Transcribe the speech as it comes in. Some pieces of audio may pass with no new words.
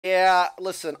Yeah,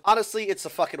 listen, honestly, it's a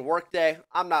fucking work day.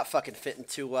 I'm not fitting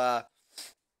to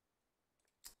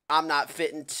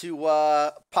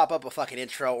pop up a fucking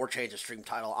intro or change a stream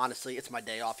title. Honestly, it's my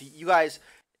day off. You guys,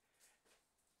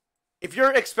 if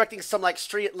you're expecting some like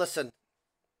street, listen,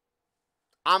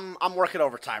 I'm working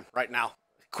overtime right now.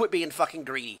 Quit being fucking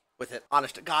greedy with it.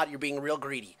 Honest to God, you're being real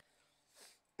greedy.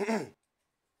 So,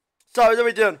 what are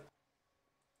we doing?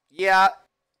 Yeah,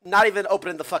 not even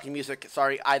opening the fucking music.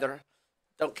 Sorry, either.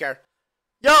 Don't care.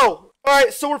 Yo,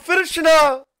 alright, so we're finishing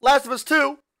Last of Us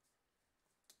 2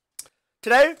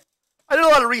 today. I did a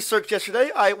lot of research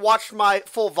yesterday. I watched my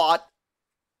full VOD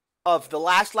of the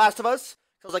Last of Us.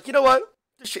 I was like, you know what?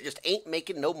 This shit just ain't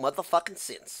making no motherfucking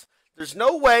sense. There's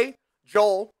no way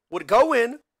Joel would go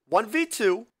in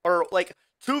 1v2 or like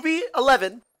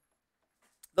 2v11.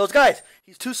 Those guys,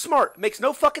 he's too smart. It makes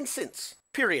no fucking sense.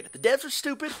 Period. The devs are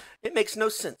stupid. It makes no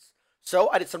sense. So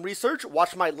I did some research,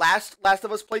 watched my Last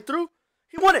of Us playthrough.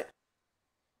 He won it.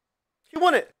 He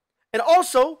won it. And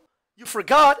also, you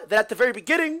forgot that at the very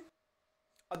beginning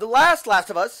of the Last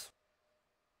of Us,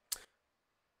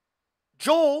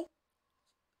 Joel's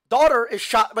daughter is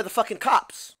shot by the fucking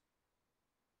cops.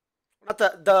 Not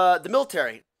the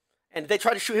military. And they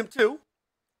try to shoot him too.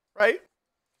 Right?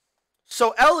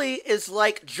 So Ellie is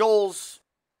like Joel's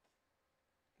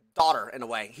daughter in a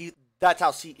way. That's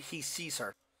how he sees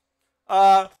her.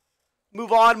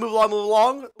 Move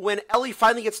along. When Ellie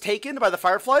finally gets taken by the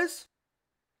Fireflies,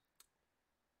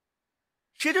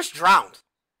 she just drowned.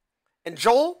 And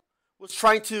Joel was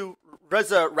trying to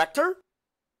resurrect her.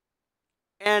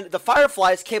 And the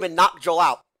Fireflies came and knocked Joel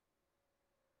out.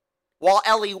 While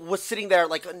Ellie was sitting there,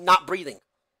 like, not breathing.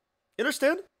 You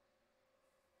understand?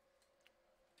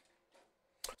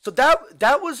 So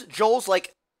that was Joel's,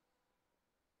 like,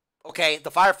 okay,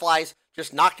 the Fireflies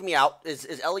just knocked me out.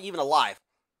 Is Ellie even alive?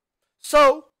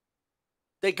 So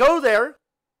they go there.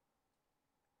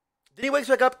 Then he wakes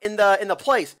back up in the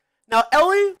place. Now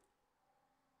Ellie,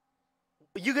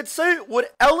 you could say, would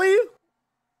Ellie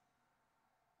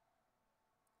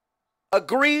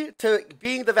agree to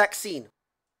being the vaccine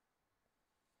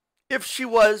if she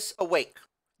was awake?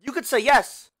 You could say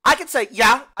yes. I could say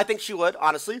yeah. I think she would,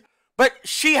 honestly. But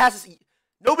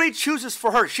nobody chooses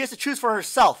for her. She has to choose for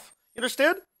herself. You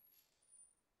understand?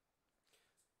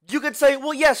 You could say,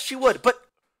 well, yes, she would, but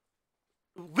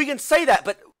we can say that,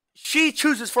 but she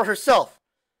chooses for herself.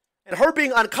 And her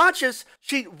being unconscious,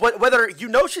 whether you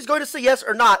know she's going to say yes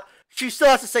or not, she still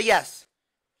has to say yes.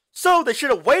 So they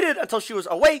should have waited until she was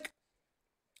awake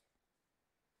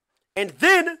and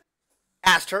then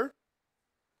asked her,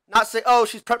 not say, oh,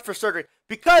 she's prepped for surgery.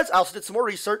 Because I also did some more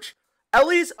research.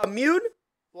 Ellie's immune.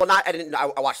 Well,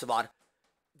 I watched the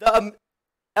VOD.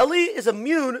 Ellie is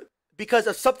immune because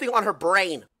of something on her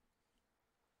brain.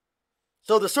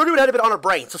 So the surgery would have been on her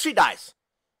brain. So she dies.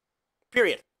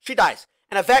 Period. She dies.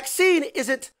 And a vaccine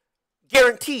isn't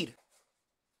guaranteed.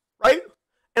 Right?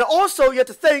 And also you have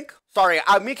to think, sorry, me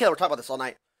and Kayla were talking about this all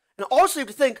night. And also you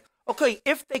have to think, okay,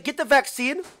 if they get the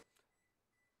vaccine,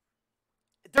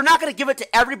 they're not going to give it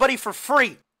to everybody for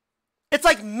free. It's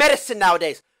like medicine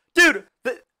nowadays. Dude,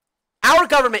 our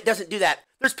government doesn't do that.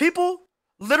 There's people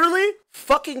literally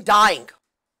fucking dying.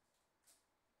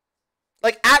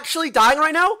 Like, actually dying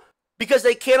right now because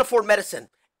they can't afford medicine.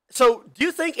 So, do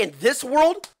you think in this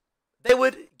world they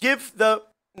would give the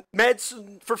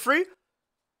meds for free?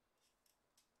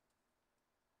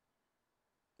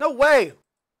 No way.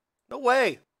 No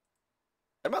way.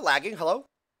 Am I lagging? Hello?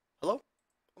 Hello?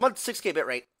 I'm on 6K bit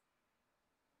rate.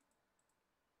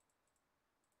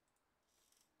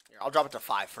 Here, I'll drop it to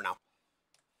 5 for now.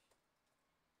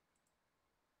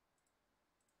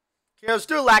 Okay, let's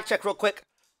do a lag check real quick.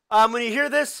 When you hear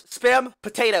this, spam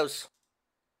potatoes.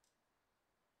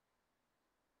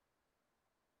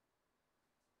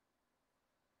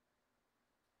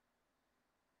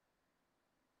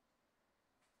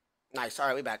 Nice. All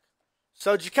right, we back.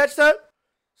 So, did you catch that?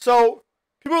 So,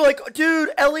 people are like,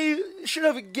 dude, Ellie should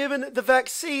have given the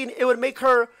vaccine. It would make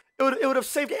her, it would have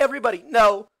saved everybody.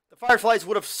 No, the Fireflies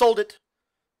would have sold it,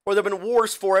 or there have been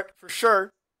wars for it, for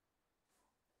sure.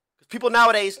 Because people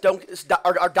nowadays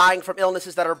are dying from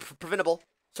illnesses that are preventable.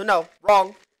 So, no,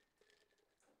 wrong.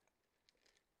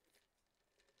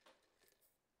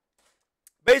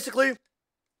 Basically,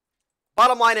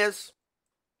 bottom line is,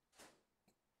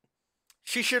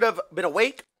 she should have been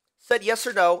awake, said yes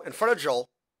or no in front of Joel.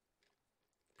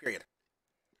 Period.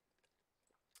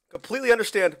 Completely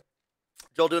understand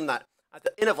Joel doing that at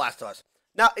the end of Last of Us.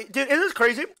 Now, dude, it is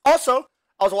crazy. Also,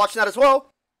 I was watching that as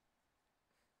well.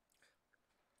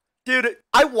 Dude,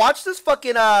 I watched this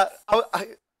fucking, I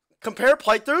compare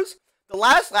playthroughs. The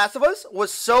Last of Us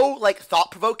was so like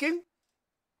thought provoking.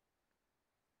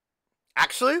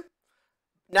 Actually,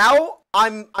 now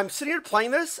I'm sitting here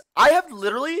playing this. I have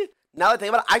literally, now that I think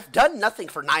about it, I've done nothing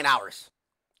for 9 hours.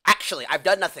 Actually, I've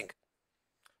done nothing.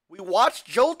 We watched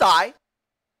Joel die.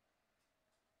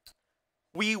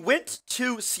 We went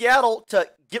to Seattle to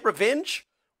get revenge.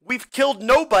 We've killed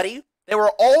nobody. They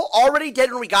were all already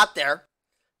dead when we got there.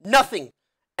 Nothing.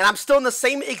 And I'm still in the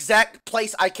same exact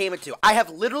place I came into. I have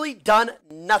literally done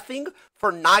nothing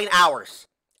for 9 hours.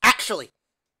 Actually,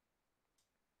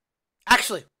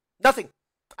 nothing.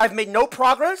 I've made no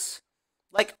progress,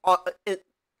 like, on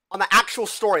the actual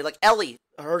story. Like, Ellie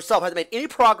herself hasn't made any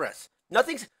progress.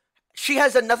 Nothing's, she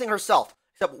has done nothing herself.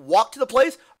 Except walk to the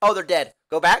place, oh, they're dead.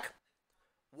 Go back.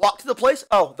 Walk to the place,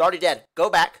 oh, they're already dead. Go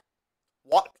back.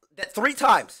 Walk, 3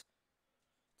 times.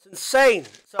 It's insane.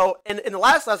 So, in the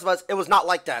Last of Us, it was not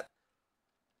like that.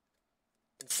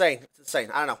 Insane. It's insane.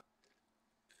 I don't know.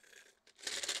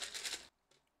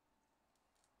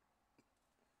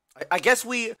 I guess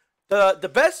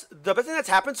the best thing that's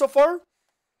happened so far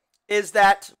is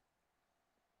that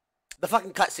the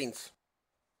fucking cutscenes.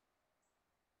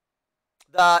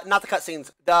 Not the cutscenes,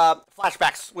 the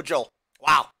flashbacks with Joel.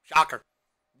 Wow, shocker.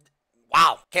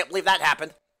 Wow, can't believe that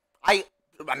happened. I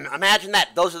imagine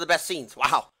that. Those are the best scenes.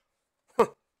 Wow.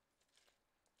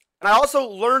 And I also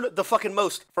learned the fucking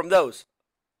most from those.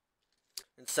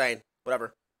 Insane.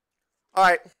 Whatever.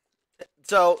 Alright.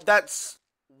 So, that's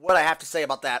what I have to say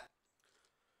about that.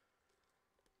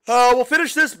 We'll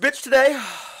finish this bitch today.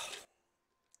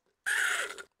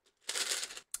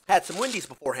 Had some Wendy's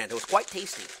beforehand. It was quite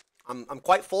tasty. I'm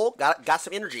quite full. Got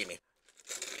some energy in me.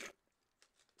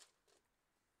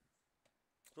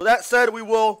 With that said, we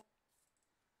will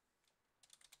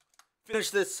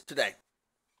finish this today.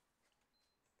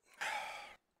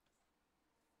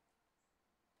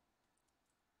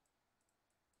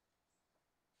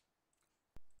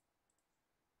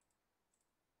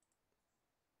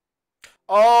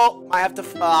 Oh, I have to.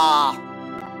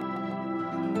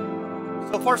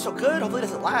 So far, so good. Hopefully, it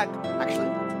doesn't lag. Actually.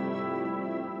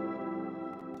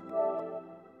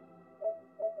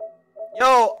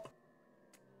 Yo,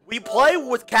 we play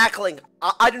with cackling.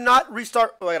 I do not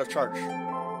restart. Oh, I gotta charge.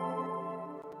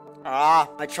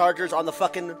 My charger's on the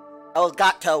fucking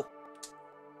Elgato.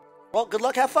 Well, good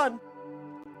luck. Have fun.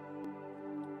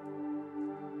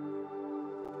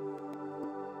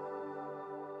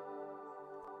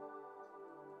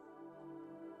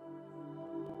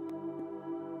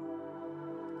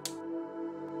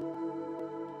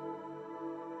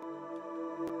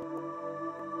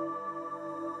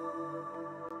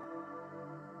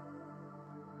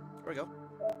 There we go.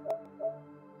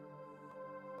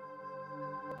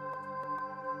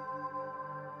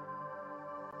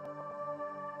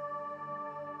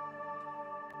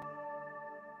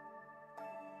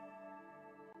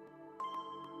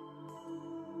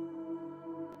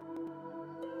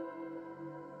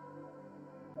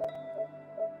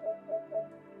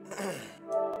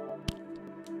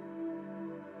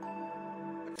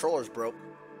 Controller's broke.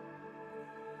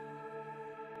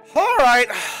 Alright.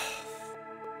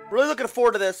 Really looking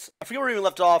forward to this. I forget where we even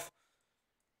left off.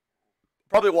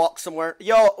 Probably walk somewhere.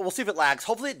 Yo, we'll see if it lags.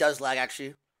 Hopefully it does lag,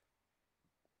 actually.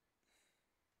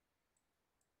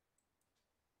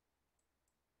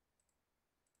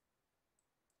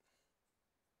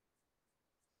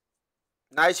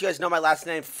 Nice, you guys know my last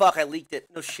name. Fuck, I leaked it.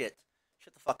 No shit.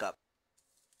 Shut the fuck up.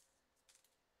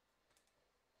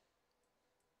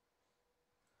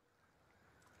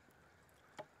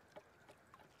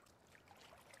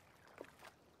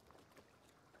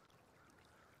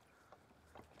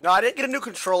 No, I didn't get a new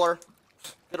controller.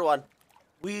 Good one.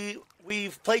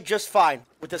 We've played just fine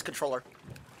with this controller.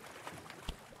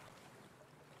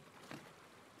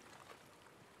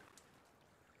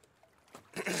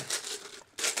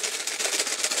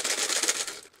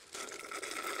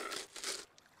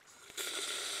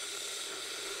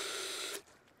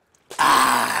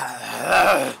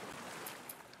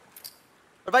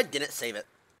 What if I didn't save it?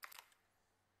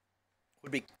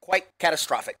 Would be quite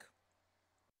catastrophic.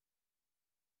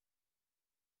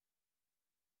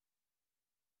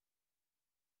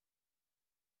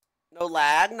 No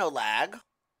lag, no lag.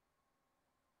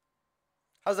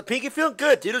 How's the pinky feel?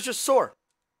 Good, dude. It was just sore.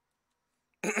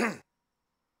 It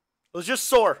was just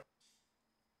sore.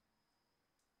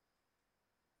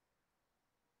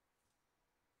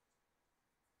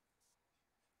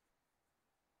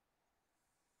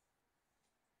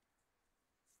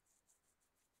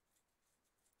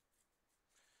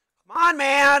 Come on,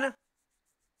 man.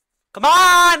 Come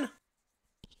on.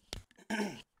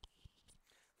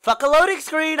 Fuck a loading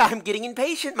screen. I'm getting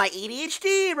impatient. My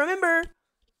ADHD, remember?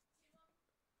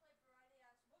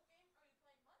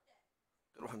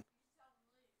 Good one.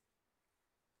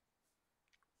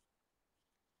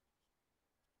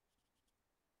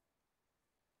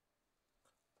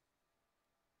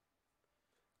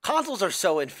 Consoles are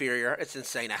so inferior. It's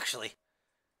insane, actually.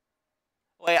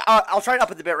 Wait, I'll try it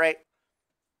up at the bit rate.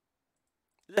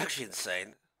 It's actually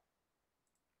insane.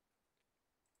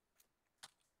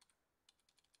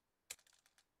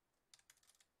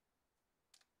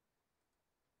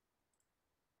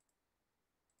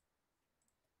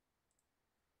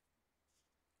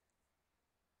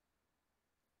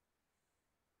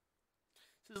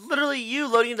 This is literally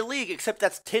you loading into League, except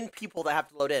that's 10 people that have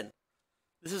to load in.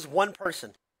 This is one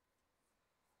person.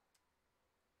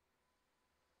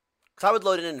 Because I would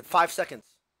load it in 5 seconds.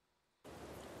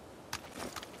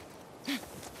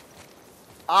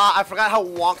 I forgot how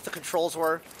wonk the controls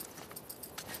were.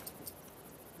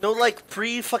 No, like,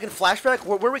 pre-fucking flashback?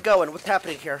 Where are we going? What's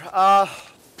happening here?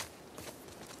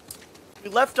 We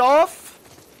left off.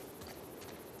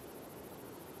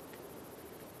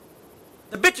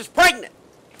 The bitch is pregnant.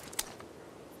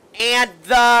 And,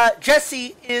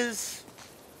 Jesse is...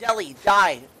 Deli.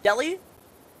 Deli?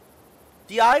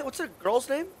 D-I? What's her girl's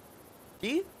name?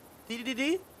 D?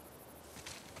 D-D-D-D?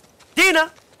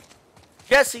 Dina!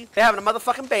 Jesse, they're having a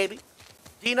motherfucking baby.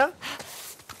 Dina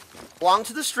belonged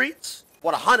to the streets.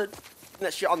 What 100?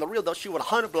 That shit on the real though. She would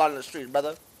 100 belong in the streets,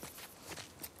 brother.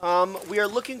 We are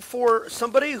looking for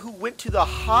somebody who went to the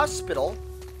hospital.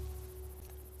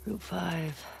 Route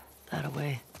 5. That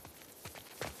away.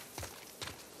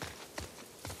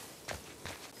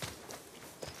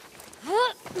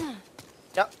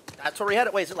 Yep, that's where we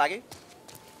headed. Wait, is it lagging?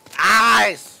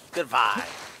 Nice! Good vibe.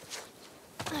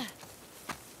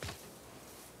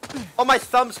 Oh, my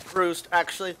thumb's bruised,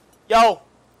 actually. Yo!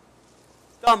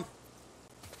 Thumb.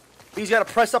 He's gotta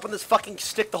press up on this fucking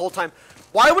stick the whole time.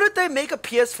 Why wouldn't they make a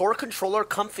PS4 controller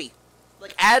comfy?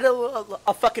 Like, add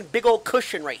a fucking big old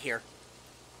cushion right here.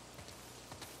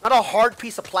 Not a hard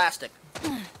piece of plastic.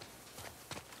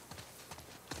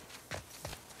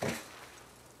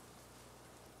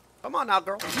 Come on now,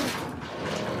 girl.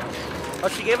 Oh,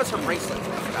 she gave us her bracelet. I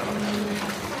forgot about that.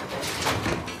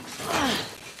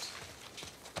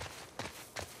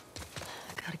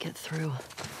 Gotta get through.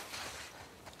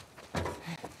 Go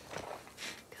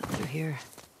through here.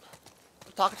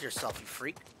 You're talking to yourself, you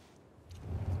freak.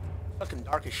 Fucking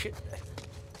dark as shit today.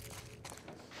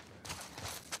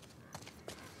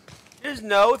 You just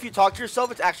know if you talk to yourself,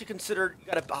 it's actually considered you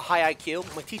got a high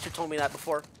IQ. My teacher told me that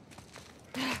before.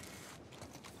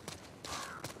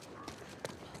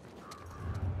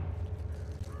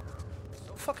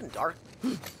 So fucking dark.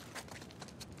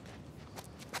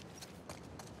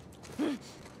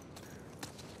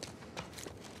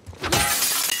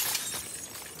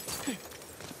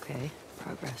 Okay,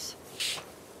 progress.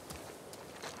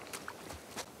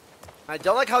 I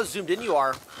don't like how zoomed in you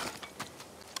are.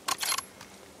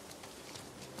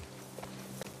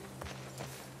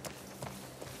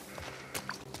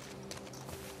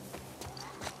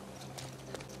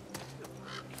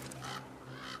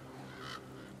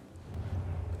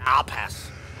 I'll pass.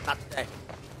 Not today.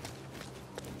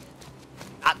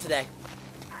 Not today.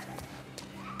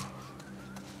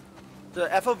 The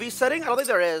FOV setting? I don't think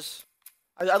there is.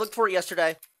 I looked for it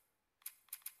yesterday.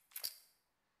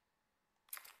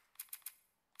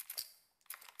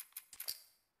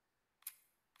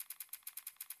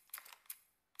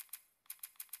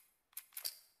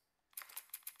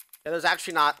 Yeah, there's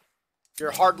actually not.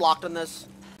 You're hard locked on this.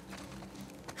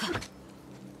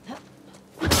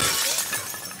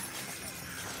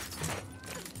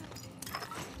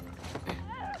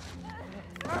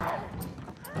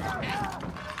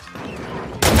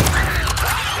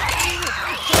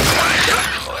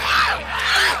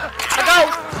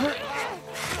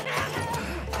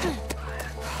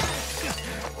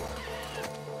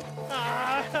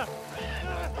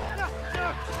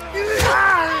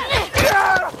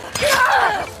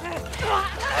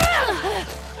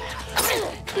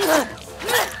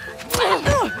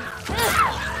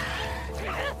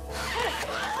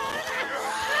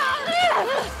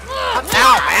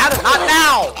 Not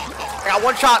now! I got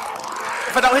one shot.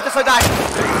 If I don't hit this, I die.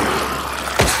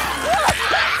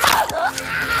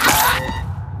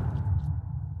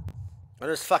 I'm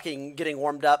just fucking getting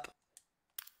warmed up.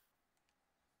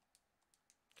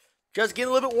 Just getting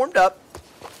a little bit warmed up.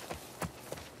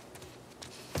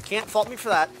 Can't fault me for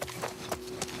that.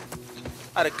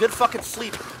 I had a good fucking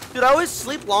sleep. Dude, I always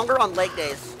sleep longer on leg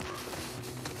days.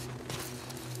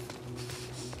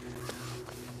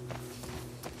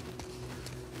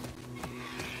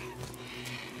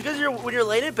 when you're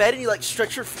laying in bed and you like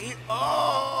stretch your feet.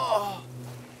 Oh,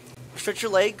 stretch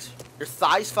your legs. Your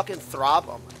thighs fucking throb.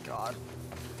 Oh my god.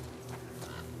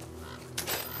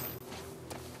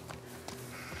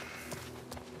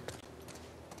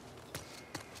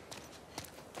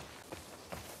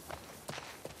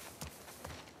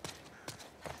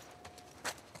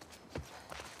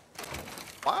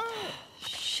 Wow.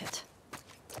 Shit.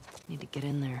 Need to get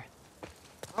in there.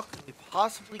 How could we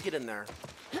possibly get in there?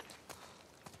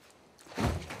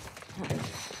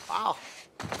 Wow.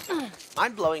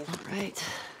 Mind blowing. All right.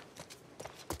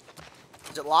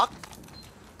 Is it locked?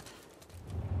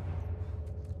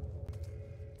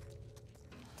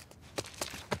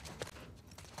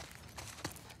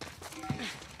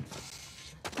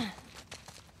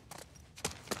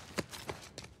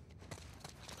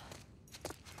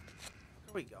 Where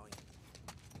are we going?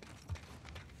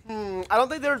 I don't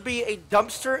think there would be a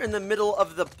dumpster in the middle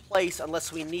of the place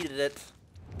unless we needed it.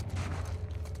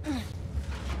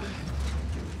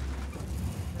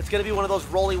 It's gonna be one of those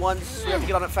rolly ones, so we have to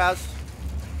get on it fast.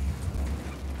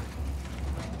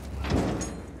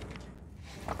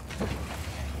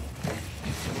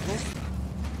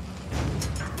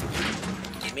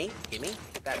 Gimme.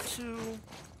 Get that too.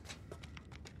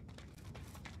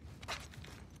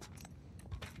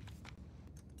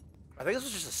 I think this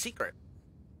was just a secret.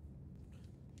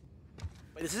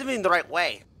 Wait, this isn't even the right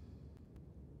way.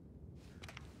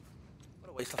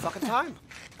 What a waste of fucking time.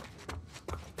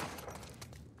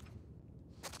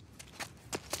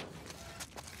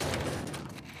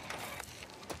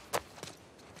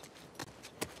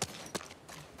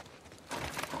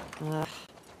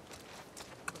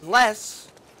 Unless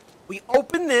we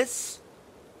open this,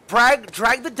 drag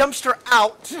the dumpster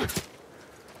out,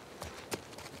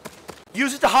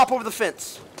 use it to hop over the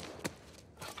fence.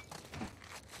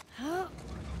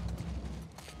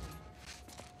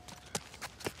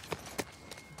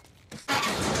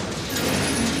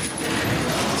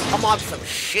 I'm on some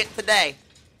shit today.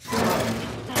 Damn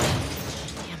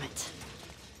it.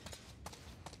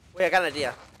 Wait, I got an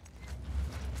idea.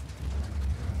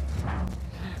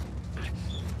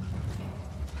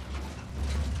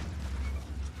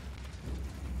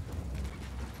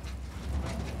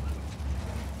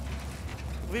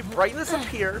 We bring this up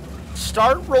here,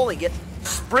 start rolling it,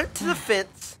 sprint to the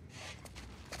fence.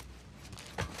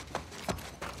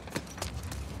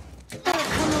 Come on.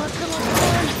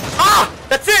 Ah!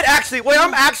 That's it, actually. Wait,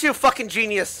 I'm actually a fucking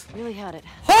genius. Really had it.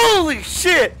 Holy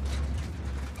shit!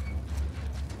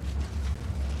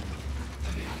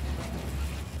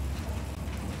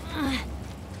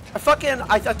 I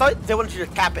thought they wanted you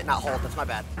to tap it, not hold. That's my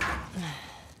bad.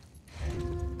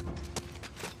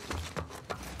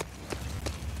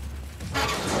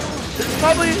 This is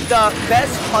probably the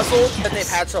best puzzle that they've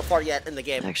had so far yet in the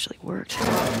game. It actually worked.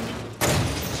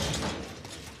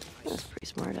 That's pretty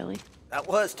smart, Ellie. That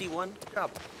was T1. Good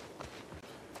job.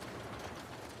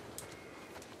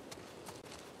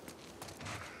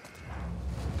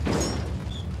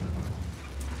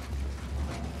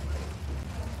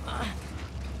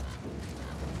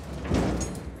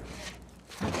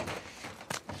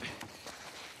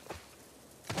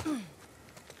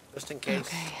 Just in case.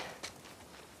 Okay.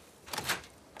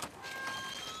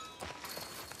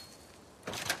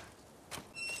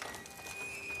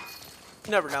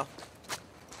 You never know.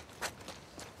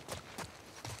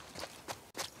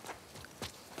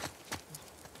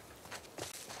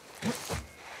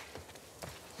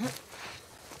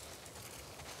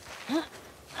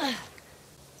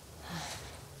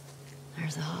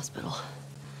 There's the hospital.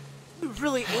 We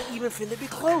really ain't even finna be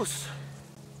close.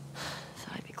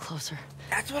 Thought I'd be closer.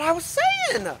 That's what I was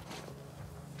saying.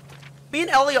 Me and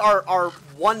Ellie are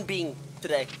one being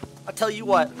today. I'll tell you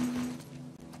what.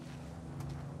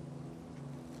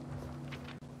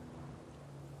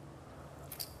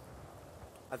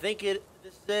 I think this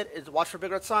is it. Is watch for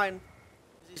Big Red Sign.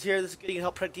 He's here. This is getting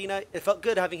help protect Dina. It felt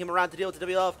good having him around to deal with the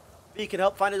WLF. He can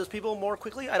help find those people more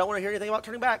quickly. I don't want to hear anything about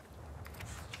turning back.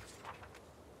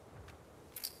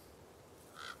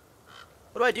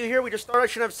 What do I do here? We just started. I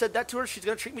shouldn't have said that to her. She's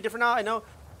gonna treat me different now. I know.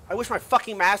 I wish my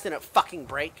fucking mask didn't fucking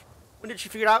break. When did she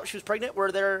figure out she was pregnant?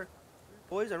 Were there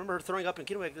boys? I remember her throwing up and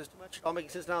kidding me. This too much. All making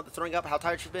sense now. The throwing up, how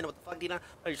tired she's been. What the fuck, Dina?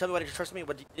 Oh, you tell me why didn't you trust me?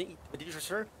 What did you trust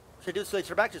her? Should I do this so I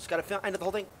her back? Just gotta find out the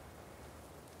whole thing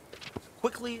as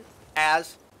quickly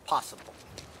as possible.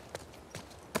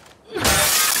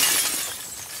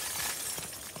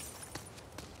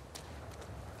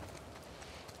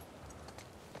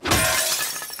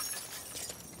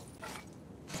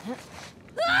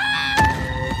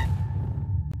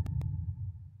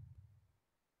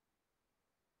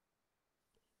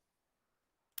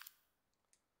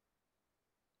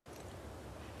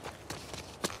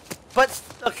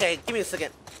 Okay, give me a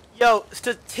second. Yo,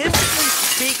 statistically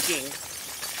speaking,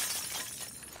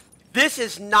 this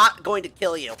is not going to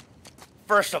kill you.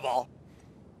 First of all,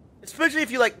 especially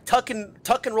if you like tuck and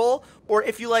roll, or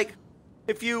if you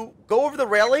go over the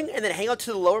railing and then hang out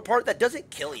to the lower part, that doesn't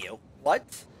kill you.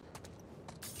 What?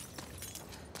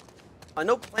 On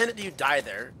no planet do you die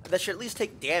there. That should at least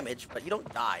take damage, but you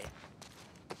don't die.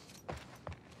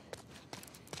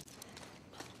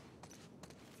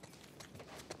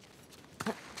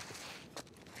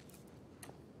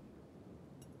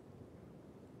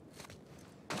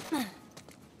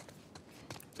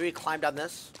 Do we climb down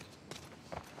this?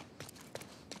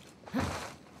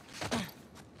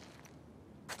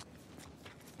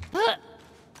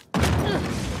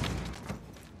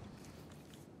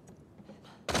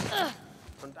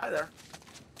 Don't die there.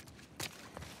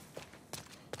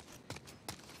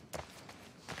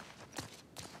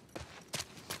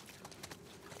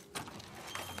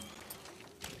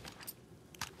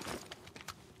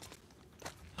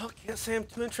 Oh, can't say I'm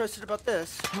too interested about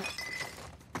this.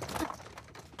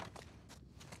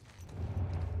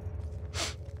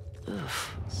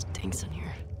 Oof, stinks in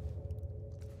here.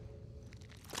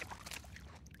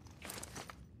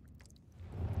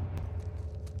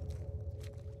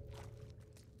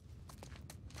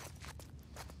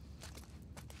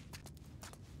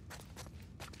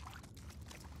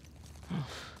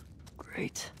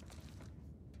 Great.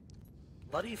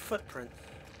 Bloody footprint.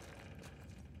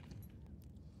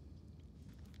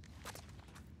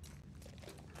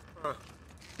 Huh.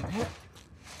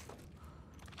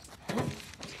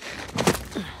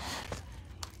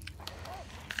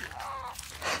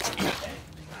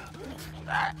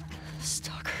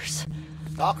 Stalkers.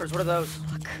 Stalkers, what are those?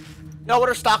 Look. No, what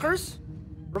are stalkers?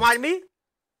 Remind me?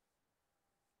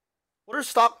 What are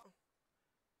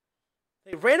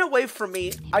They ran away from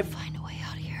me. I find a way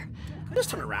out of here. Can I just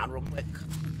turn around real quick?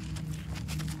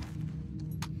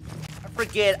 I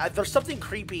forget. There's something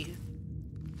creepy.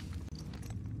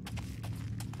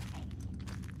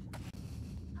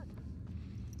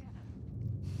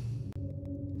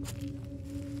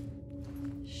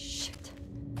 Shit.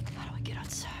 How do I get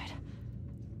outside?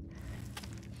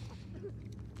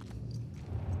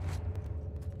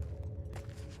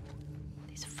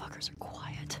 These fuckers are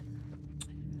quiet.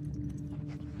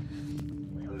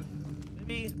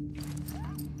 Maybe.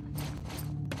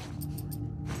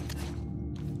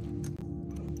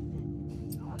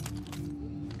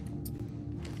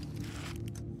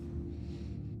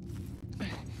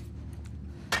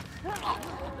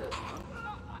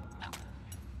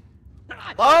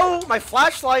 Oh, my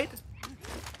flashlight!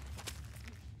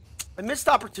 I missed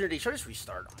the opportunity. Should I just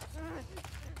restart?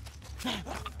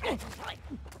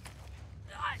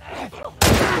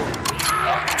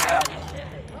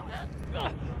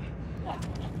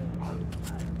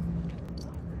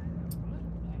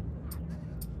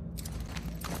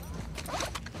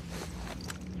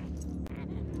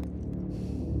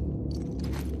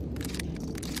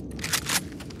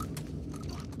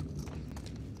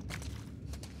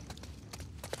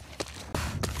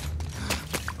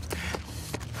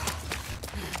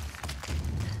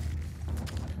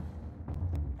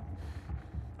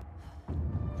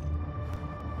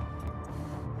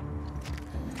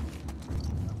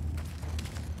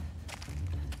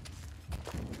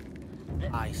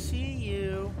 I see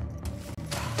you.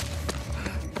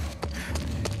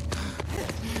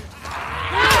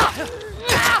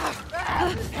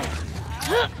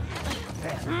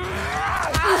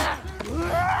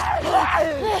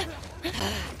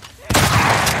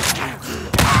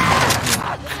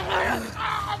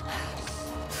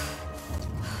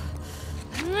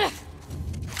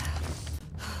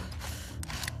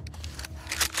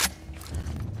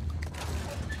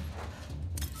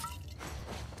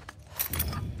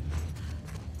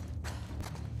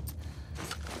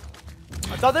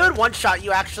 I thought they would one-shot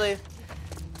you, actually.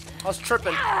 I was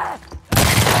tripping.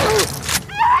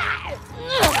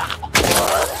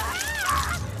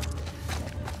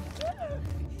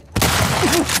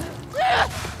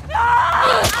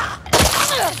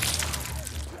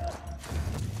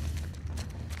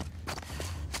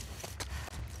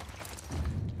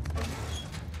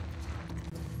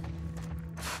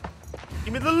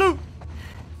 Give me the loot!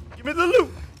 Give me the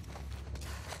loot!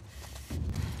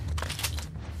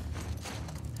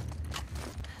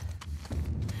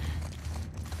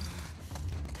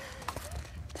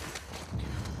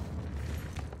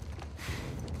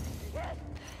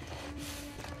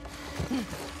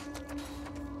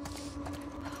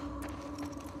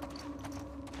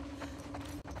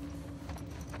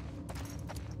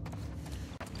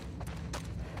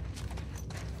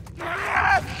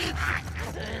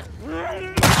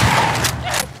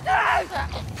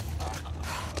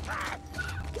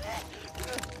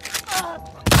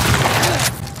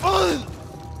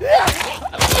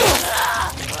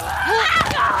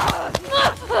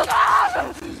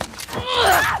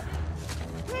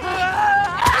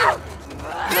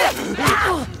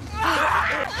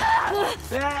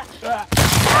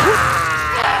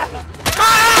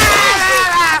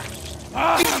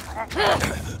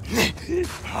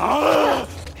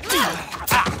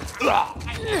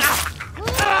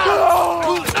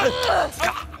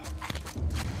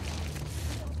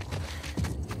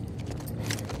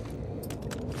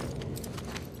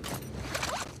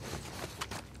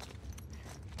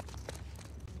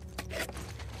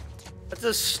 That's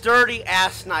a sturdy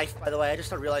ass knife, by the way. I just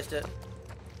not realized it.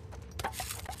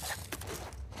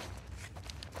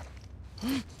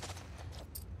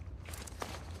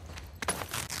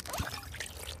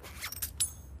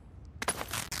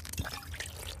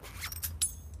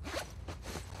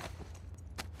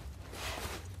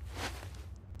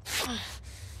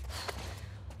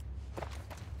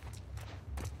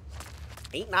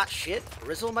 Ain't not shit.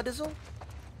 Rizzle my dizzle.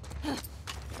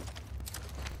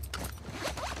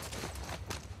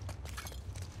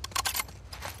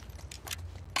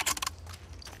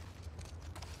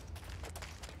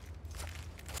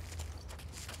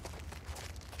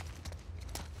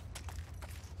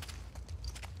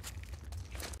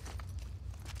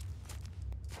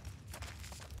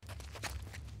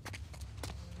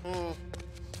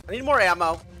 I need more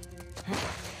ammo.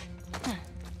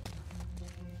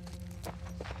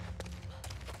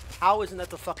 How isn't that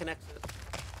the fucking exit?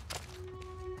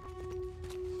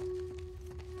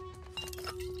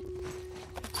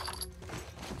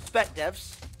 Spec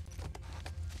devs.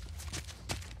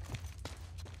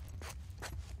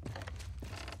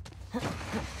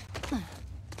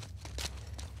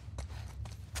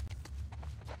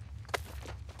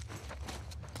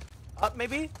 Up,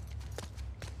 maybe?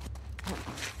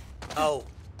 Oh.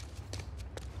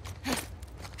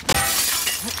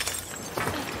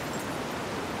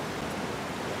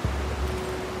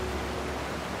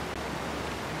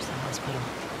 Where's the hospital?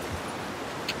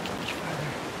 Much farther.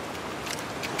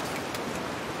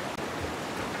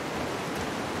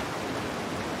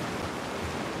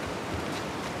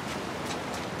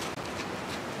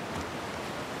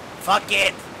 Fuck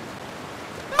it!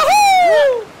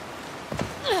 Woohoo!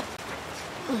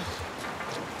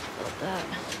 That.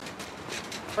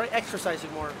 Try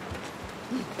exercising more.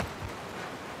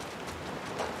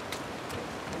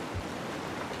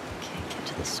 Can't get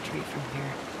to the street from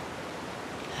here.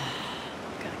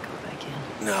 Gotta go back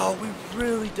in. No, we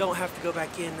really don't have to go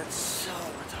back in. That's so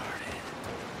retarded.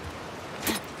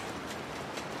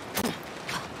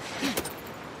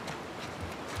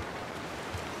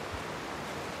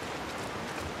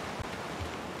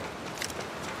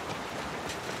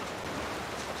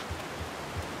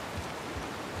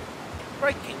 Where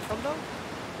I came from, though?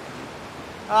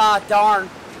 Ah, darn.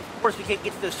 Of course, we can't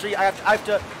get to the street. I have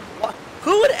to. What?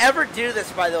 Who would ever do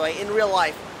this, by the way, in real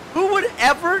life? Who would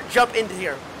ever jump into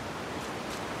here?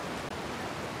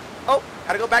 Oh,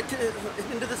 gotta go back to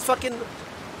into this fucking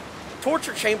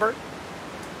torture chamber.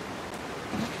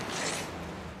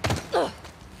 Okay.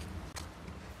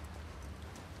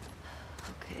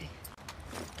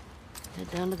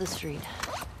 Head down to the street.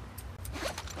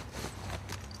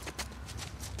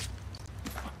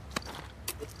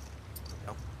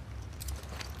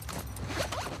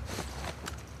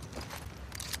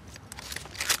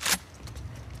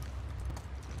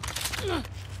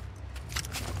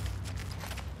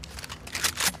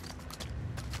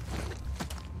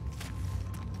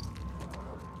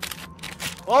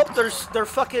 Oh, they're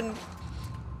fucking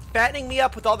fattening me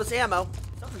up with all this ammo.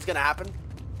 Something's gonna happen.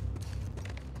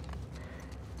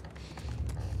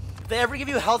 Did they ever give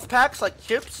you health packs like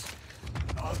chips?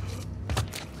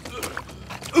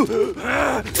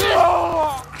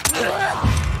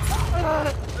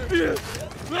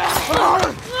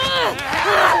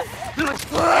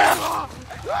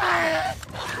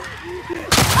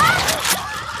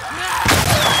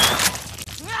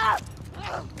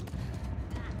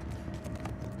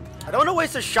 I don't want to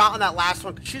waste a shot on that last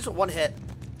one, because she's a one hit.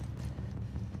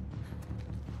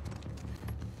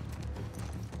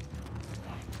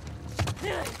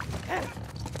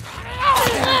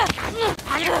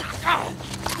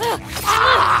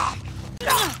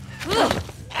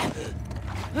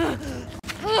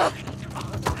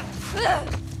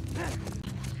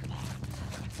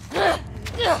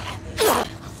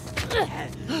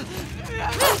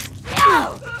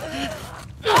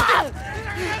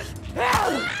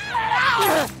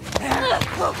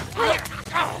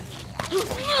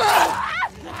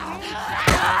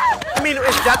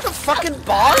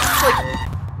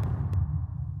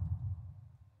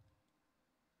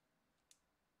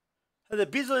 The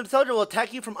bees of intelligence will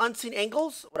attack you from unseen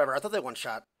angles? Whatever, I thought they one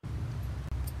shot.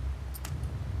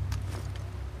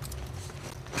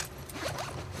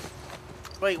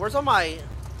 Wait, where's all my...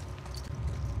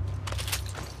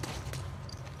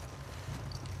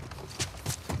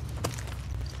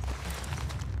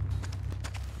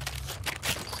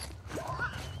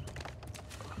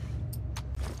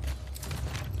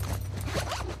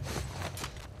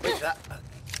 Wait, that...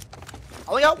 I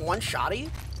only got one shotty?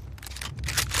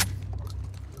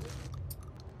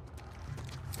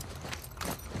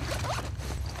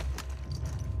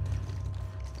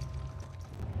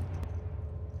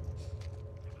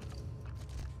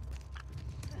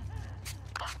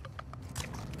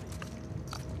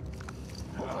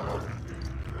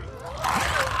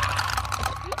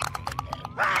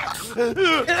 Dude,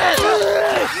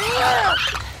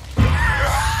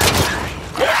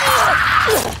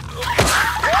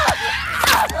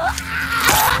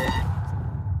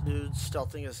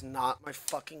 stealthing is not my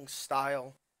fucking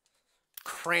style.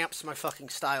 Cramps my fucking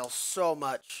style so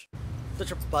much.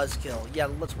 Such a buzzkill. Yeah,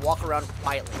 let's walk around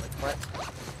quietly. Like, what?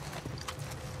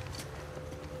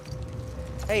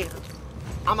 Hey,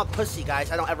 I'm a pussy,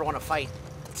 guys. I don't ever want to fight.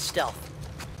 It's stealth.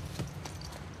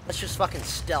 Let's just fucking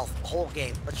stealth the whole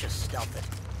game. Let's just stealth it.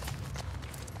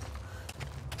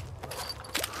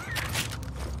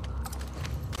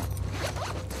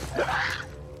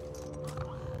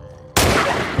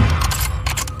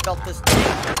 Stealth this thing.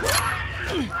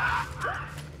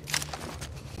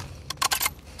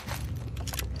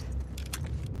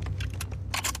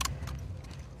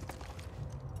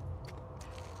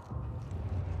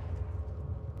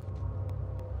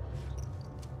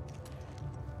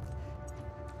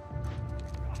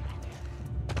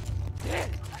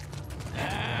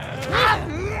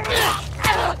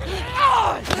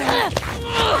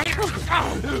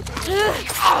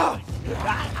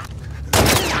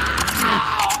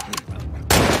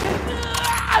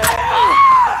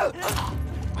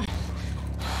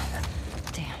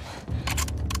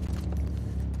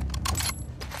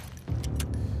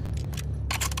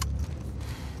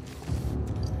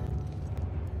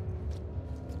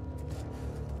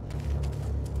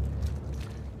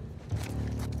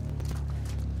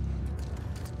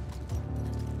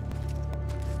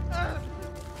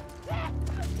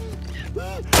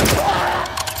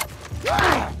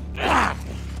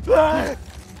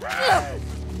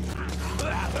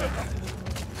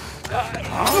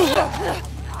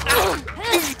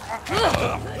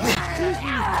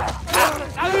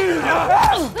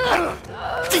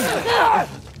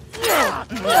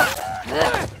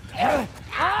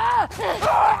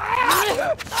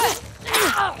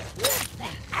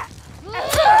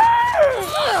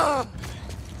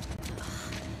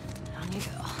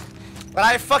 But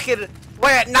I fucking...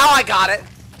 Wait, now I got it.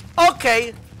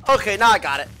 Okay. Okay, now I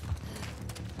got it.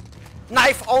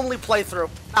 Knife only playthrough.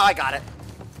 Now I got it.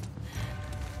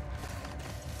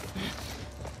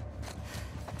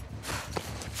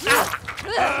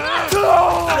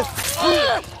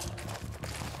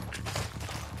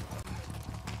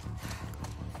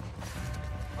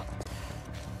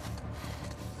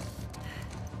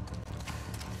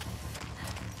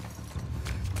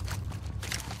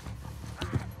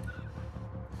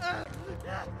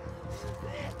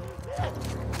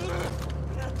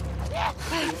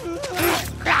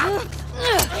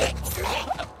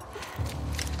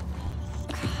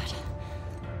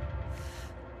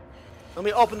 Let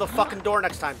me open the fucking door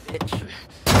next time, bitch. Time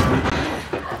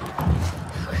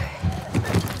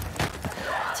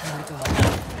to go.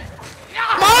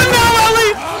 Come on now,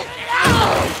 Ellie!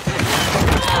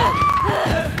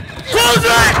 Close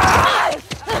it!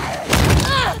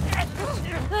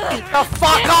 Get the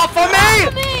fuck off of me!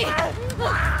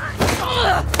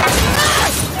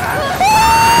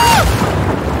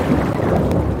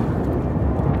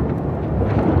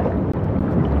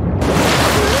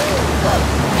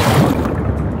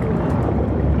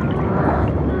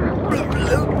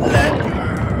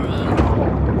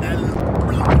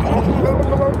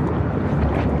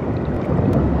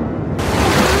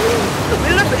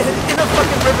 In the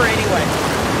fucking river anyway.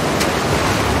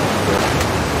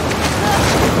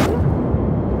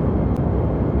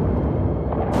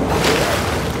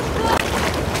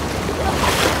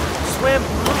 Swim.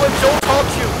 Do what Joel taught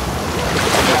you.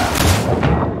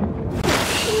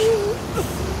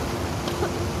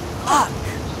 Fuck.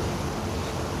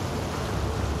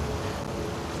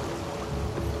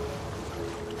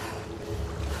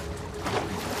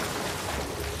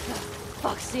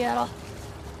 Fuck, Seattle.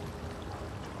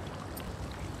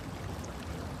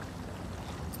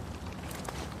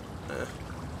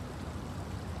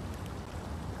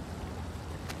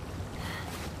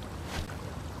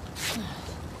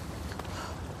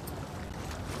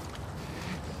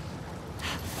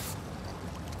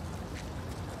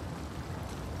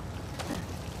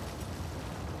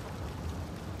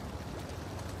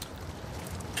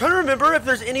 trying to remember if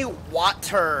there's any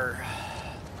water,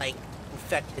 like,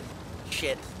 infected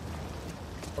shit.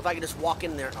 Or if I can just walk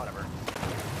in there. Oh, whatever.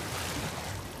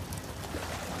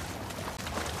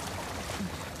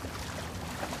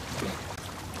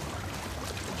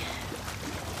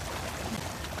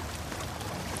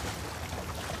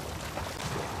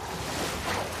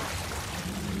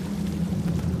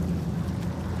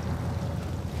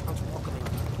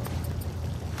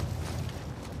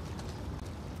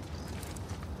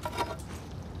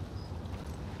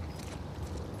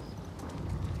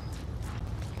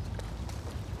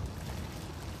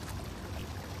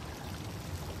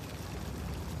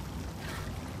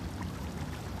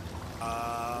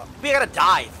 We gotta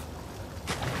dive.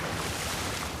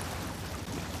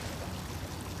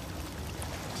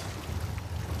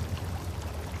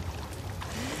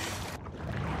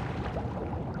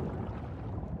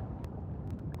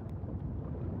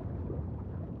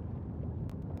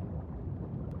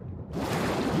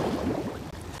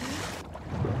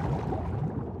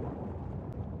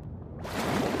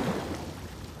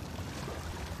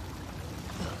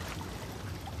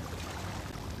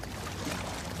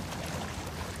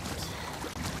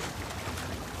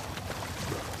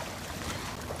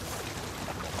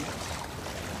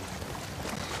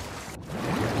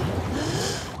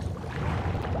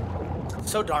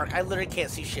 So dark, I literally can't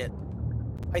see shit.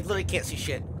 I literally can't see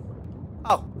shit.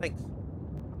 Oh, thanks.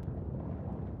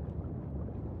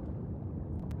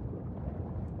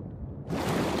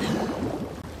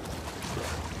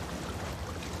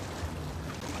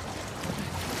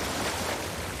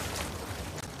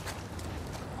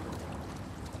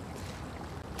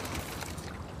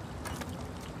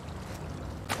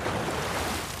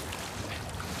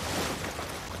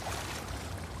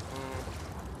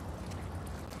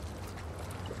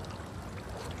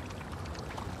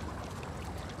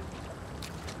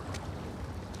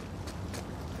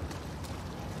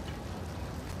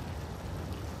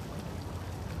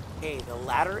 Okay, the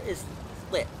ladder is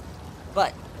lit,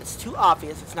 but it's too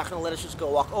obvious. It's not going to let us just go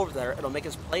walk over there. It'll make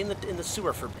us play in the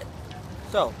sewer for a bit.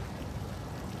 So,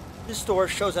 this door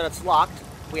shows that it's locked.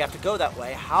 We have to go that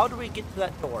way. How do we get to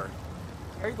that door?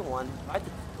 Carry the one.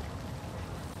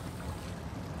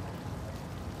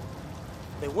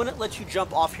 They wouldn't let you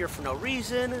jump off here for no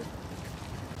reason.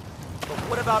 But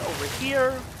what about over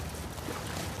here?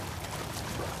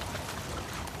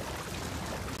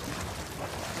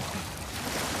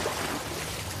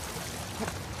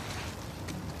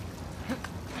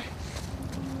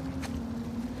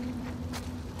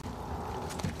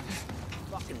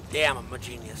 Damn, I'm a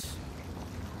genius.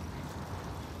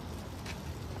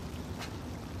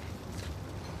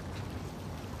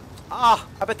 Ah,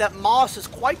 I bet that moss is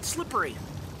quite slippery.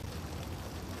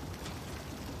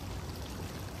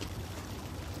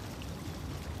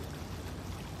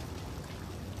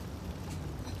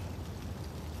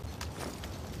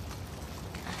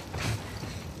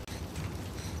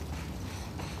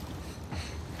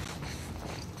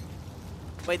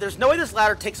 Wait, there's no way this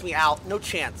ladder takes me out. No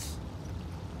chance.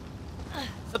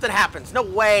 Something happens. No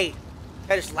way.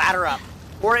 I just ladder up.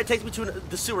 Or it takes me to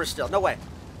the sewer still. No way.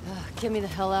 Get me the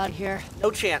hell out of here.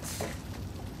 No chance.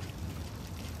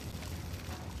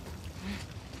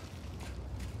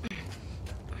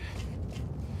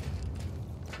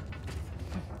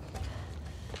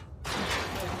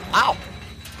 Ow.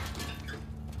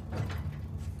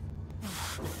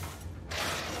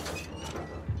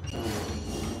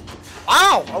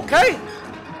 Wow, okay.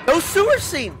 No sewer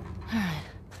scene. Alright.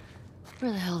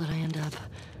 Where the hell did I end up?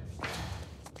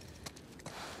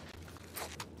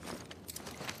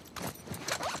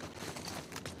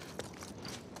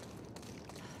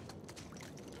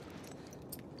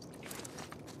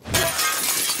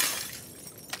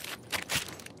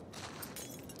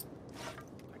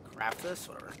 I craft this,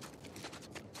 whatever.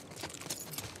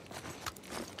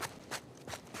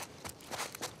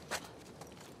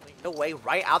 Wait, no way,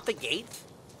 right out the gate?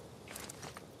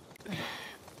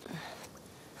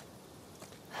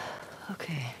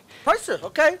 Okay. Pricer,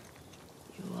 okay.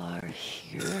 You are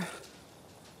here.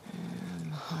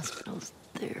 And the hospital's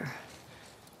there.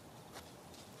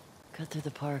 Cut through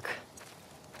the park.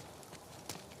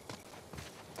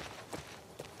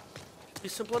 Be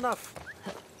simple enough.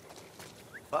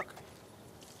 Fuck.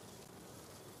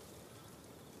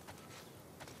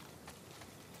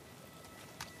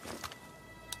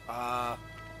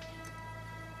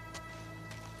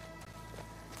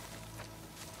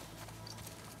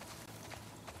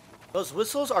 Those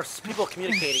whistles are people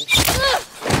communicating.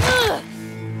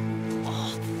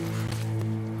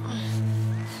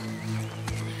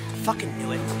 Fucking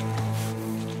knew it.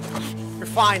 You're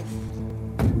fine.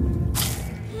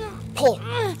 Pull.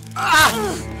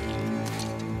 Ah!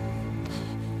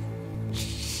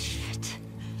 Shit.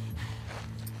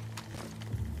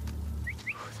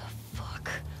 Who the fuck?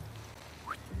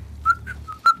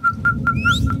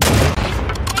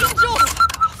 Angel!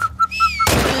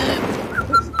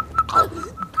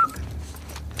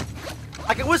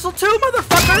 I can whistle too,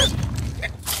 motherfuckers!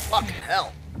 Fucking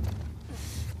hell.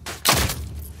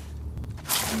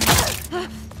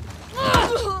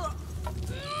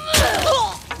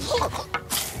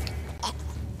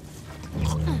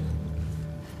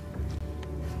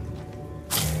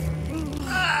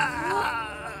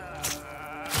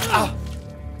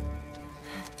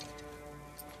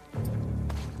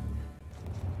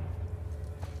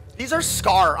 These are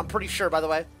Scar, I'm pretty sure, by the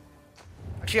way.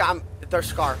 Actually, they're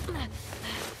Scar.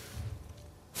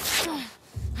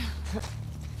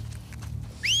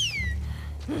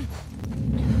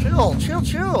 Chill, chill,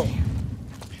 chill.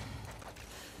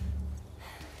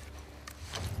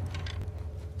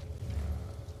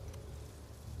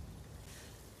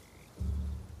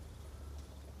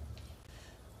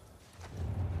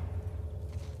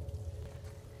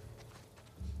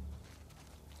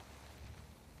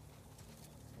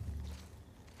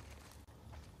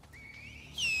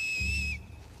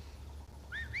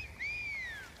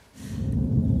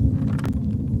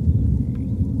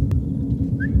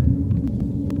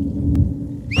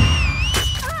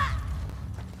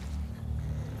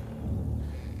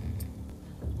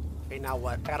 Okay, now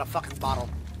what? I got a fucking bottle.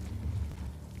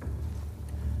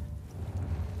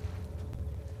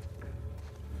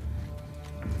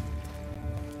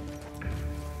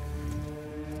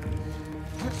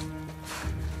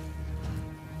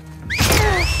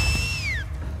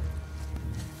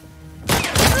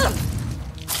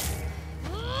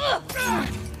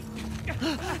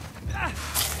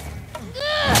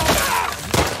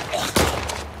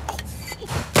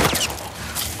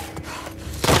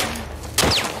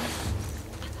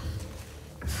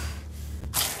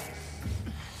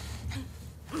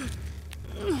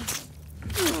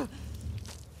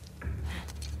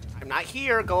 I'm not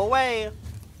here. Go away.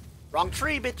 Wrong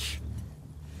tree, bitch.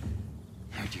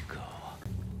 Where'd you go?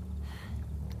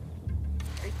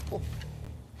 Okay, cool.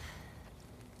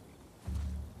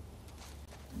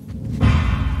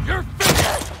 You're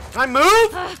finished! Can I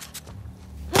move?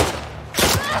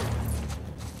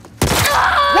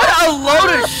 What a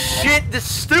load of shit! This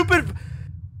stupid.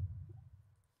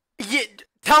 Yeah,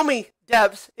 tell me,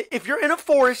 Debs, if you're in a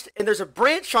forest and there's a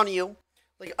branch on you,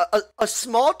 like a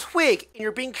small twig, and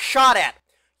you're being shot at,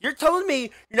 you're telling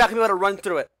me you're not gonna be able to run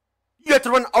through it. You have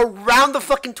to run around the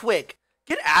fucking twig.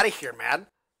 Get out of here, man.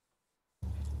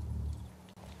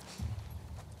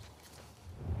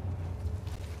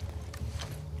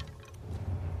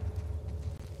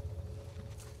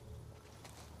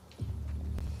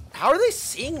 How are they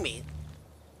seeing me?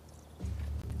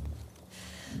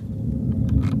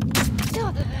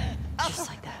 Just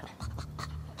like that.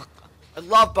 I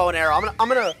love bow and arrow. I don't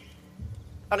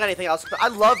got anything else, but I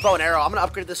love bow and arrow. I'm gonna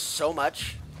upgrade this so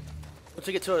much once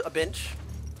we get to a bench.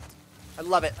 I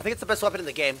love it. I think it's the best weapon in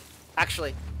the game,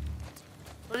 actually.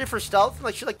 Ready for stealth,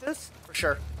 like shit like this, for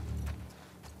sure.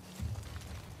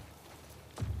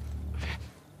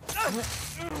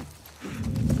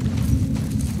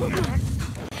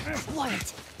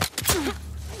 What?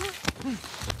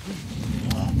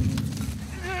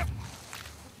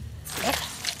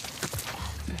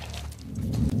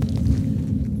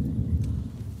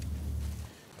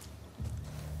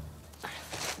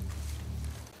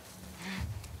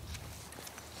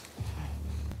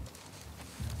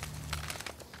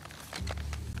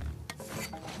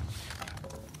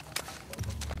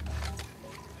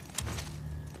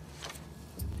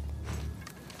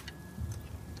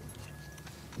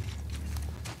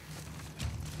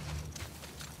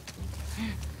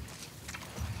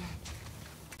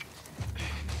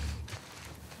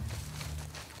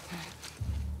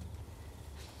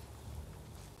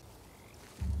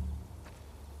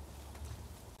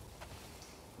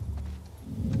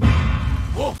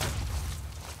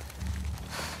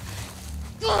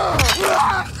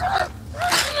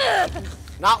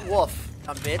 Not wolf,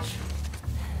 dumb bitch.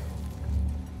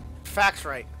 Facts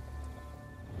right.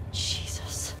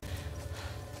 Jesus.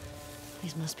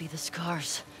 These must be the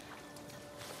scars.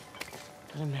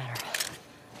 Doesn't matter.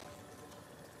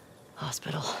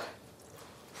 Hospital.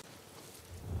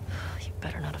 You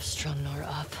better not have strung Nora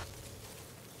up.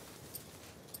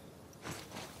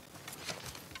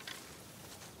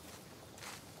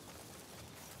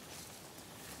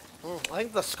 I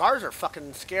think the scars are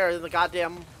fucking scarier than the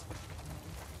goddamn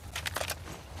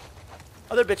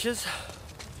other bitches.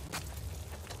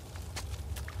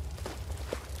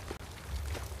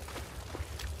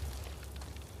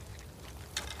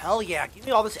 Hell yeah, give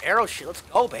me all this arrow shit. Let's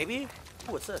go, baby.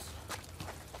 Ooh, what's this?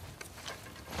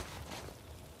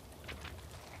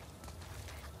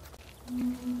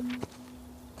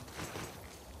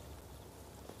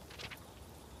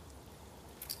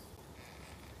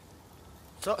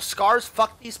 So, Scars,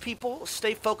 fuck these people.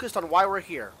 Stay focused on why we're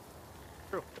here.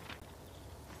 True.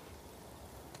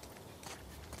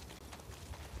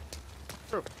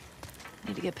 True.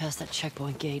 Need to get past that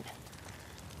checkpoint gate.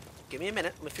 Give me a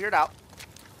minute. Let me figure it out.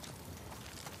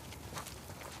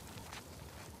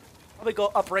 Let me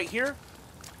go up right here.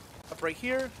 Up right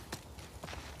here.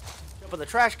 Jump in the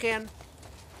trash can.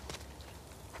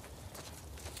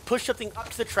 Push something up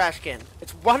to the trash can.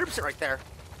 It's 100% right there.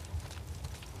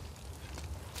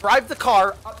 Drive the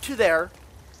car up to there.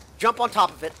 Jump on top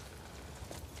of it.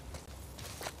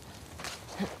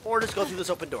 Or just go through this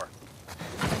open door.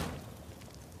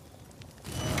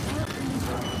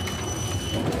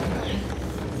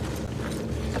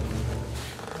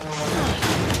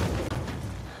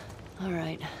 All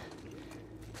right.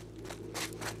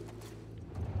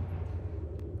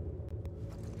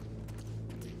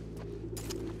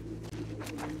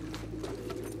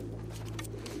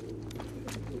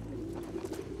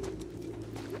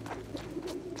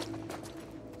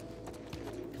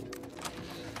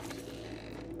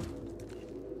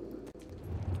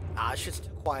 Ah, it's just too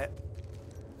quiet.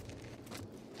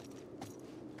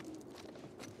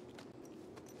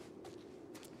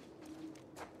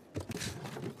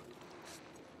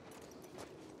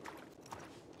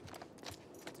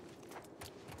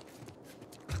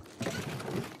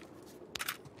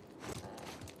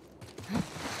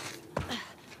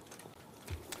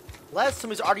 Unless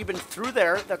somebody's already been through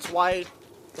there, that's why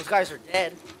those guys are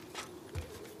dead.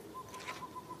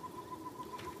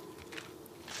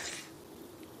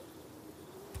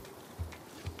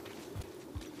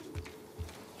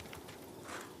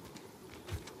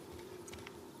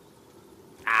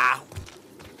 Ow.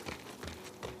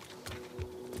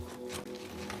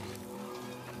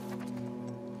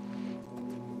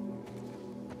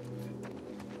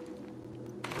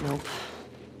 Nope.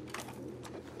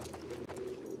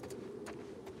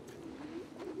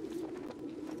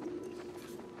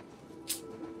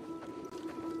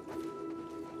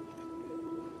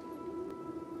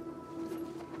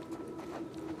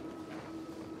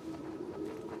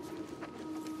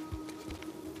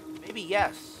 Maybe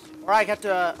yes. Or I got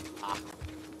to...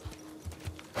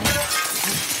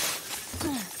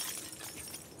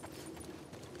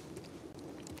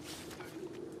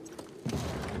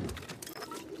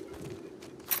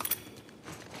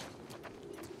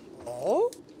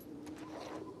 Oh?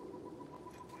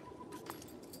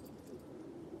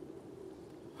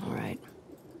 All right.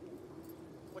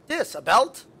 What this? A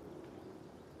belt?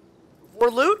 More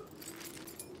loot?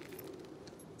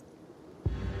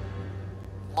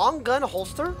 Long gun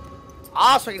holster?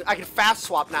 Ah, so I can fast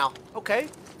swap now. Okay.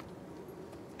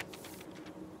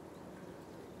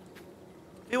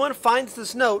 If anyone finds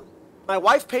this note, my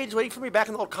wife Paige waiting for me back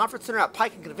in the old conference center at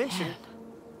Pike and Convention. Man,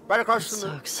 Right across that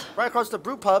from sucks. right across the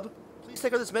brew pub. Please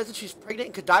take her this message. She's pregnant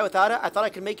and could die without it. I thought I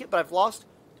could make it, but I've lost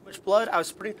too much blood. I was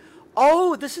sprinting.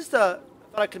 Oh, this is the.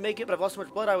 I thought I could make it, but I've lost too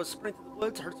much blood. I was sprinting through the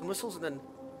woods, heard some whistles, and then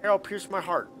arrow pierced my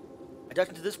heart. I ducked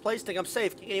into this place, think I'm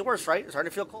safe. Can't get any worse, right? It's starting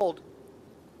to feel cold.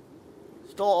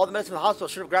 Stole all the medicine in the hospital.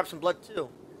 Should have grabbed some blood too.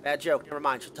 Bad joke. Never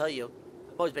mind. She'll tell you.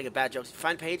 I'm always making bad jokes. If you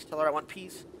find Paige, tell her I want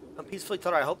peace. Come peacefully.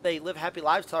 Tell her I hope they live happy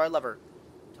lives. Tell her I love her.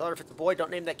 Tell her if it's a boy,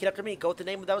 don't name that kid after me. Go with the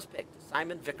name that was picked.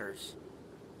 Simon Vickers.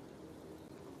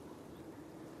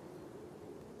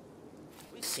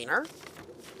 We've seen her.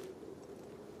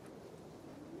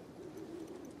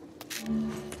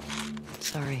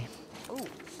 Sorry. Ooh. And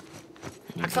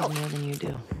you Axel. did more than you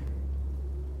do.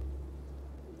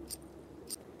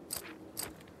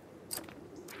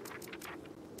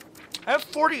 I have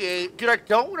 48. Dude, I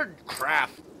don't want to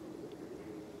craft.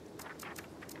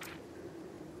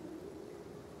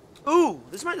 Ooh,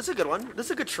 this is a good one. This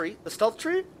is a good tree. The stealth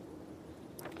tree?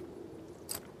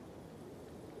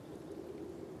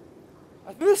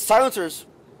 I think the silencers,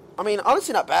 I mean,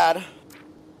 honestly not bad.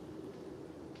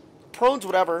 Prone's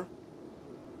whatever.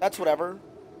 That's whatever.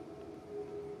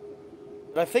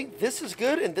 But I think this is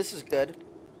good and this is good. I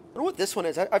don't know what this one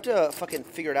is. I have to fucking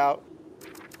figure it out.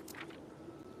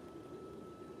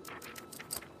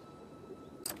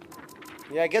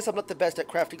 Yeah, I guess I'm not the best at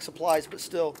crafting supplies, but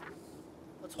still.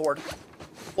 Let's hoard.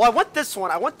 Well, I want this one.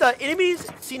 I want the enemies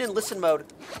seen in listen mode.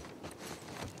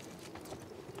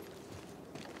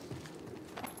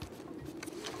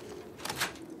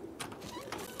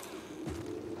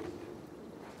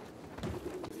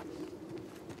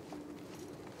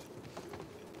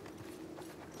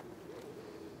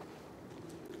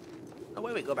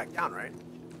 Wait, go back down, right?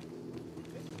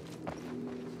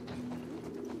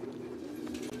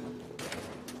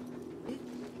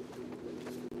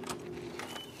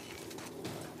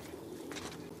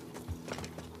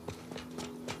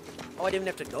 Oh, I didn't even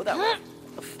have to go that way.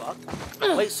 What the fuck?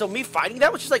 Wait, so me fighting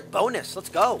that was just like bonus. Let's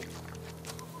go.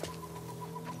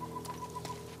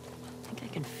 I think I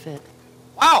can fit.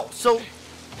 Wow, so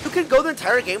you can go the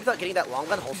entire game without getting that long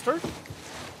gun holster?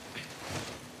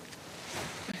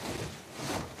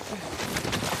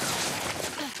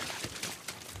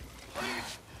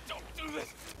 Don't do this.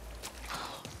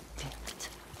 Damn it.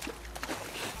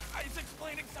 He's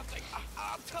explaining something.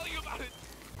 I'll tell you about it.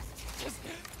 Just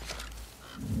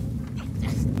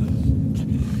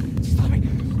stop it.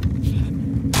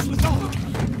 Let's go.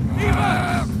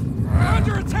 Eva! We're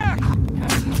under attack!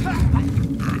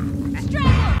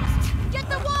 Straggler! Get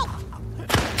the wolf!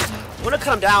 I want to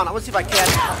cut him down. I want to see if I can.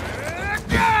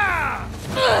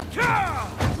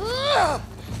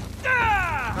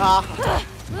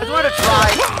 I just wanted to try.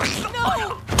 No!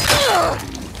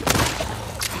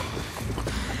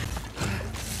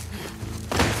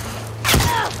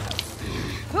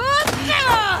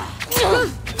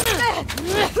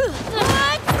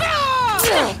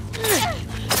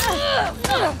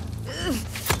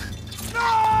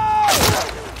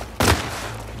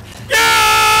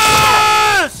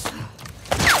 Yes!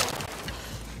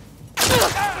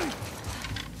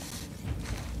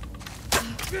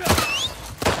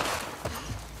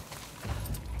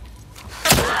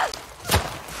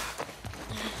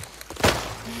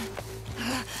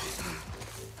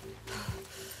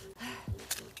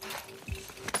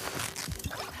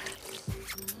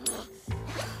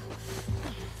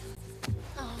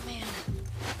 Oh, man.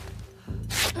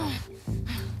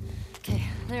 Okay,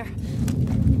 there.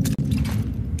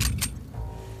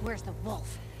 Where's the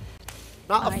wolf?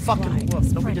 Not a Nice fucking fly. wolf.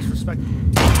 Don't be Spread out. disrespectful.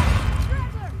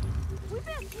 Straggler! We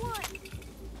missed one!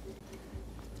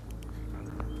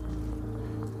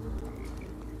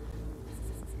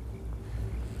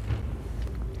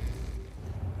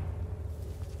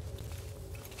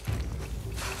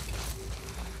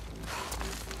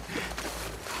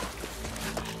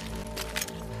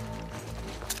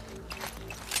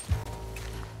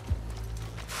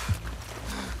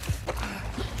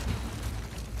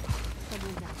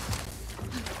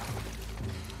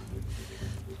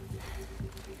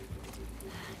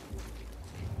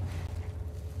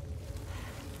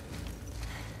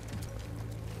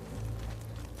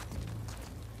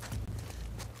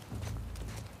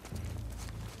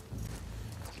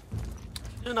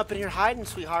 You're up in here hiding,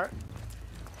 sweetheart.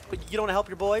 But you don't want to help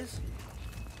your boys?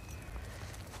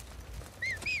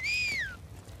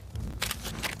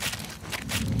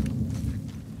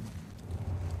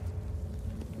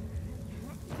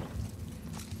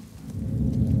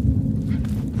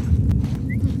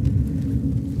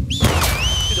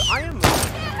 Dude, I am...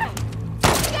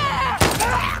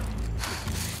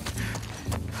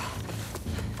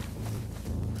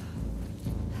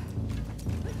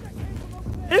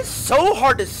 It's so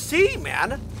hard to see,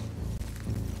 man.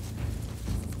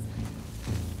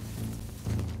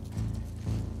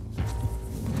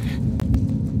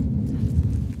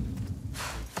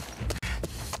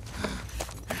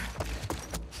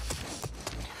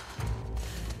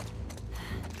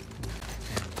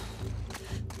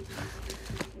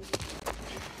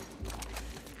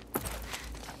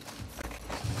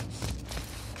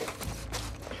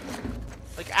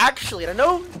 Like, actually, I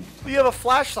know you have a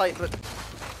flashlight, but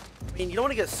I mean, you don't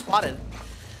want to get spotted.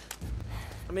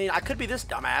 I mean, I could be this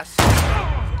dumbass.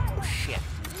 Oh, shit.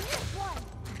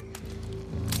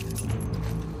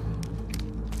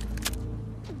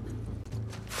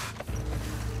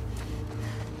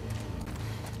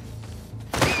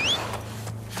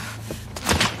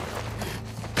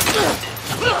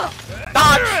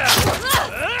 Dodge!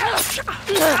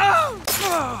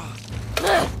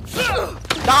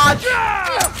 Dodge!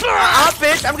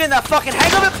 Bitch! I'm getting that fucking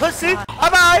hang of it, pussy!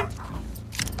 Bye-bye!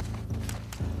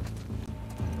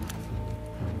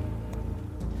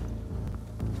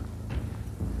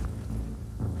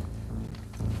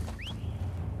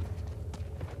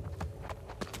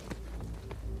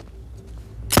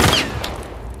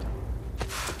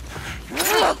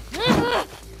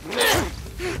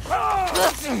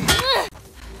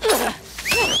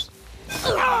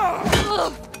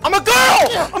 I'm a girl!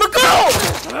 I'm a girl!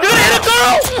 You're gonna hit a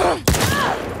girl!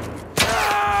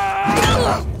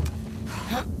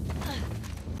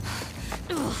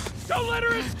 Don't let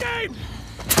her escape!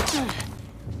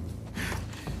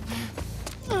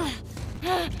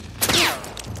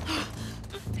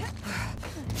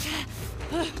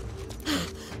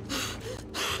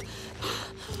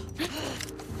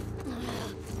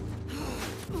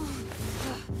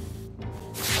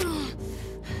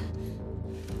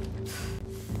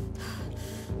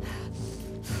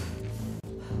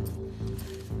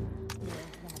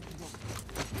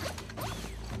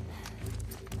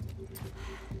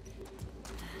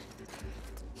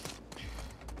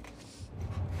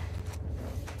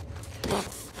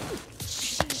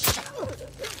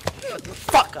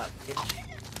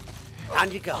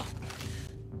 Down you go.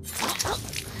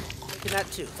 Taking that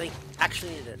too. Think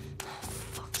actually needed it.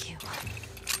 Fuck you.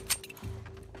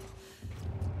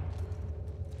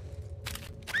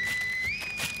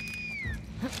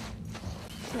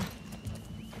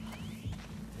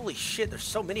 Holy shit, there's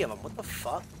so many of them. What the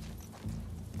fuck?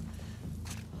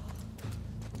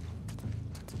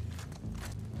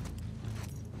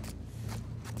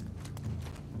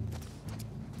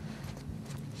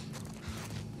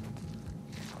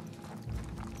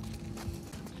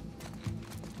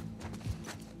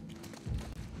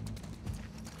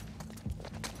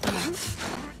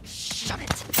 Shut it.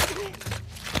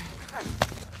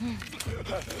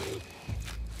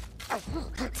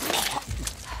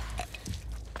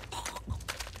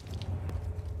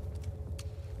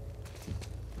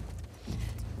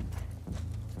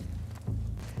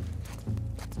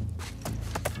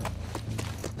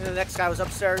 And the next guy was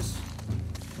upstairs.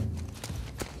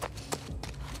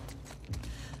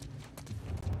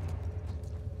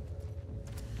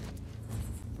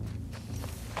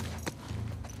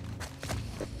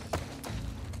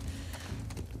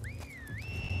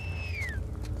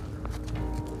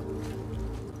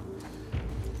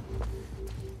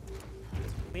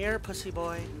 Come here, pussy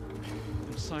boy.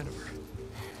 No sign of her.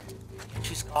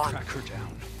 She's gone. Track her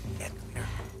down. Yeah, come here.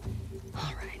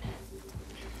 All right.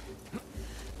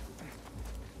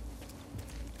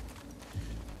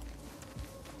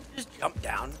 Just jump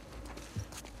down.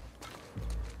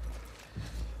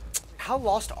 How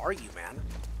lost are you, man?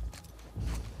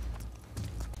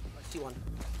 I see one.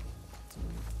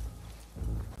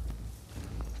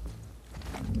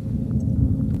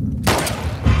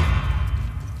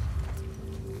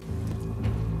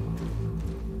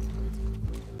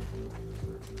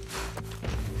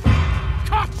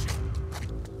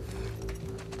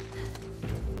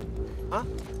 Huh?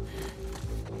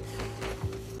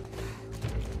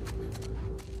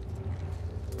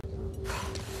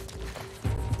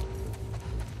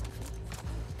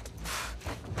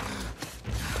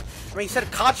 I mean, he said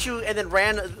caught you and then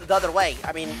ran the other way.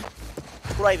 I mean,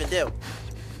 what do I even do?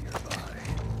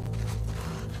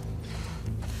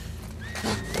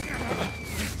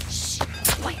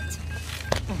 Wait.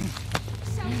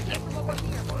 Sounds came from over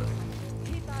here.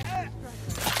 Keep our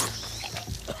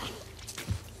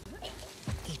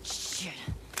Eat shit.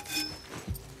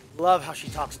 Love how she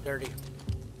talks dirty.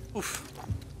 Oof.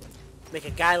 Make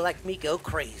a guy like me go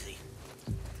crazy.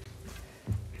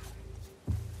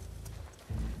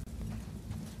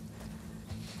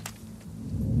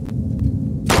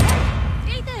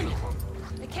 Ethan!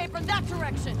 They came from that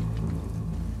direction.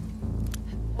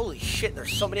 Holy shit,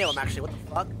 there's so many of them actually. What the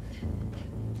fuck?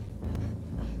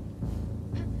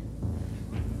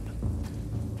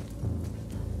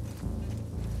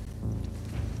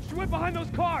 She went behind those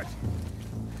cars.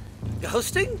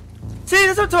 Ghosting? See,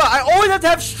 that's what I'm talking about. I always have to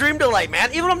have stream delay, man.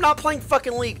 Even when I'm not playing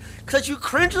fucking League. Because you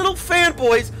cringe little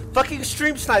fanboys fucking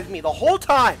stream snipe me the whole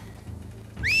time.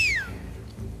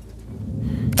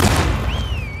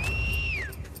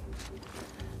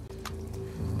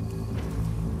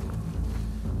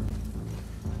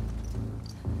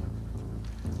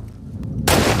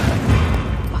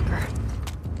 Fucker.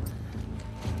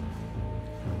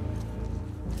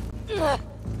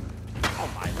 Oh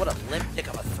my, what a limp dick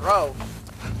of a throw.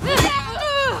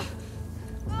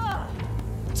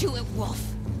 Do it, Wolf.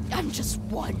 I'm just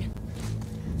one.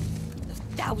 Of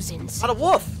thousands. Not a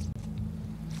wolf.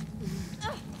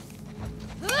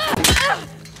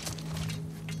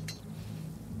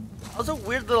 That was a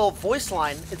weird little voice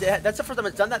line. That's the first time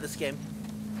it's done that this game.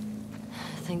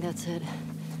 I think that's it.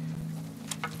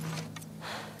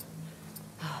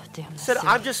 Oh, damn. It said,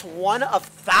 I'm just one of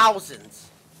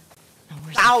thousands. Now,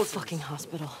 where's thousands. the fucking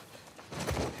hospital?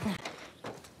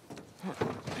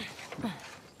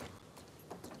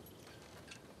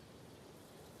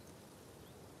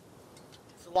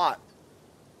 It's a lot.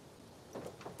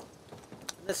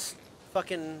 This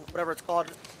fucking, whatever it's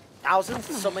called, thousands?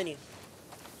 So many.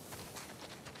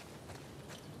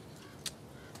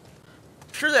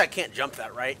 Surely I can't jump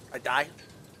that, right? I die?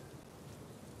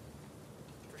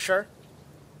 For sure?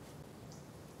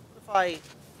 What if I...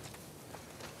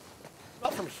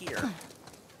 What about from here?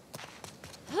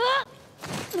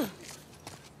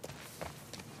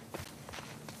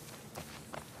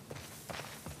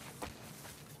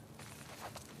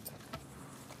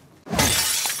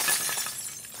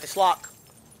 Nice lock.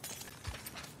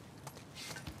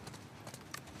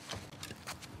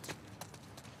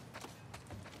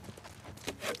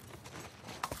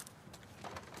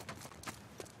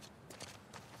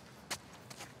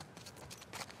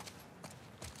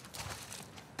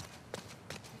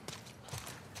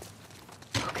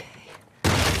 Okay.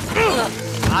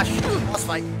 Ah, shit. Boss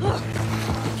fight.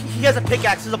 He has a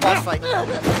pickaxe. This is a boss fight. Get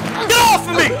off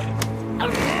of me! You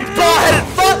bald-headed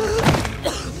fuck!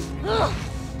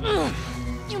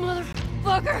 You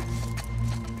motherfucker!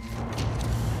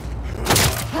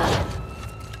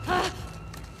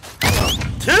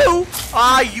 Two?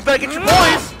 Ah, you better get your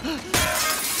boys!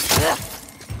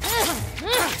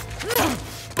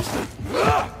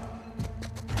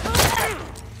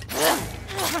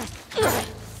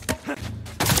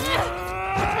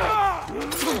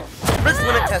 Risk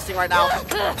limit testing right now.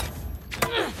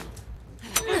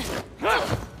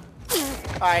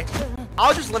 Alright.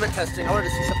 I'll just limit testing. I wanted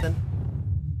to see something.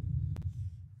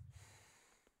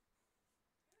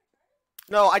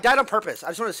 No, I died on purpose. I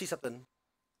just wanted to see something.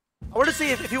 I wanted to see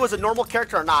if he was a normal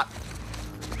character or not.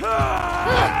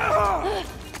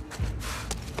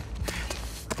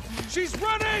 She's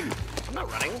running! I'm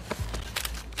not running.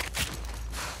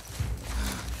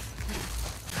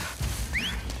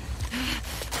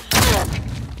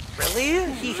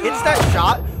 Really? He hits that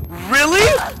shot? Really?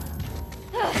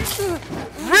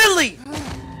 Really?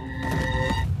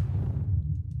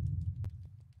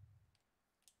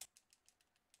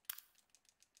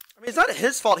 I mean, it's not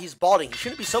his fault he's balding. He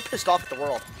shouldn't be so pissed off at the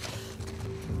world.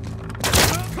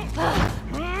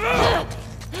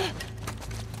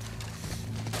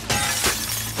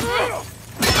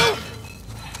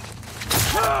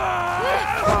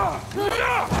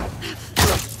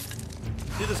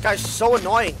 Dude, this guy's so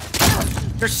annoying.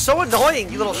 You're so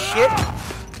annoying, you little shit.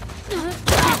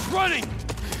 She's running!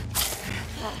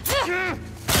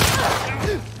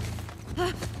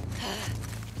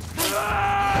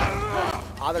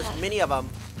 Ah, there's many of them.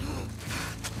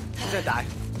 He's gonna die.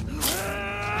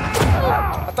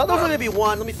 I thought there was only gonna be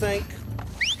one. Let me think.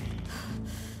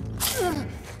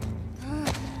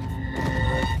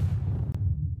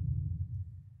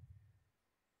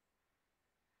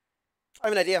 I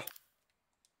have an idea.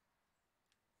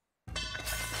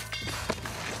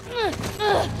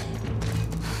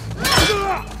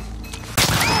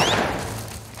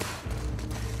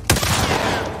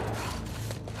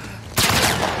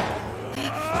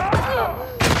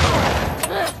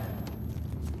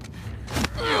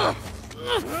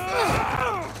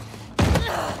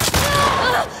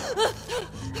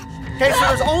 Okay, so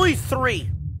there's only three.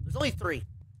 There's only three.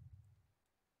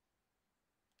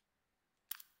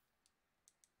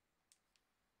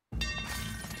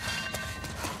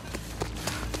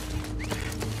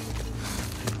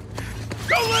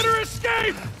 Don't let her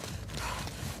escape!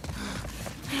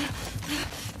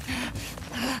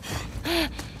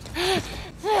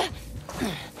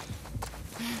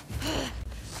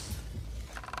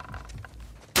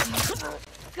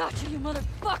 Gotcha, you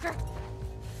motherfucker!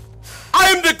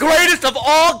 I'm the greatest of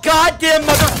all goddamn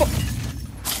motherfuckers!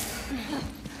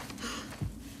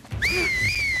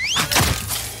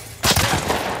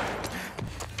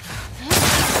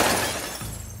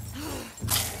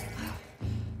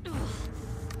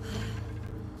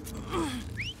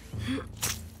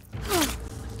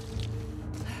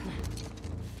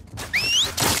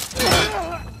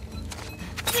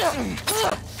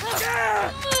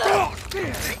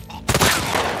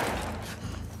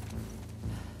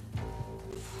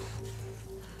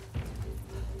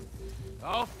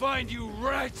 I'll find you,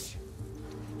 wretch!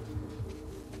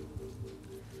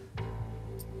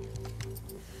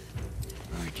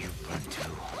 Where'd you run to?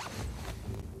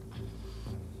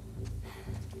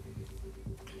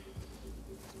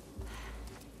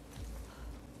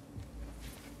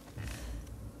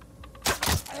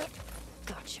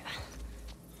 Gotcha.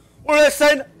 We're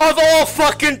listening of all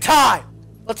fucking time!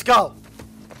 Let's go.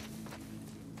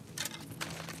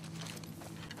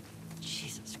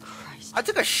 Jesus Christ. I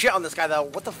took a shit on this guy though.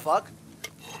 What the fuck?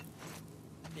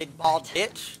 Big bald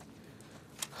bitch.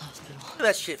 Hospital. Look at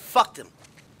that shit. Fucked him.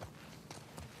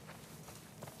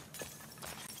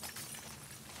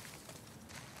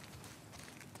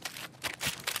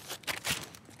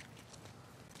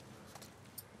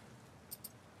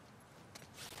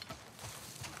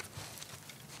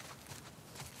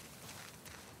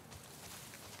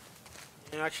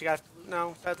 You actually got loot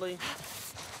now, sadly.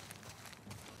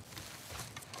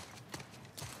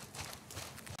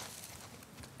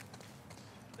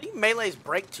 I think melees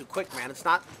break too quick, man. It's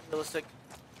not realistic.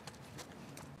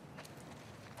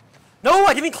 No,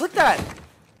 I didn't even click that.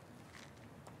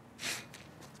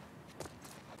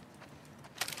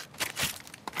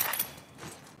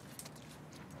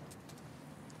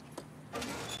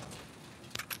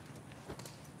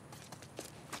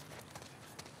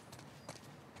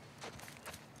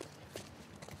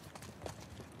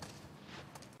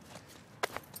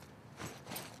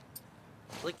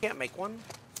 Really can't make one?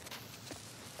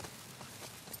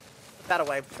 What that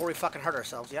away before we fucking hurt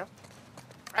ourselves, yeah?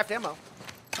 Craft ammo.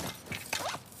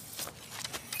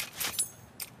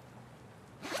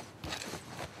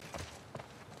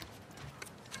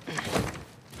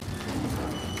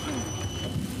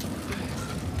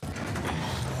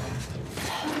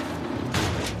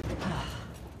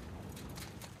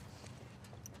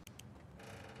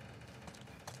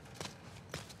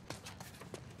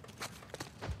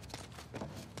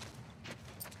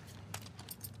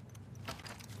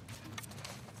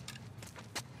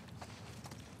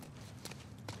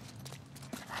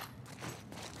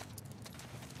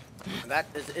 That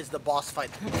is the boss fight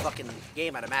fucking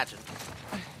game, I'd imagine.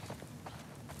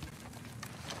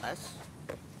 Nice.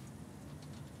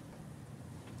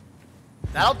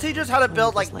 That'll teach us how to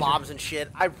build like bombs and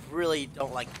shit. I really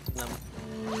don't like them.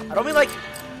 I don't mean like.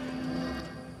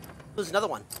 There's another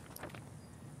one.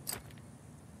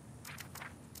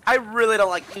 I really don't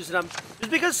like using them.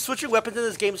 Just because switching weapons in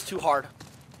this game is too hard.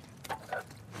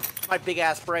 My big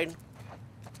ass brain.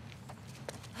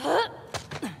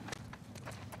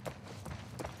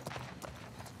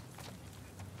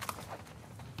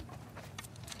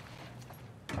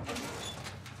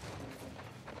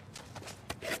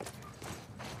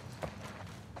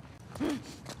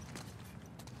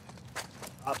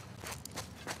 Up.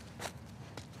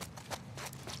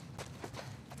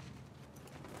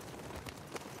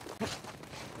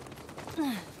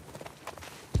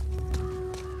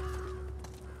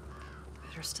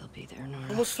 Better still be there, Nora.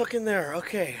 Almost fucking there.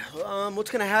 Okay. What's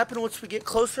gonna happen once we get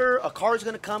closer? A car's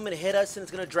gonna come and hit us, and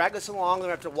it's gonna drag us along. We're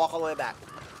gonna have to walk all the way back.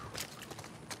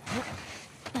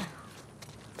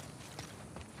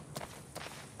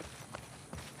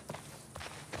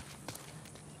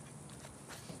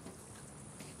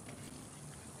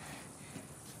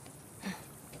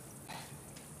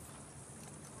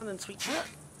 And then sweet tea.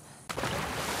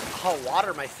 Oh,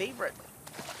 water, my favorite.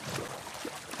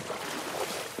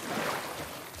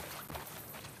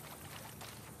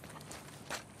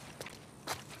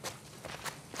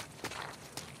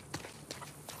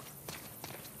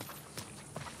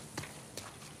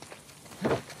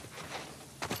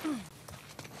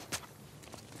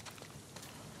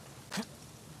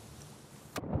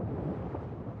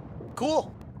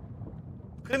 Cool.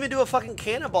 Couldn't even do a fucking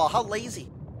cannonball. How lazy.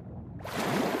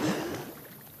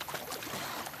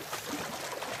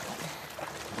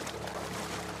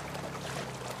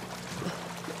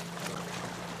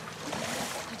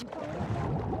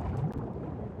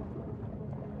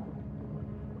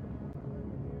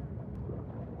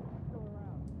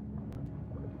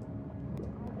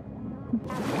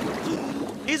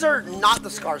 These are not the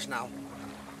scars now.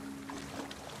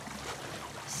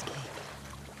 Escape.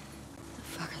 The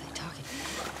fuck are they talking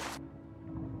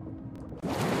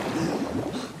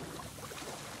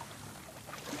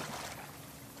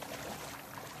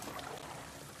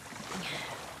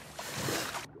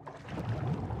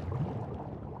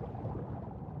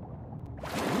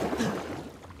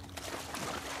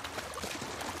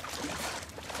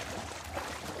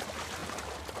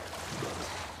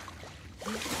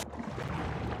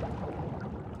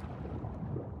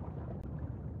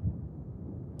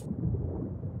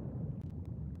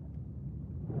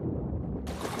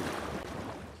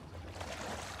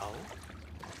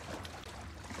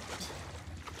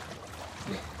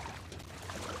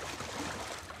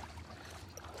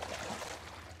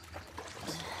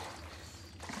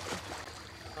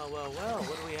Well,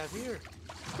 what do we have here?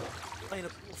 Playing a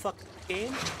cool fucking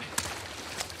game?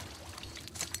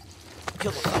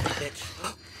 Kill the fucking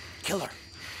bitch. Kill her.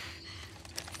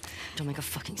 Don't make a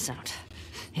fucking sound.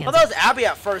 Oh, that was Abby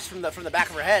at first from the back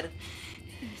of her head.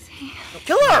 No,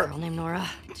 kill her! Girl named Nora.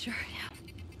 Sure, yeah.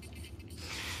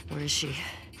 Where is she?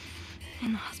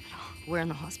 In the hospital. Where in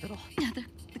the hospital? Yeah,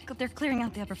 they're clearing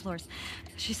out the upper floors.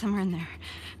 She's somewhere in there.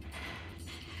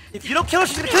 If you don't kill her,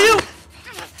 she's gonna kill you!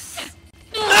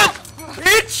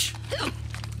 Bitch!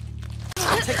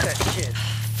 Take that shit.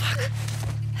 Fuck.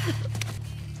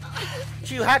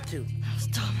 You had to. That was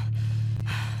dumb.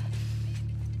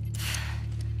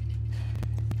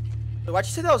 Wait, why'd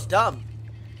you say that was dumb?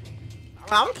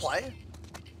 I'm gonna play.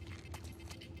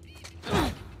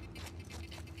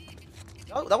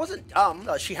 No, that wasn't dumb.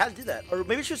 No, she had to do that. Or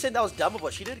maybe she was saying that was dumb of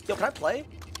what she did. Yo, can I play?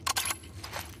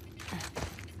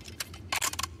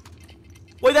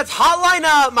 Wait, that's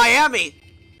Hotline Miami.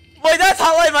 Wait, that's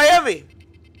Hotline Miami.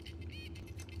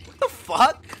 What the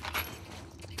fuck?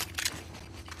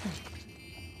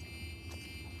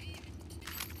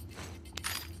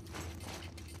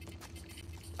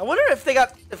 I wonder if they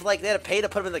had to pay to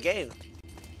put them in the game.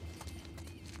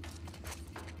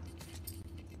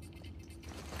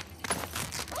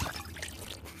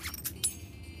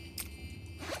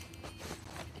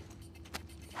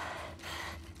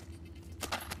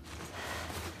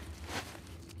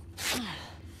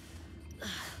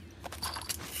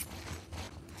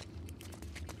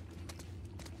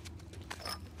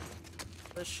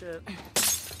 this shit.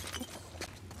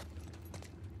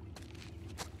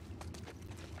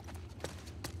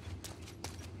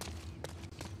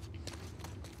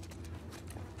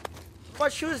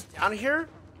 What, she was down here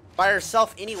by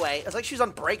herself anyway. It's like she was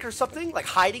on break or something, like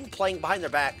hiding, playing behind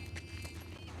their back.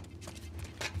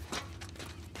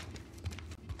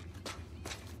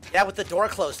 Yeah, with the door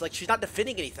closed, like she's not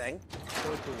defending anything.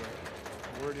 So it's away.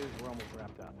 Word is we're almost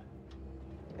wrapped up.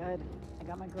 Good. I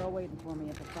got my girl waiting for me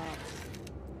at the top.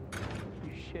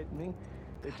 You shitting me?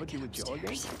 They put you with Joe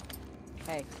again?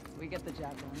 Hey, we get the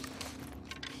job done.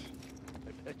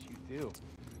 I bet you do.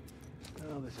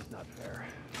 Oh, this is not fair.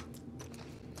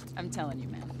 I'm telling you,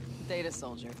 man. Data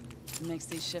soldier. It makes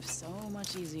these shifts so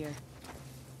much easier.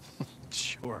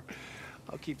 Sure.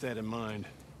 I'll keep that in mind.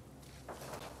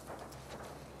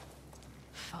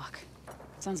 Fuck.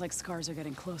 Sounds like scars are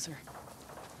getting closer.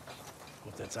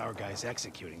 Hope that's our guys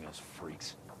executing those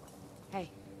freaks.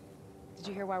 Hey, did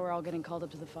you hear why we're all getting called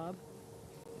up to the fob?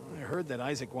 I heard that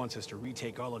Isaac wants us to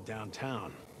retake all of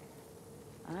downtown.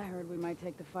 I heard we might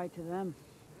take the fight to them.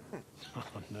 Oh,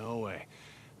 no way.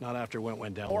 Not after what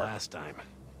went down last time.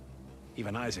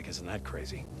 Even Isaac isn't that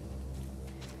crazy.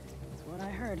 That's what I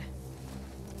heard.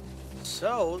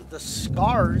 So, the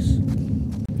scars...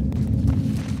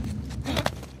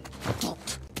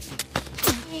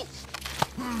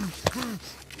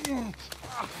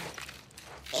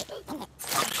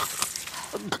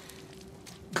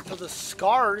 So the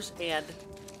scars and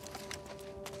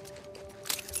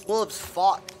wolves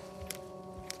fought.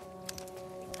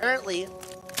 Apparently,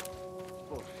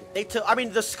 they took. I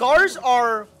mean, the scars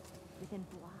are. Within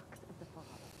blocks of the fog.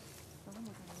 Someone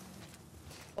was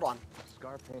on Hold on.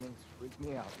 Scar paintings freak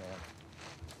me out, man.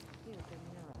 the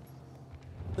mirror.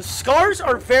 The scars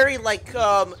are very like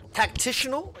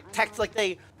tactitional, like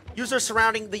they use their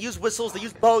surrounding. They use whistles. They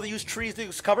use bow. They use trees. They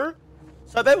use cover.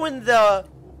 So I bet when the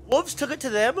wolves took it to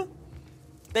them,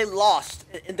 they lost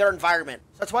in their environment.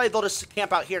 So that's why they'll just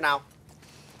camp out here now.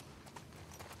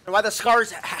 And why the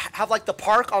scars have like the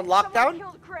park on Someone lockdown.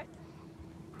 killed Chris.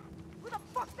 Who the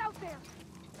fuck's out there?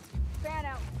 Fan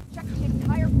out. Check the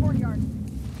entire courtyard.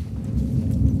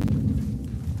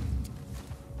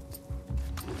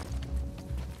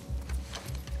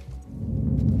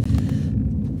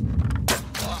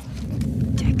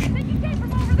 Dick. I think he came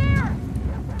from over there.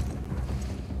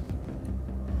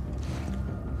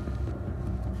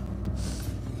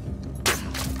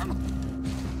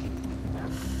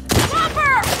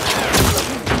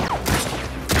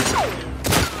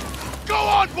 Go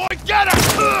on, boy, get him!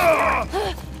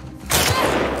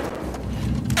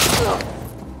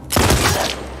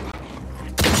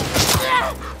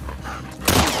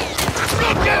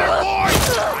 Go get her, boy!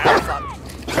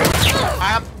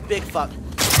 I'm big fuck.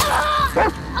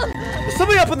 There's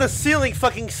somebody up on the ceiling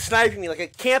fucking sniping me like a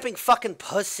camping fucking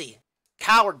pussy.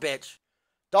 Coward bitch.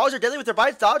 Dogs are deadly with their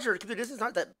bites. Dogs are keep their distance.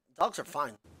 Not that dogs are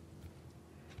fine.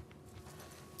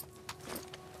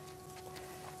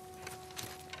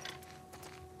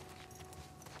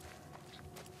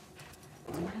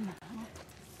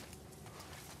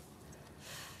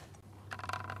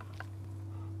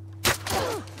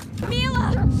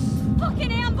 Mila!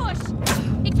 Fucking ambush!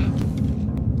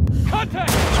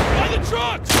 Contact! By the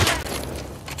trucks!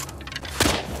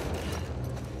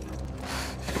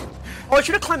 Oh, I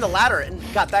should have climbed the ladder and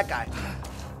got that guy.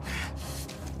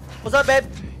 What's up, babe?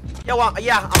 Yo,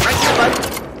 yeah, I'm right here, bud.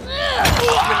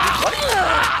 What?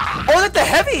 Oh, that's the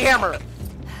heavy hammer.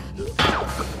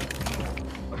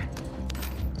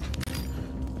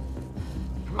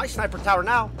 My sniper tower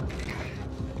now.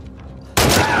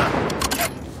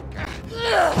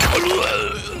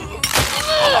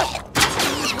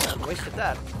 Wasted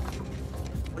that.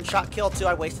 One shot kill too.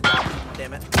 I wasted that.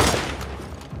 Damn it.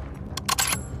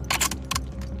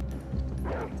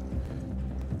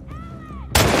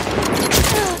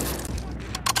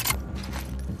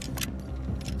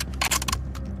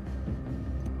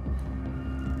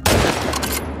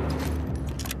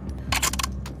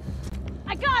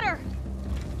 I got her!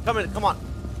 Come on.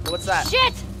 What's that?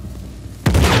 Shit!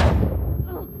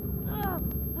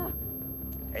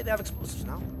 Hey, they have explosives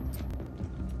now.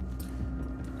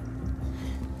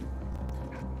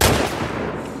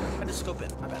 I just scope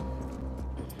in. My bad.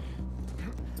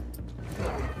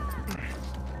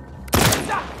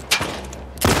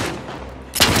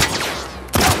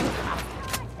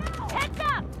 Heads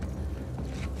up!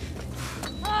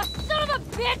 Oh, son of a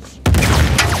bitch!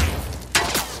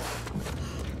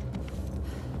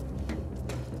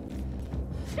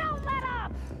 Don't let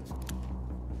up!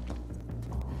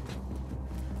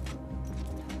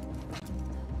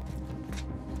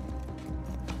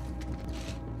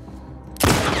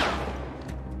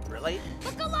 Really?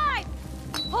 Look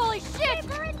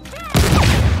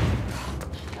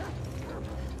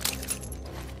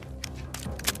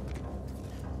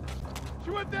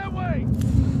went that way!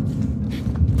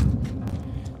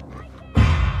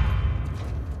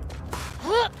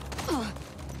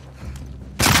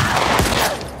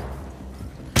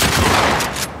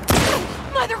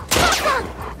 Motherfucker!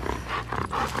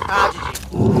 Ah,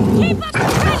 GG. Keep up the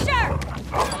pressure!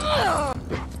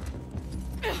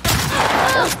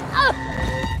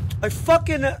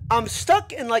 I'm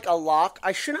stuck in like a lock.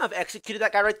 I shouldn't have executed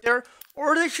that guy right there.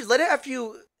 Or they should let it after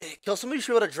you kill somebody, you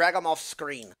should be able to drag them off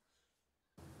screen.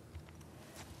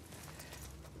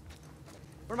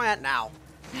 Where am I at now?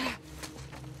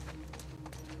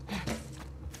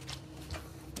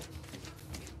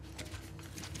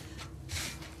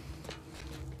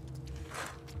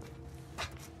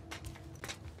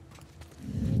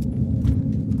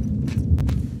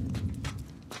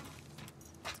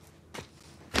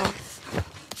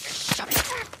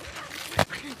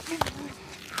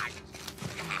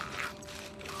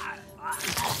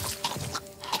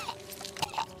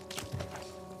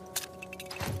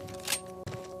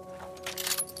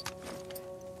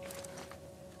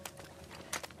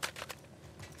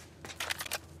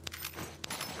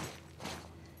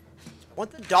 I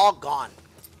want the dog gone.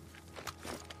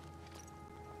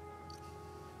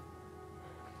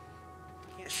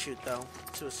 Can't shoot though.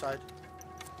 Suicide.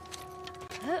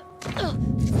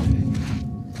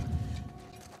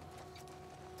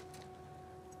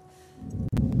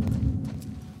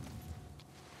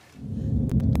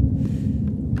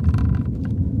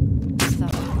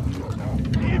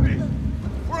 Evie!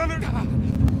 We're under...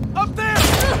 Up there!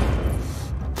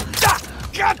 Ah,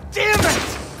 God damn it!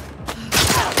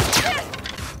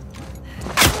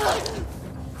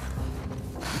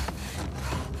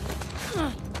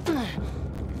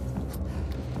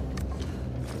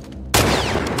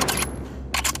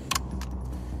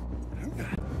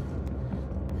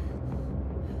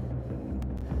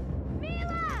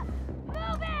 Mila!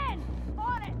 Move in!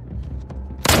 On it!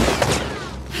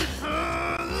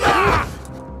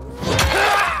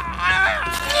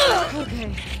 Okay.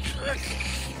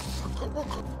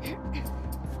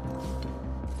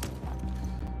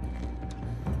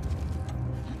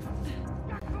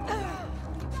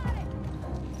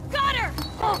 Got her!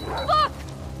 Oh, fuck!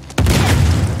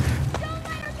 Don't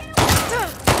let her get away!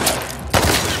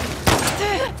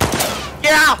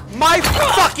 Yeah! My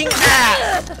fucking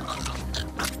ass!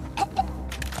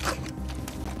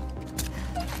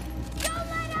 Don't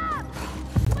let up!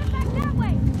 Went back that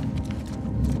way!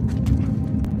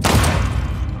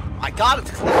 I got it.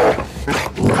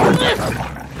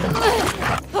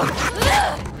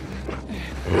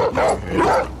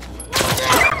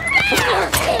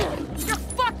 You're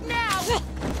fucked now!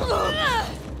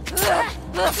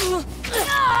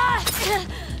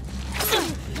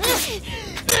 Push it!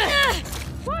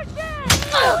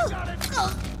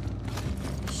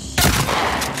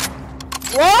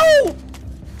 Whoa!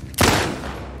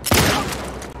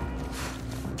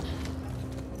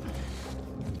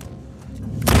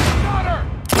 Got her!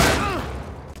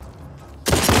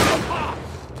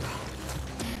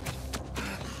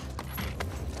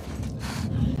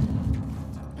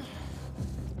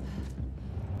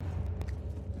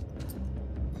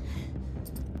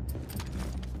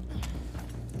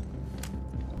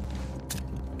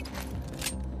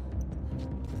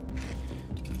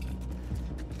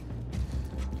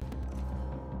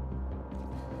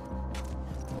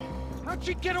 How'd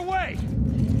she get away?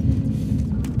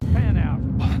 Pan out.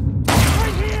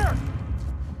 Right here!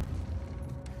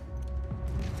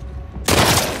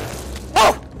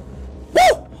 Whoa!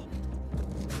 Woo!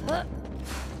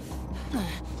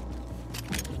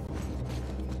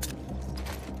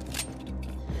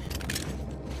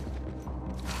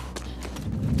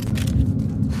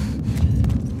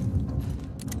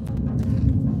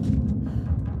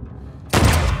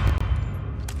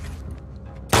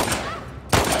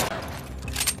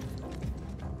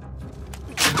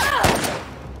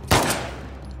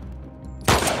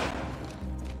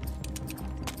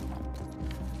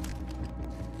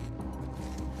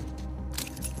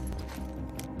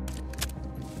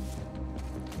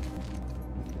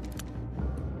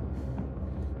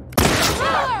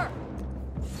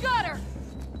 Got her!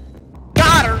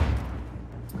 Got her!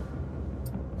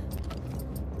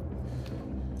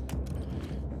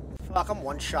 Fuck, I'm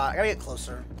one shot. I gotta get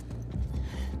closer.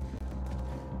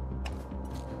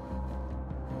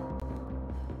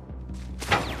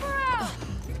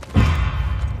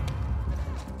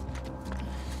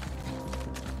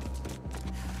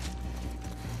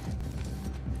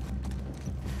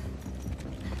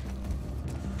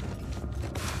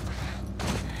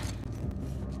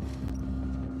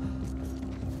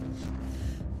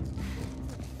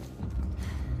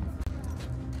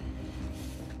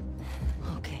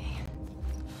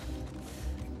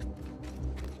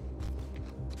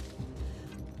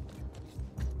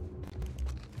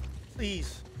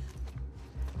 Please.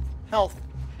 Health.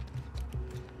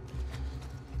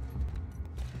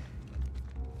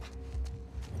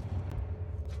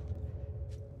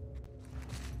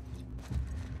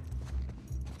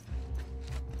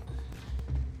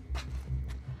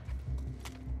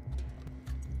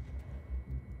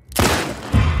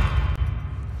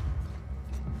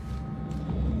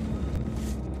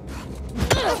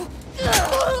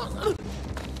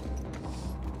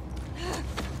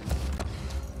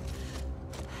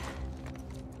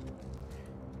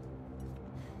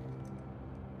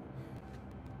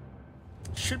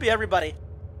 Should be everybody.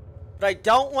 But I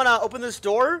don't want to open this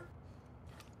door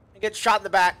and get shot in the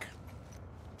back.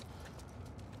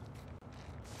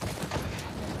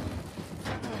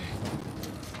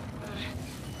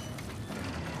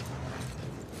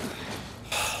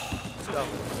 Let's go.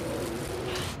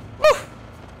 Woo!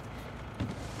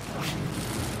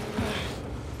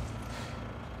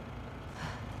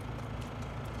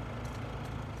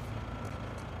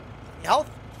 Health?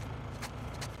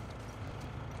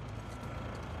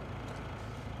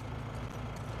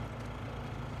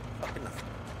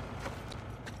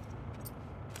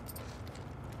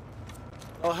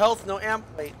 No health, no amp.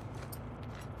 Wait.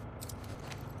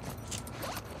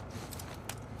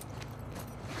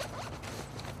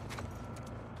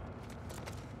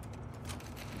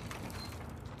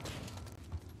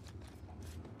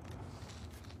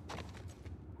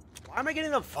 Why am I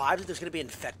getting the vibes that there's gonna be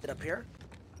infected up here?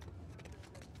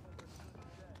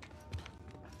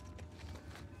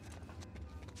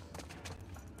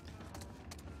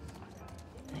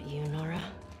 That you, Nora?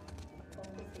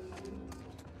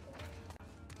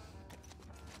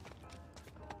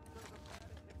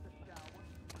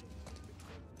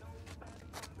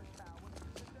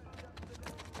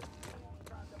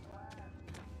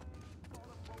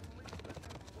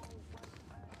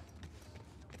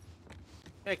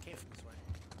 Yeah, it came from this way.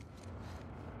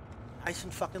 Nice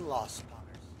and fucking lost,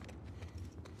 Poggers.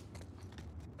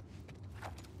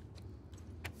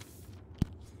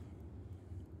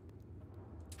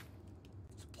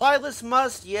 Supply list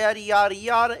must, yada yada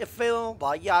yada, if available,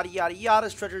 by yada yada yada,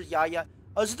 treasures, yada yada.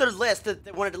 Oh, this is their list that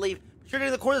they wanted to leave. If you're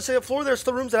getting to the corner of the second floor, there's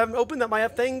still rooms that haven't opened that might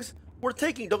have things worth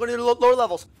taking. Don't go to the lower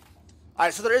levels.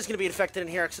 Alright, so there is going to be infected in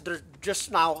here, except they're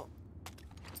just now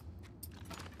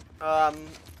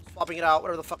swapping it out,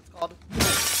 whatever the fuck it's called.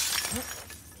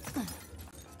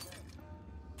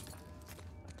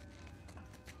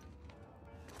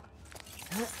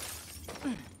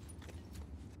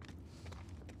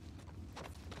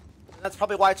 And that's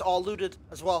probably why it's all looted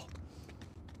as well.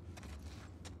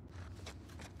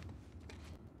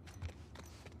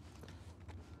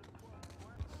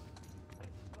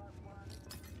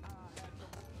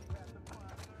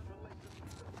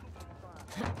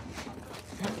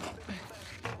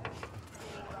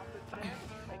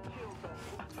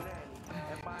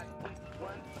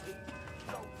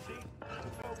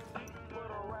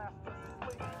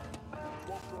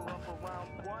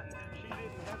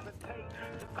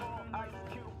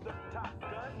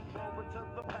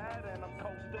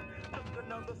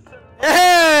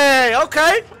 Hey,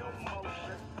 okay.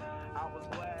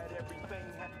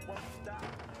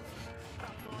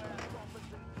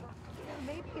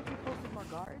 Maybe if we posted more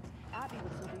guards, Abby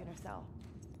would still be in her cell.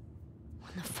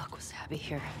 When the fuck was Abby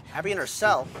here? Abby in her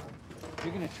cell.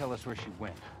 You're gonna tell us where she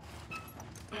went.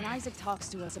 When Isaac talks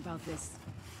to us about this,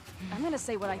 I'm gonna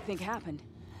say what I think happened.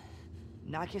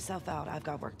 Knock yourself out. I've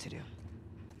got work to do.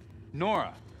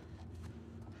 Nora!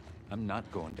 I'm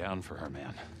not going down for her,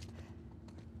 man.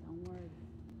 Don't worry.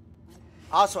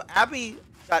 Also, Abby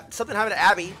got something happened to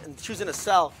Abby, and she was in a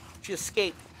cell. She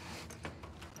escaped.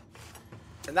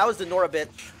 And that was the Nora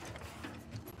bitch.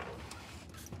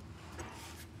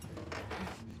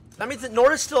 That means that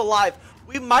Nora's still alive.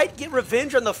 We might get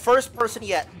revenge on the first person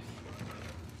yet.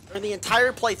 In the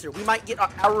entire playthrough, we might get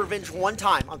our revenge one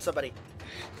time on somebody.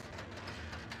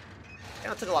 Yeah,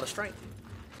 that took a lot of strength.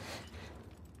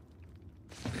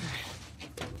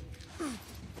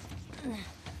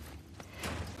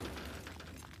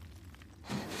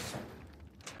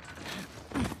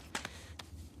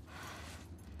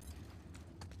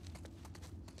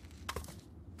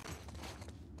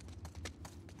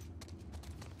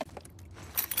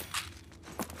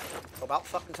 About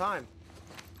fucking time.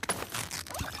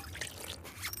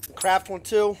 Craft one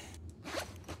too.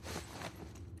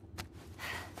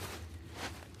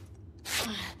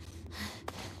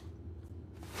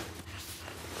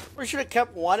 We should have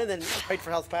kept one and then paid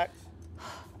for health packs.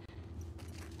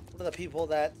 One of the people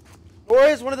that... Nora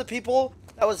is one of the people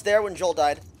that was there when Joel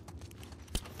died.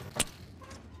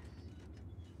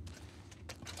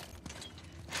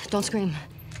 Don't scream.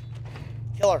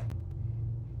 Kill her.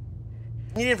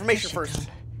 You need information Shit first. done.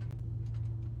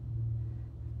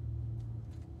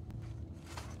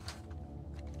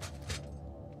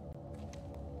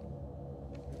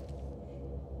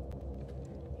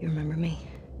 You remember me?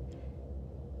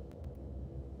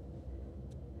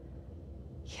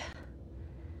 Yeah.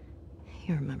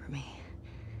 You remember me.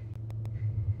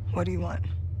 What do you want?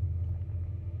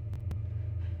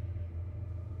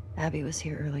 Abby was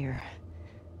here earlier.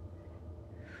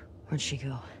 Where'd she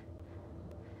go?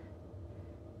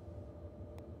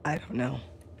 I don't know.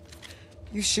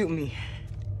 You shoot me.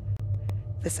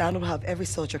 The sound will have every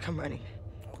soldier come running.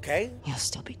 Okay. You'll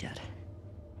still be dead.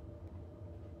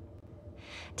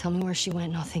 Tell me where she went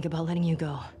and I'll think about letting you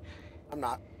go. I'm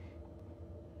not.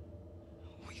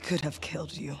 We could have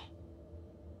killed you.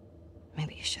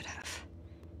 Maybe you should have.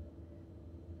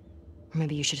 Or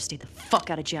maybe you should have stayed the fuck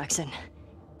out of Jackson.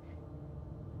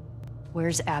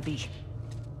 Where's Abby?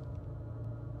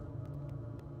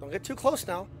 Don't get too close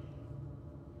now.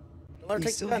 Don't let her You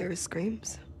take still the gun. hear his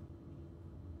screams?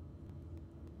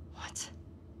 What?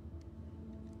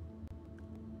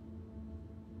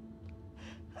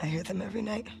 I hear them every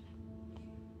night.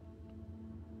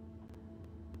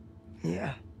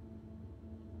 Yeah.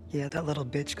 Yeah, that little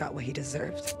bitch got what he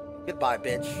deserved. Goodbye,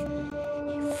 bitch.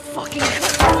 Fucking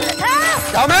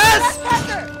Dumbass!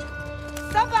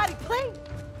 Trespassor! Somebody, please!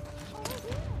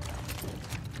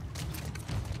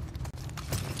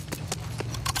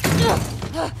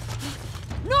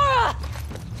 Nora!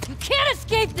 You can't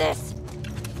escape this!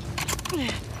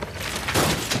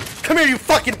 Come here, you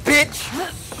fucking bitch!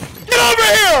 Get over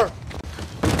here!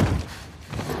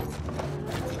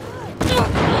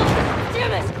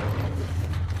 Damn it!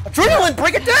 Adrenaline,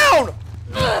 break it down!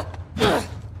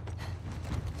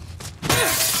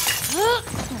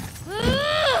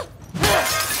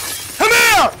 Come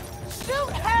here!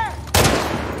 Shoot her!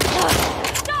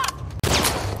 Stop!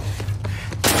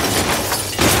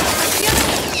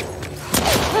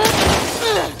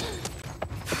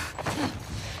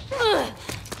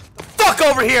 Fuck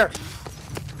over here!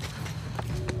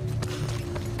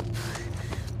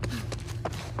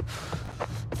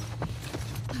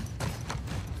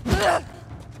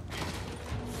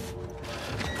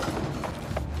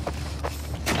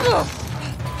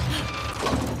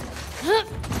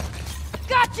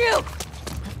 Got you!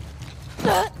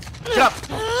 Get up!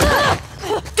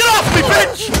 Get off me,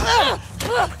 bitch!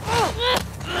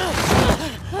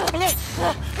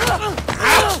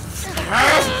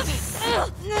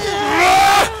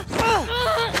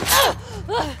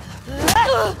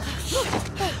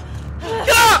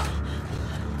 Get up!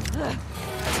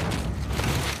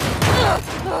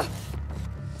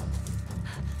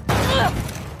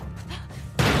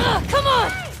 Come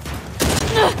on!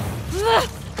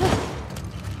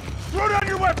 Throw down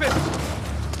your weapon!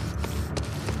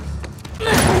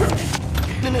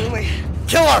 No, wait.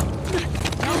 Kill her!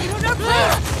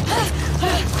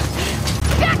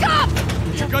 Back up!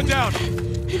 Put your gun down!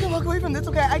 You can walk away from this,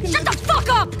 okay? I can. Shut the fuck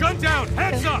up! Gun down!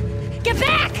 Hands up! Get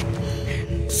back!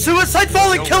 Suicide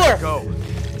falling killer! Go.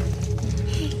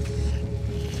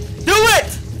 Do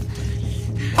it!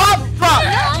 Pop! Pop!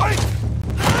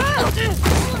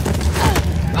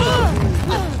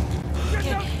 Get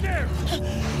downstairs!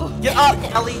 Get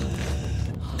up, Ellie!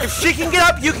 If she can get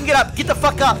up, you can get up! Get the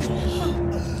fuck up!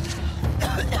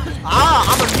 Ah,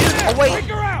 I'm immune! Oh wait! Take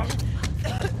her out!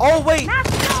 Oh wait!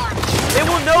 They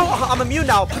will know I'm immune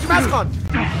now! Put your mask on!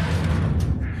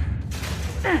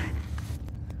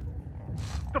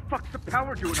 The fuck's the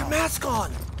power doing? Put your mask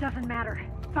on! Doesn't matter.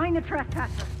 Find the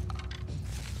trespasser.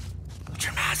 Put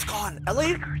your mask on,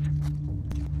 Ellie!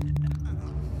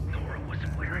 Nora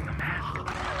wasn't wearing a mask. What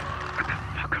the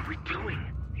fuck are we doing?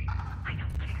 I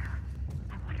don't care.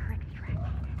 I want her extracted.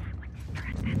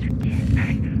 That's what this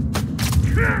trespasser did.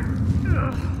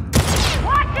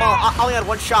 Watch Oh, I only had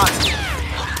one shot.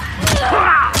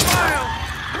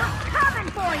 We're coming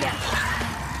for you!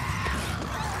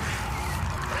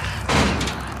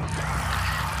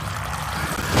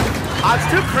 It's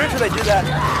too cringe when they do that.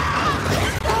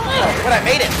 When I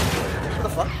made it. What the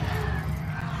fuck?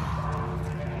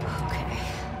 Okay.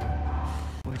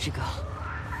 Where'd you go?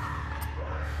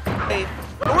 Hey,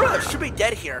 Nora should be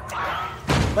dead here.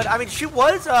 But I mean, she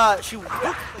looked like she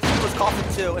was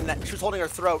coughing too, and that she was holding her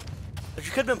throat. But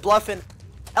she could have been bluffing.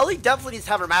 Ellie definitely needs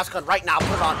to have her mask on right now.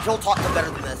 Put it on. Joel taught her better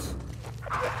than this.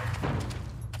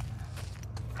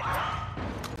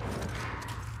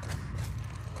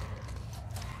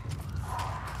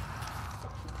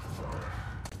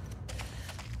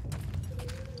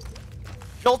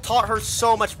 Joel taught her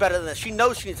so much better than this. She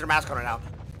knows she needs her mask on right now.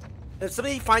 And if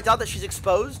somebody finds out that she's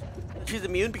exposed, she's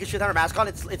immune because she doesn't have her mask on,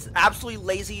 it's absolutely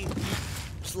lazy.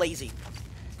 Just lazy.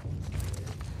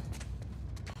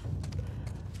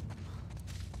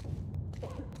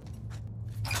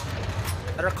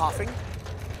 That her coughing?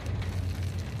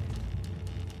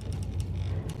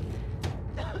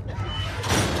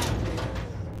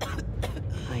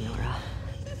 Hi, Nora.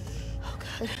 Oh,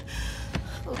 God.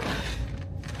 Oh, God.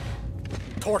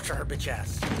 Torture her bitch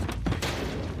ass.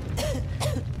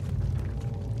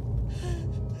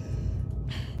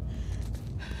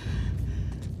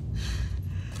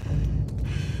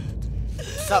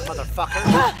 What's up, motherfucker?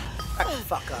 Back the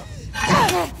fuck up.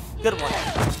 Good one.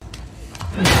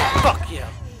 Fuck you.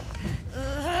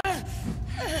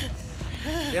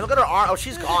 Yeah, look at her arm. Oh,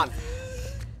 she's gone.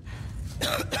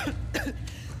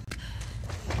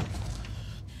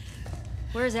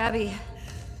 Where's Abby?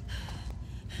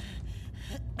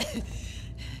 You're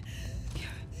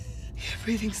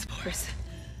breathing spores.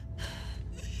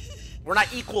 We're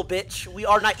not equal, bitch. We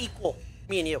are not equal.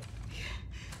 Me and you.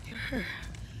 You're her.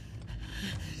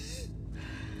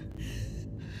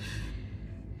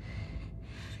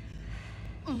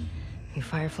 You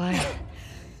Firefly?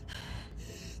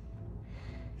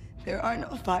 There are no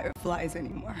fireflies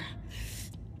anymore.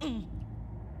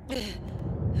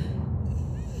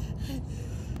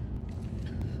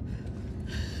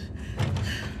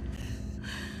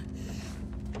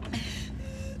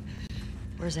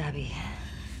 Where's Abby?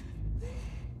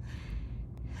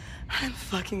 I'm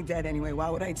fucking dead anyway. Why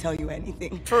would I tell you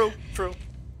anything? True, true.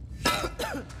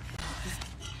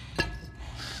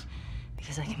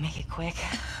 Because I can make it quick.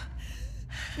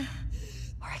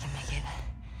 Or I can make it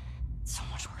so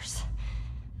much worse.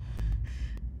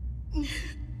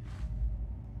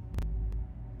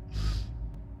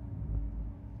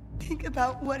 Think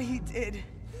about what he did.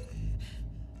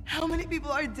 How many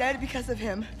people are dead because of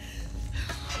him?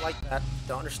 I like that.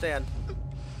 Don't understand.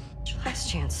 It's your last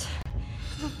chance.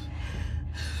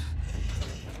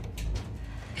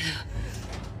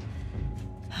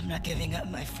 I'm not giving up,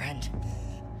 my friend.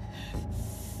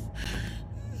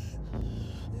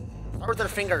 Start with her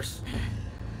fingers.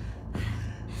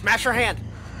 Smash her hand.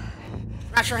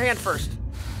 Smash her hand first.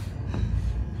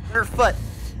 Hit her foot.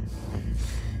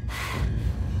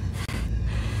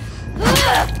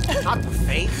 Not the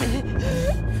face.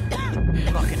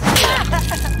 Fucking shit.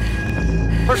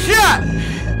 Where's she at?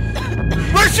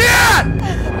 Where's she at?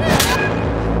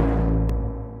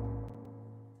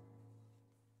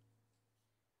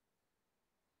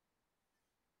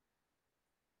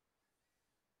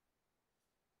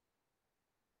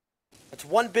 That's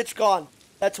one bitch gone.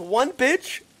 That's one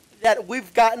bitch that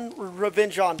we've gotten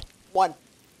revenge on. One.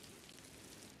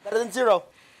 Better than zero.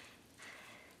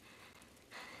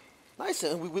 Nice.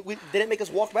 And we didn't make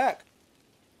us walk back.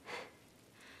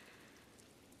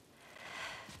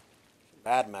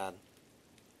 Bad man.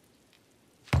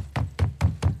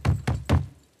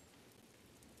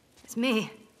 It's me.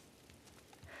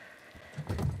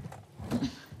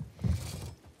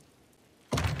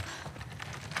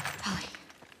 Holly.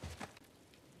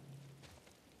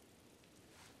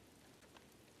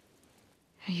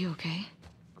 Are you okay?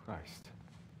 Christ.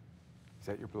 Is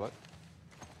that your blood?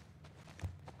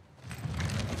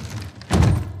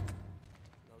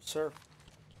 No, sir.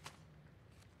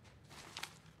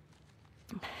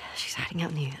 She's hiding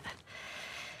out in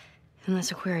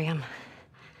this aquarium.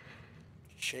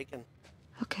 She's shaking.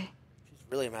 Okay. She's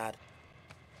really mad.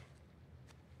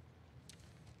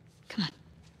 Come on.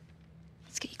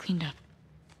 Let's get you cleaned up.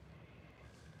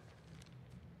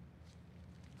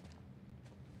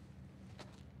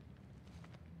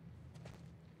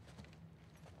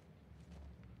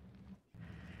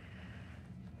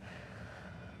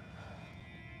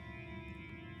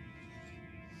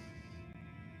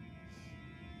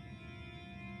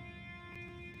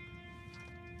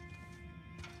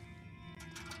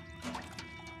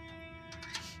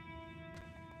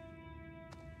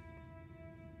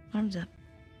 Arms up.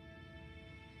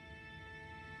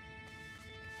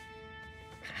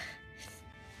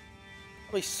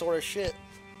 Probably sore as shit.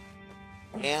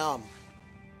 Damn.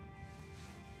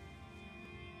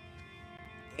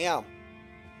 Damn.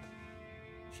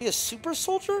 She a super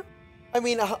soldier? I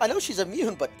mean, I know she's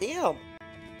immune, but damn.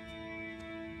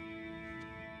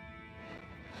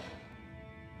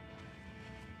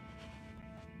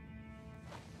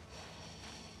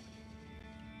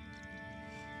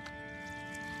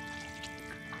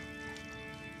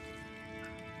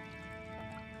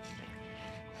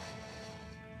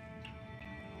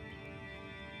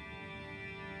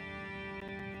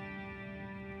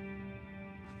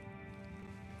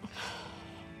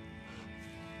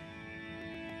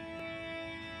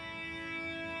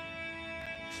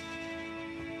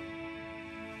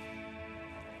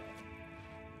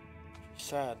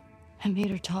 Sad. I made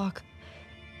her talk.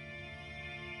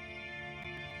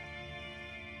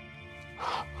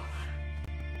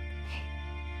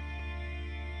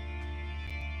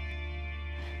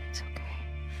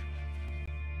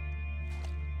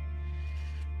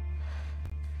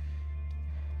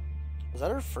 Was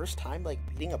that her first time, like,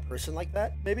 beating a person like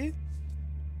that, maybe?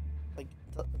 Like,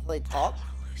 until they talk? I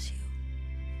don't lose you.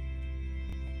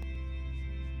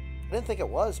 I didn't think it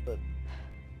was, but...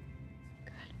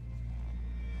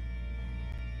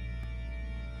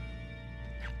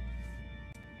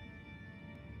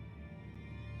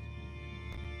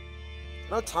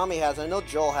 I know Tommy has, I know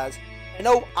Joel has. I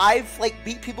know I've, like,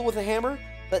 beat people with a hammer,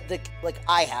 but, like,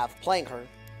 I have, playing her.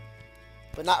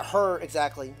 But not her,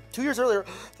 exactly. 2 years earlier,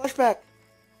 flashback!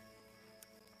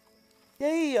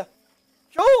 Yay!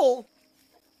 Joel!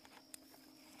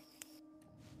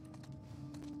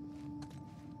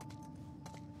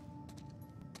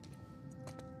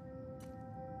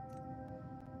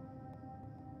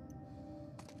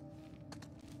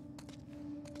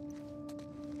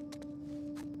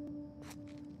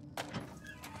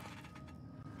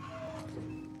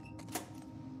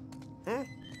 Hmm?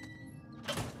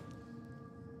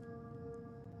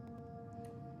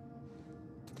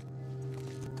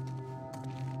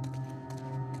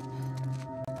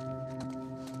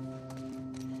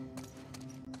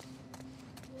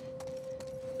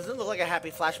 Doesn't look like a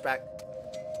happy flashback.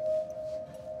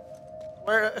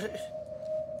 Where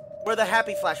are the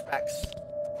happy flashbacks?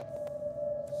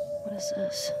 What is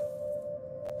this?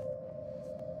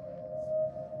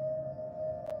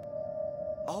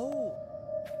 Oh.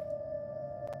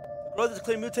 The growth is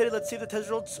clearly mutated. Let's see if the test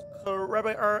results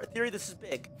corroborate our theory. This is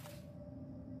big.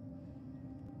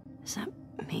 Is that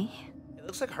me? It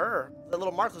looks like her. The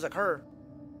little mark looks like her.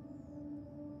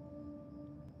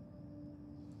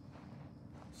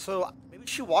 So maybe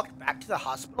she walked back to the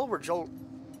hospital where Joel,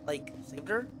 like, saved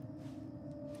her?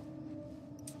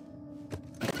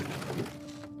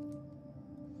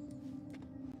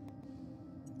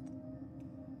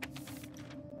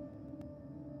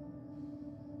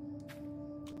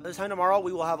 By this time tomorrow,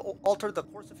 we will have altered the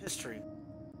course of history.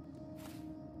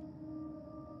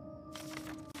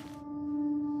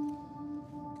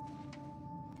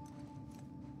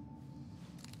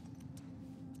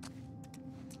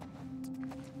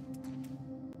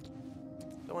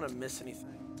 Don't want to miss anything.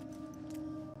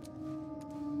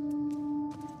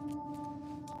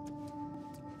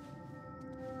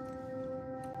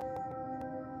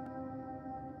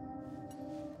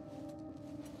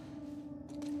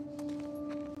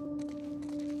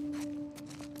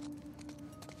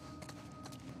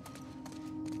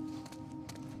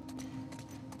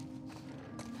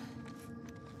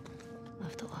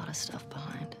 Left a lot of stuff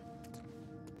behind.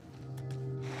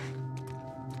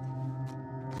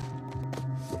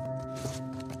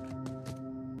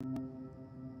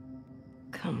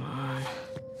 Come on.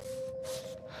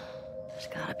 There's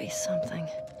gotta be something.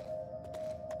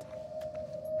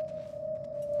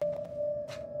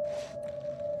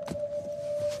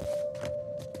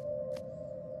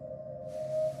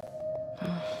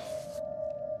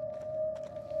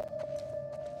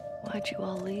 Why'd you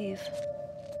all leave?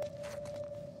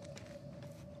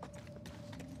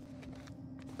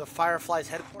 The Firefly's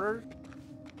headquarters?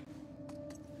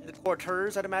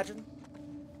 Headquarters, I'd imagine.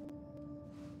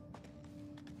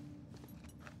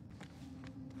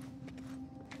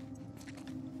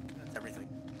 That's everything.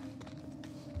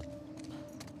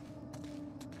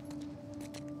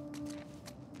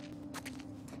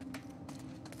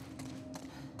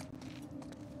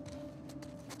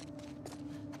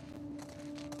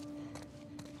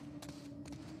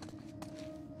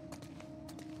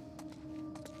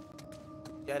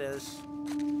 Yeah, it is.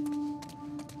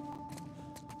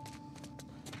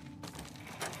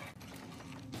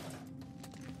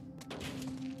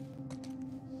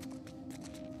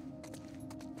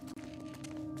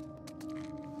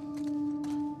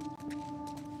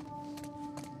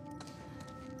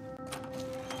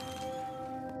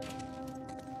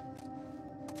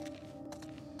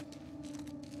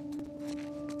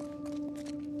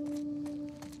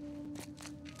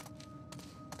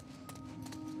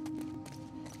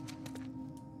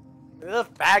 They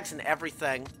left bags and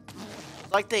everything.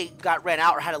 It's like they got ran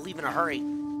out or had to leave in a hurry.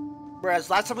 Whereas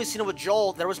last time we seen it with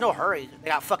Joel, there was no hurry. They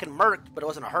got fucking murked, but it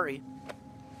wasn't a hurry.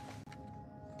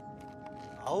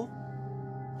 Oh?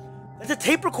 That's a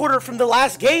tape recorder from the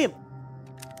last game!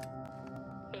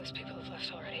 Most people have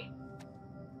left already.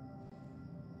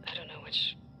 I don't know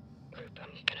which group I'm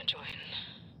gonna join.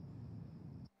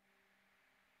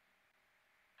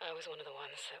 I was one of the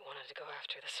ones that wanted to go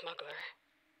after the smuggler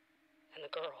and the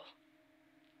girl.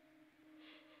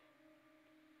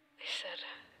 They said,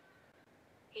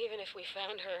 even if we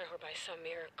found her or by some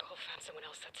miracle found someone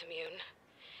else that's immune,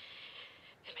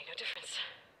 it made no difference.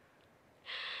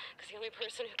 Because the only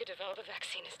person who could develop a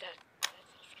vaccine is dead.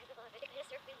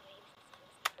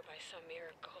 Or by some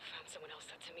miracle found someone else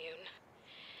that's immune,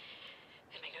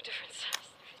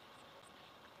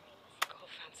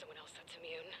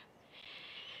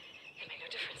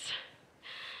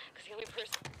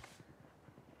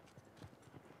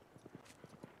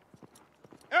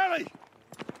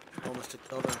 must have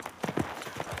killed her.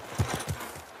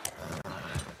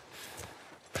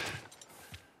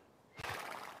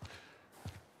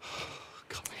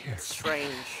 Come here. It's strange.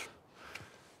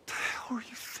 What the hell were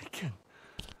you thinking?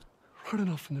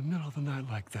 Running off in the middle of the night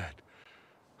like that.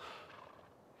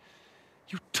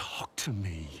 You talk to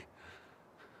me.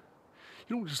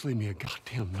 You don't just leave me a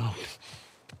goddamn note.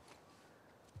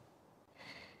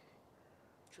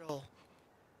 Joel.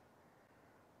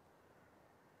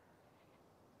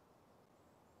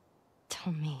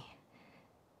 Tell me.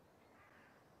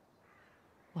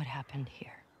 What happened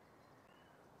here?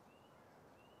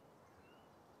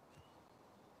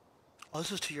 Oh,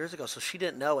 this was 2 years ago, so she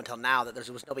didn't know until now that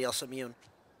there was nobody else immune.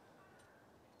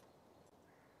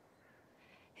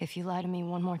 If you lie to me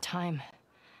one more time,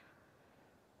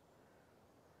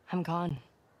 I'm gone.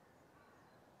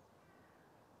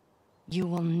 You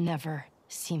will never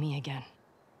see me again.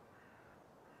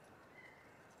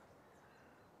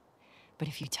 But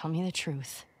if you tell me the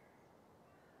truth,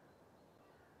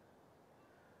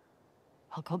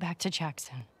 I'll go back to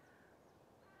Jackson.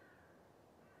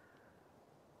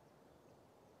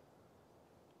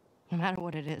 No matter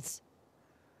what it is.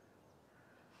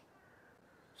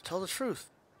 Just tell the truth.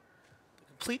 The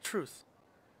complete truth.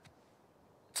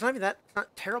 It's not even that, it's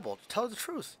not terrible. Just tell her the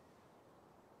truth.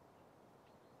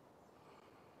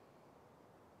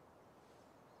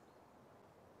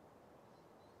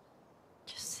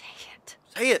 Just say it.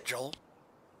 Say it, Joel.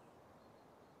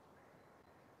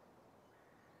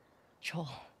 Joel.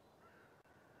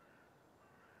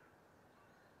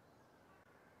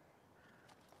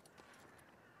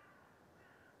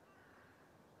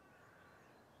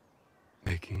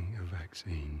 Making a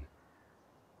vaccine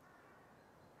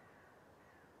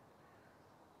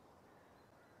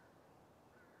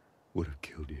would have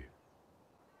killed you.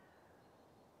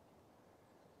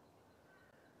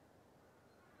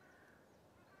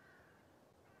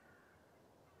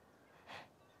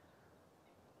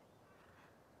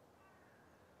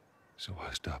 So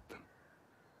I stopped them.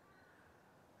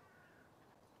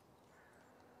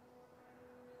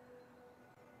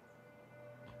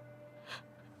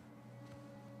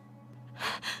 I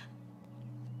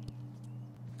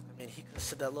mean, he could have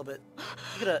said that a little bit.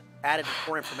 He could have added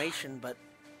more information, but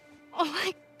Oh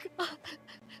my God.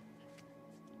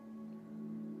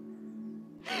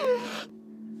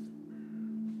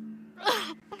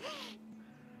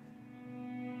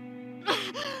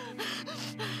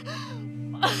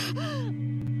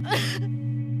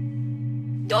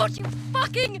 Don't you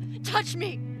fucking touch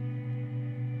me!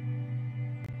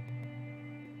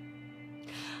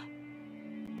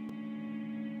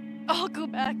 I'll go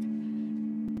back.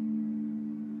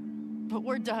 But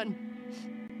we're done.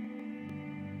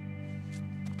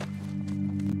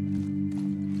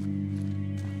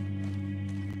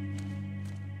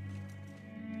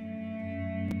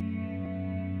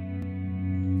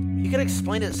 you could have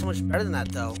explained it so much better than that,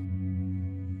 though.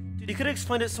 Dude, you could have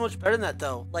explained it so much better than that,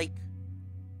 though. Like,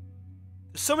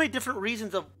 there's so many different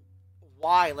reasons of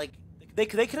why. Like, they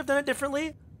could have done it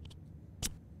differently.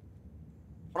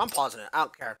 But I'm pausing it. I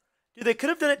don't care. Dude, they could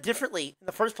have done it differently in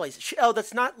the first place. Oh,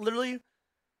 that's not literally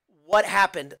what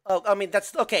happened. Oh, I mean,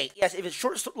 that's okay. Yes, if it's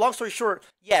short, long story short,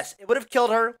 yes, it would have killed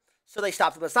her, so they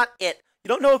stopped it. But it's not it. You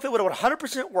don't know if it would have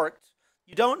 100% worked.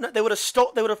 You don't know. They would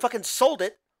have fucking sold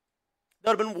it.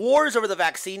 There would have been wars over the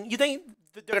vaccine. You think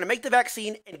they're going to make the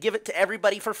vaccine and give it to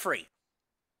everybody for free?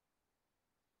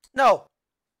 No,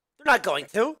 they're not going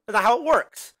to. That's not how it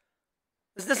works.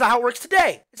 This is not how it works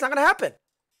today. It's not going to happen.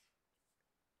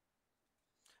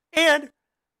 And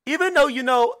even though, you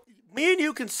know, me and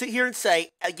you can sit here and say,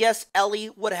 yes,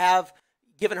 Ellie would have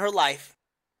given her life.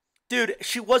 Dude,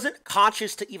 she wasn't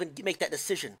conscious to even make that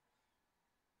decision.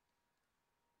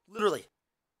 Literally.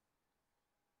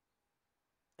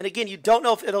 And again, you don't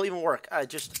know if it'll even work.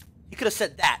 You could have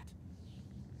said that.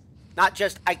 Not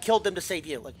just, I killed them to save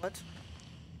you. Like, what?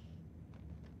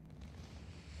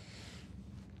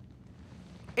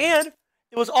 And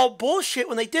it was all bullshit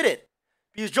when they did it.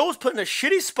 Because Joel was put in a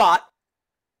shitty spot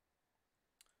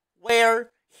where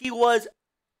he was,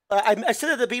 I said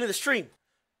at the beginning of the stream,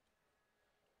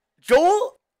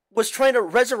 Joel was trying to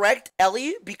resurrect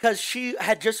Ellie because she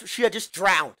had just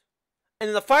drowned. And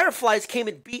then the Fireflies came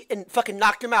and beat and fucking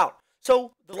knocked him out.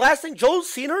 So the last thing Joel's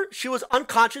seen her, she was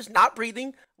unconscious, not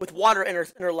breathing, with water in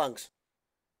her lungs.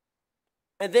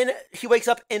 And then he wakes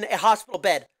up in a hospital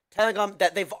bed, telling them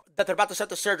that they're about to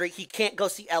start the surgery. He can't go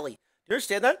see Ellie. Do you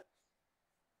understand that?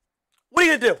 What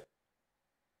are you gonna do?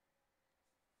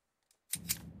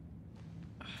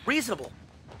 Reasonable.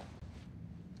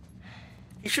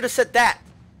 He should have said that.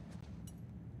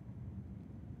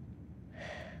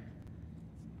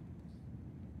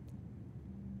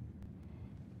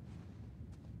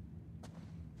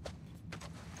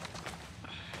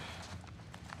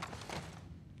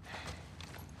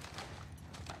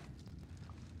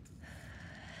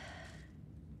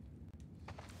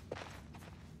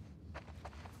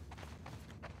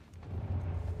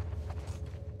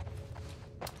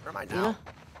 Never mind Dina? now.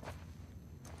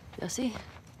 Jesse?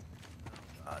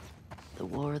 God. The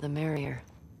more the merrier.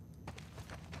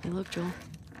 Hey, look, Joel.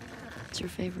 It's your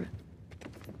favorite.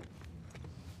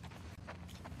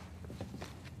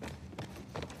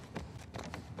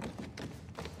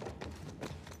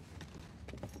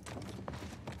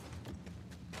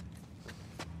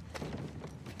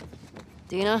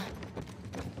 Dina?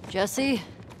 Jesse?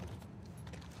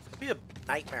 It's gonna be a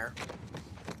nightmare.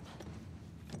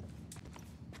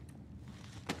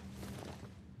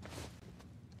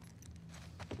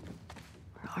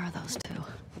 Where are those two?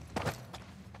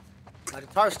 My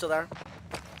guitar's still there.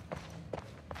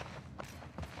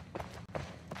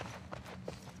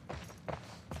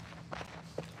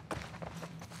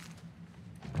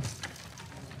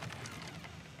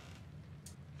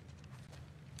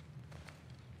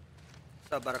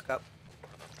 What's up, Buttercup?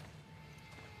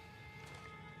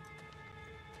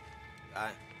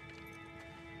 Guy.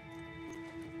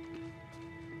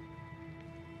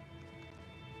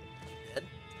 Dead?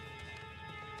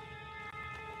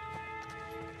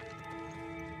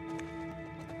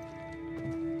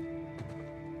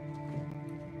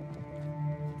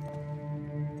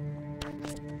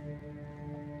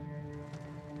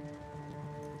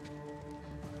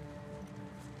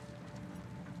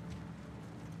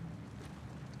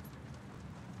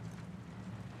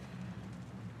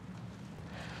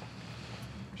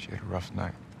 She had a rough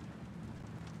night.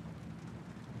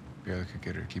 Barely could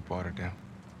get her to keep water down.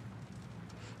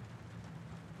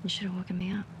 You should have woken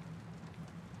me up.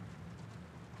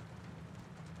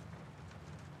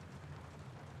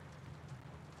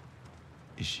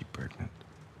 Is she pregnant?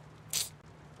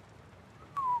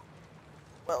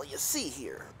 Well, you see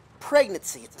here,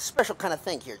 pregnancy, it's a special kind of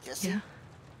thing here, Jesse. Yeah?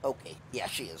 Okay, yeah,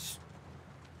 she is.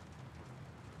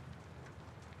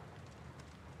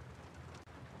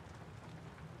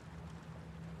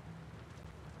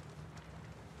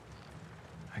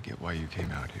 I get why you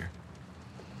came out here.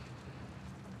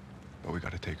 But we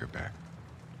gotta take her back.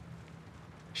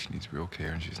 She needs real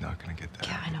care and she's not gonna get that.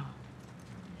 Yeah, I know.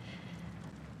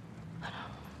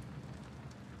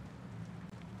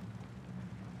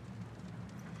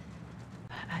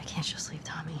 I can't just leave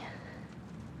Tommy.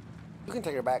 You can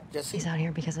take her back, Jesse. He's out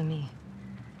here because of me.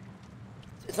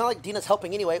 It's not like Dina's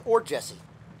helping anyway, or Jesse.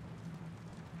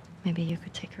 Maybe you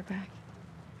could take her back.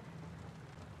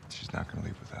 She's not gonna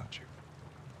leave without you.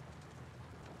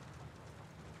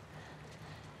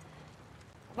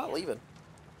 I'm not leaving.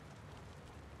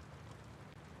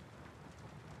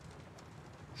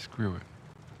 Screw it.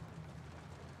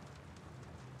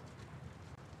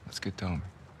 Let's get Tommy.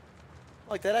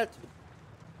 I like that attitude.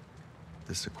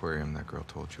 This aquarium that girl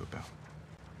told you about.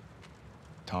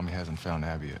 Tommy hasn't found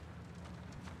Abby yet.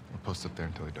 We'll post up there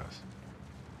until he does.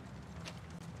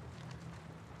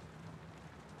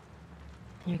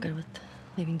 You're good with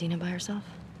leaving Dina by herself?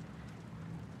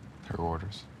 Her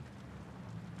orders.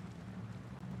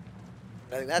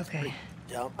 I think that's Okay. pretty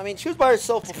dumb. I mean, she was by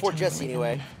herself Let's get before Tommy Jesse really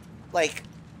anyway. going. Like,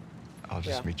 I'll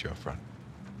just Yeah. meet you up front.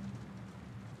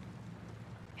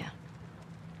 Yeah.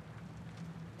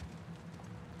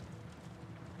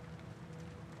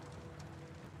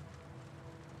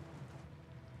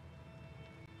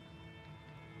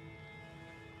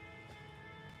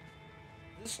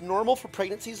 is this normal for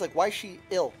pregnancies? Like, why is she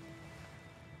ill?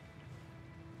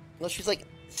 Unless she's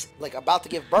like about to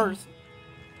give birth.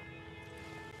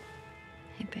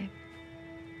 Hey, babe.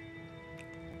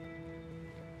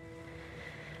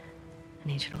 I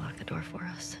need you to lock the door for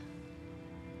us.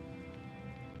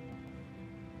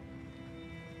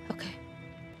 Okay.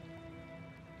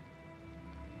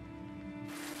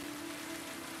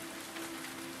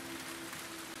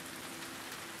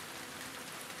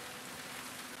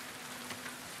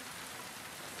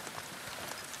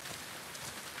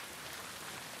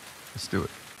 Let's do it.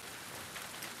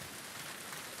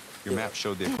 Your map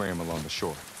showed the aquarium along the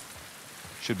shore.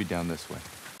 Should be down this way.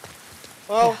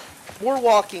 Well, we're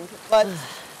walking, but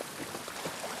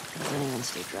Does anyone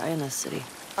stay dry in this city?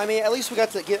 I mean, at least we got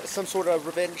to get some sort of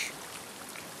revenge.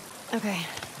 Okay,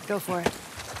 go for it.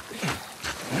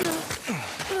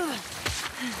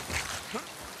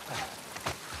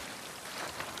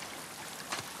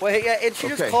 Well, yeah, and she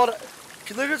just Okay. called.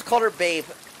 She literally just called her babe,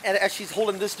 and as she's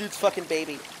holding this dude's fucking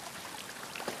baby.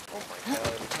 Oh my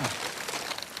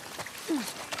god.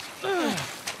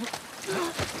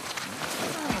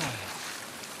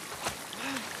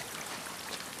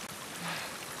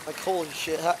 Like, holy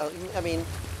shit. I mean,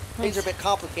 things are a bit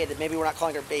complicated. Maybe we're not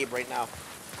calling her babe right now.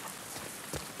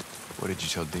 What did you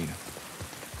tell Dina?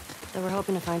 That we're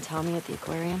hoping to find Tommy at the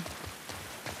aquarium.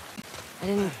 I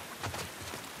didn't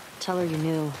tell her you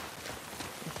knew.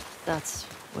 If that's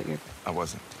what you're... I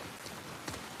wasn't.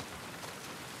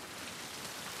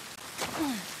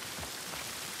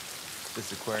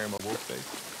 this aquarium a wolf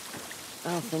base?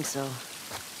 I don't think so.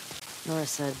 Nora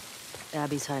said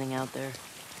Abby's hiding out there.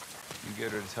 You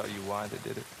get her to tell you why they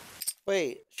did it?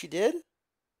 Wait, she did?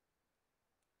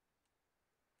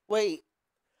 Wait,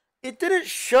 it didn't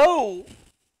show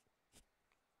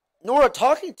Nora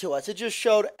talking to us. It just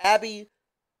showed Abby,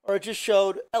 or it just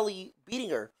showed Ellie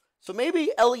beating her. So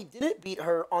maybe Ellie didn't beat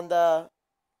her on the...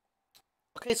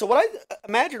 Okay, so what I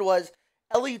imagined was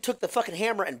Ellie took the fucking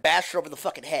hammer and bashed her over the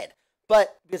fucking head.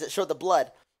 But, because it showed the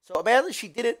blood. So apparently she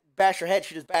didn't bash her head,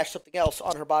 she just bashed something else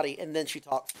on her body, and then she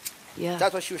talked. Yeah.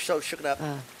 That's why she was so shooken up.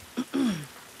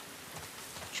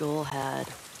 Joel had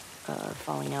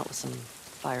falling out with some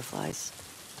fireflies.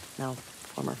 No,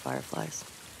 former fireflies.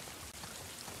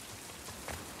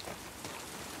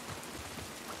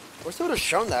 Wish they would have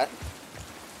shown that.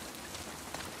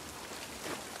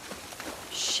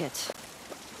 Shit.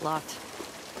 Locked.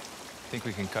 Think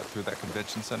we can cut through that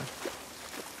convention center?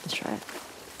 Let's try it.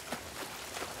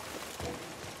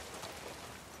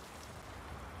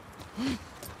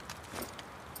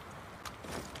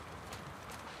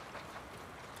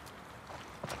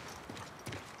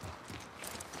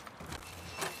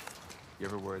 You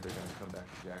ever worried they're gonna come back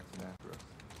to Jackson after us?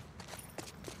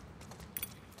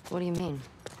 What do you mean?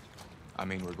 I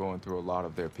mean, we're going through a lot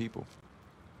of their people.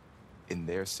 In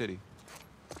their city.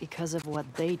 Because of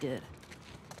what they did.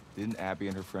 Didn't Abby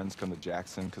and her friends come to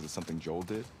Jackson because of something Joel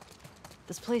did?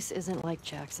 This place isn't like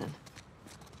Jackson.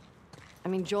 I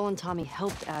mean, Joel and Tommy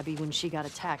helped Abby when she got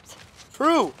attacked.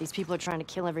 True. These people are trying to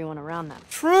kill everyone around them.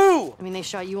 True. I mean, they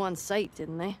shot you on sight,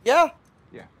 didn't they? Yeah.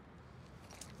 Yeah,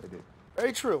 they did.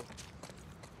 Very true.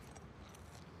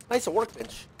 Nice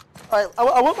workbench. Alright,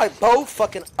 I want my bow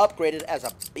fucking upgraded as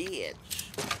a bitch.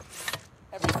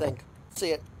 Everything.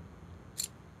 See it.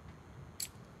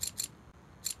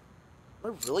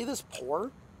 Am I really this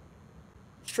poor?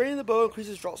 Straining the bow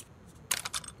increases draw speed.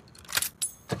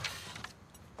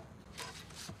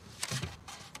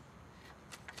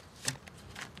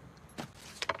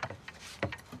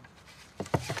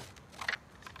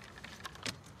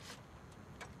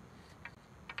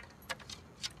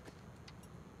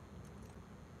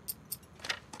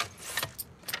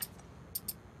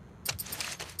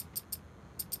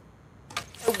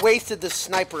 I wasted this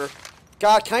sniper.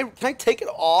 God, can I take it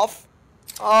off?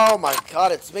 Oh my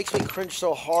god, it makes me cringe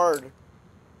so hard.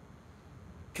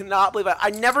 Cannot believe I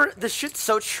never... This shit's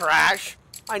so trash.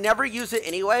 I never use it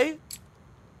anyway.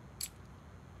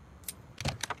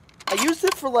 I used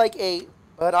it for like a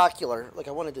binocular. Like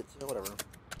I wanted it to... Whatever.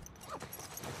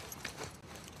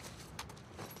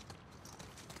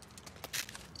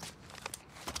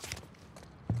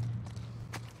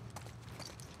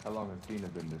 How long has Tina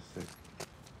been this sick?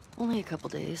 Only a couple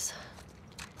days.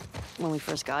 When we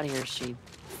first got here, she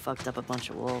fucked up a bunch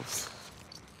of wolves.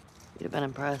 You'd have been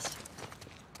impressed.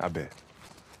 I bet.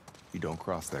 You don't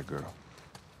cross that girl.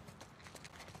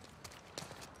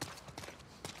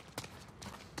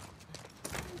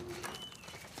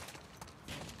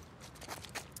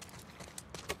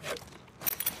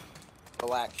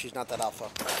 Relax, she's not that alpha.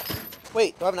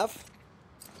 Wait, do I have enough?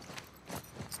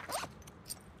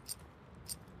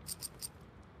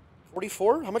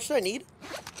 $44? How much do I need?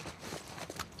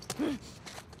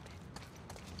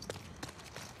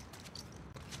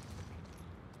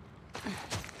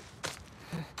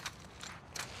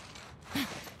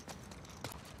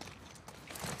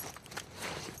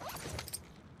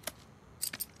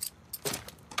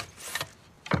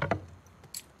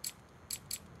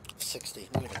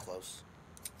 $60, not even close.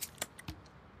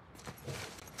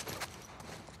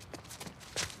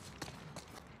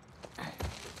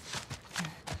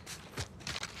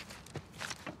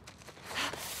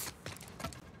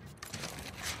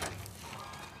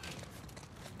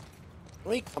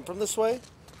 Can we come from this way?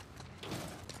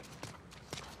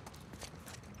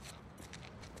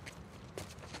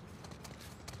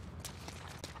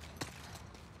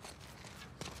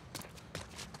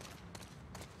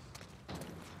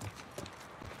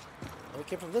 We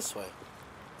came from this way.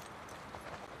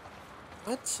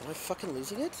 What? Am I fucking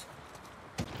losing it?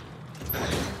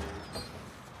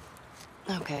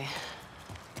 Okay.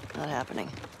 Not happening.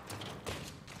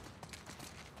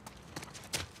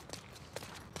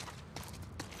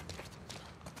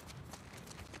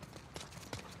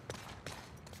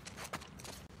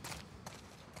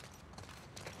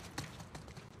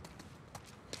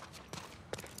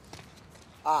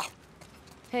 Ah.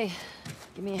 Hey,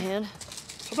 give me a hand.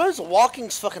 Sometimes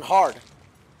walking's fucking hard.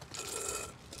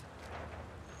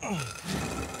 My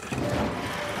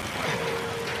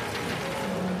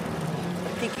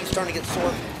pinky's starting to get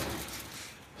sore.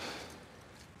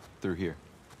 Through here.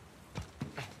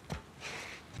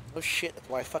 Oh shit, that's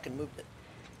why I fucking moved it.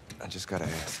 I just gotta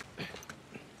ask.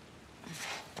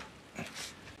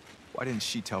 Why didn't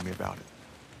she tell me about it?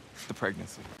 The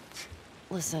pregnancy.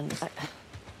 Listen,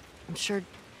 I'm sure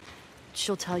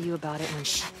she'll tell you about it when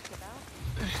she...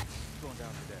 Going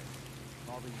down today.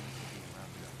 All the units are being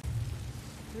rounded up.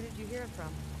 Who did you hear it from?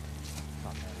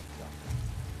 Top man and stuff.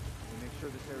 We make sure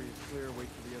this area is clear, wait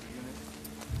for the other units,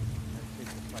 and then take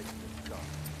the fight to the start.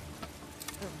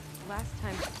 Last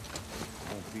time...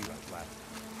 Won't be like last time.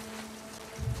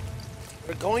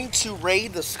 We're going to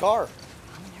raid the Scar.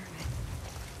 I'm nervous.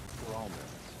 We're all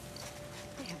nervous.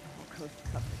 They have the whole coast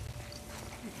covered.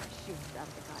 They're gonna shoot us out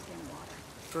of the goddamn water.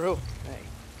 True. Hey,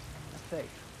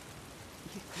 Faith,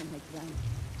 You can make them.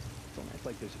 don't act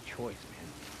like there's a choice, man.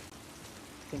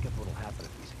 Think of what'll happen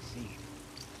if we succeed.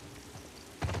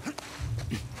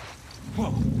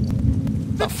 Whoa!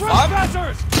 The fuck?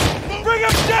 Trespassers! Bring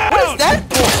them down! What is that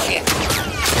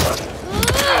bullshit?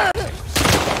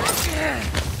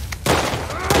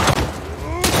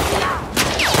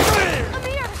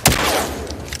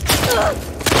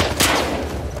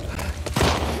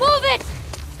 Move it!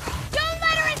 Don't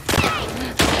let her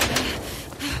escape!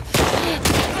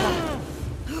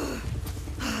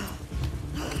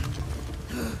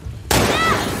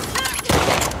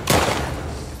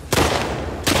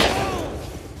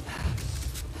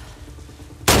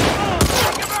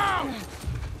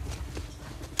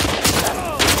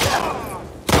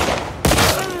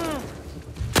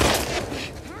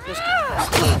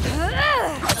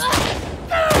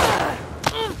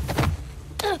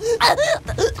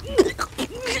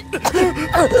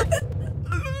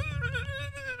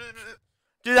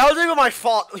 Dude, that wasn't even my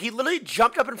fault. He literally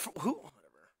jumped up in front. Who? Whatever.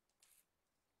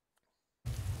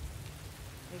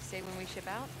 They say when we ship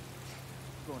out?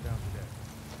 Going down today.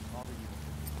 All the units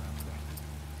are being rounded up.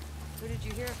 Who did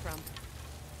you hear it from?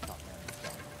 Top man and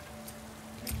stuff.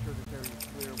 Make sure this area is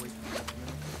clear, wait for the other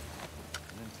units,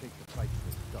 and then take the fight to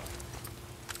the start.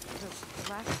 The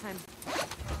last time...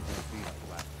 Won't be like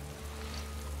last time.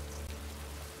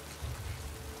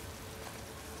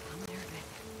 I'm nervous.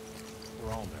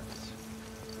 We're all nervous.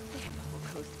 They have the whole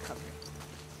coast covered.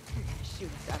 They're gonna shoot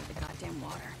us out of the goddamn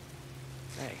water.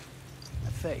 Hey,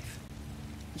 Faith,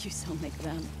 You so make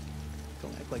them.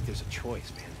 don't act like there's a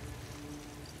choice, man.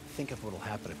 Think of what'll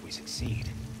happen if we succeed.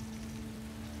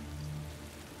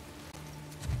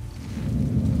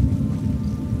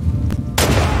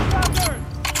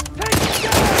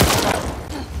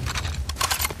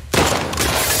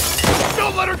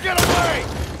 Don't let her get away!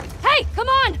 Hey, come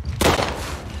on!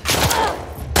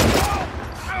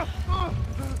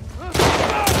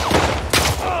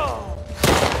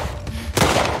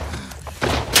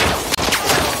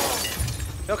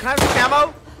 Yo, can I have some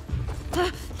ammo?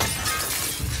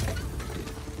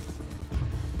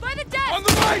 By the desk! On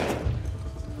the right!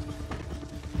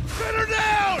 Pin her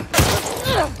down!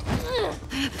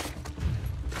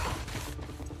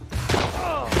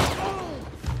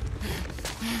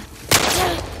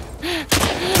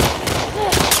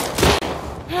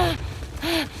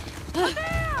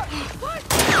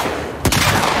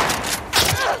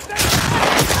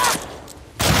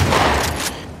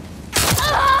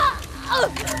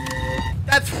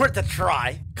 That's worth a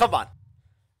try. Come on.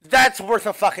 That's worth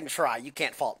a fucking try. You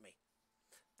can't fault me.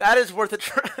 That is worth a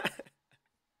try.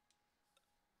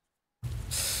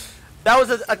 That was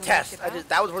a test.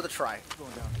 That was worth a try.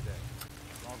 Going down today.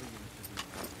 All the units are being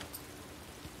rounded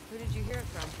up. Who did you hear it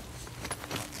from?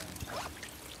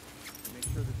 Make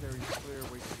sure this area is clear,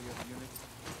 wait for the other units,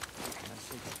 and then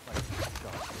take the fight to the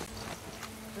start.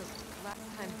 The last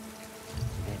time...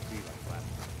 Won't be like last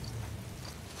time.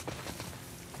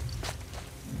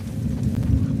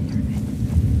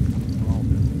 We're all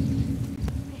nervous.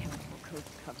 They have the whole coast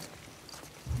covered.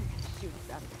 They're gonna shoot us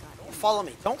out of the goddamn Don't follow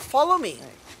me. Don't follow me.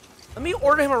 Let me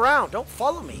order him around. Don't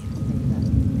follow me.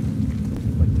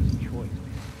 Like there's a choice,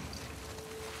 man.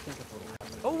 Think of what'll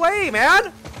happen. Go away,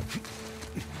 man.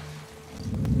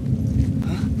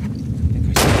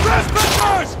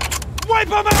 Trespassers! Wipe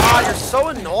them God, out! you're so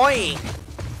annoying.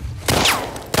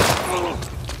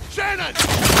 Shannon!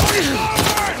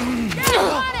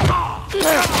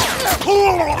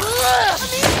 Forward! Get on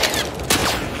it!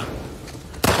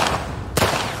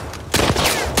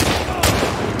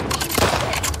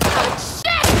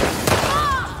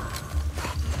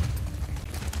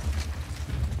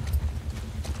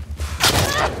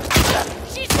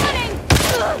 She's running!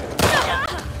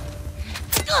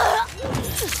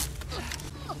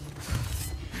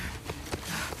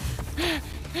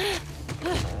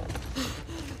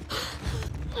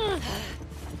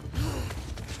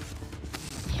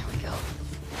 Here we go.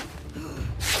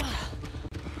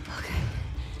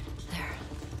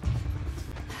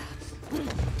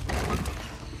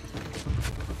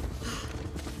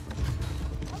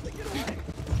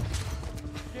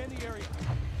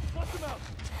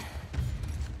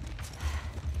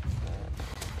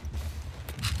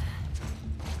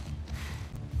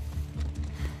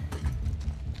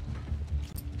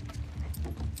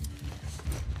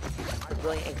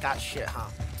 really ain't got shit, huh?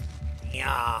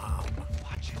 Yum.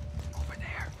 Watch it. Over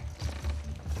there.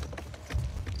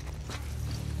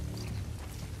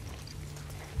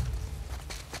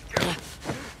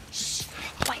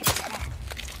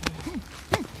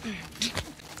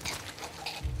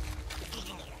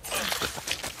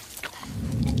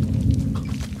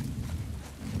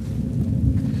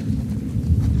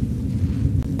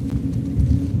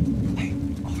 Hey,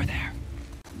 over there.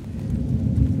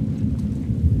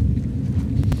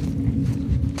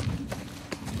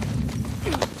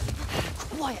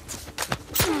 Quiet.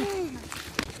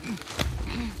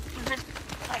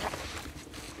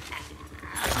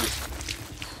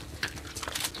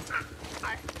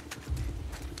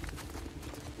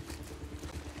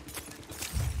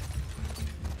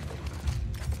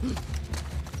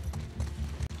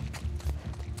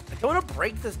 I don't want to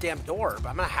break this damn door, but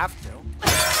I'm gonna have to.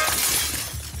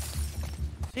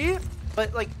 See?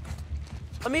 But, like,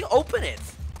 let me open it.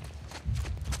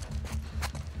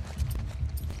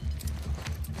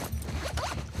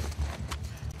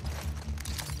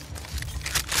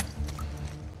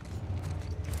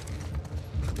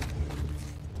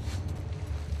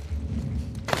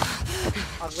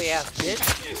 Ugly ass bitch.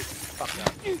 Fuck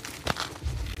up.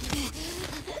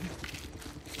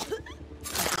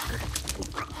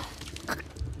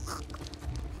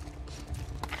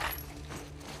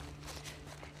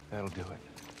 That'll do it.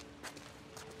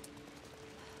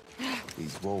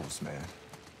 These wolves, man.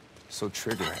 So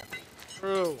trigger happy.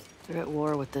 True. They're at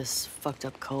war with this fucked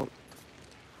up cult.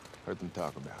 Heard them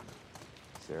talk about it.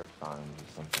 Seraphons or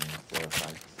something.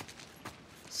 Seraphites.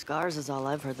 Scars is all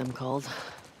I've heard them called.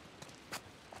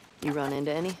 You run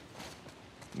into any?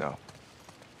 No.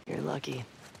 You're lucky.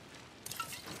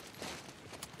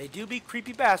 They do be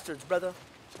creepy bastards, brother.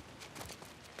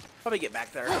 Probably get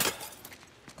back there.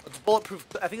 It's bulletproof.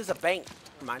 I think it's a bank.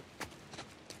 Never mind.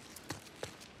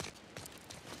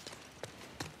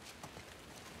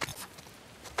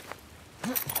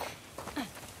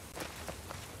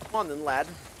 Come on then, lad.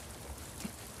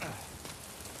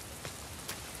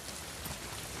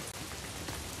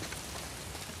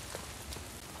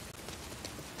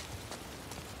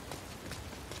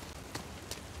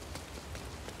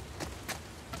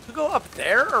 To go up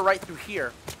there or right through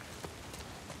here?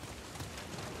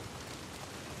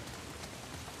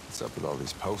 What's up with all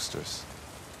these posters?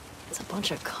 It's a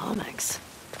bunch of comics.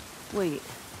 Wait,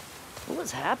 what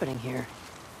was happening here?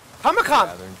 Comic-Con!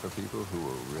 Gathering for people who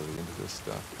are really into this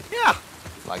stuff. Yeah!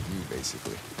 Like you,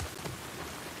 basically.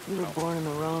 You were born in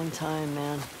the wrong time,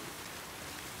 man.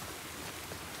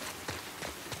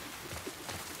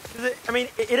 I mean,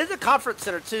 it is a conference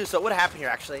center too, so it would happen here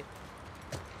actually.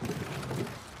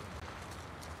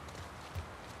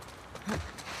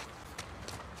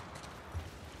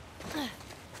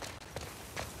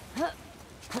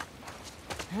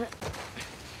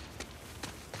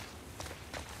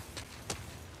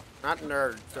 Not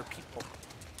nerds, they're people.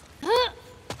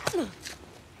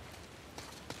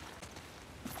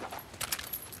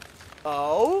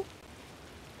 Oh?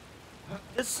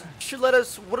 This should let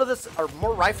us, what are this, are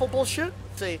more rifle bullshit?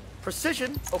 See,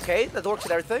 precision, okay, that works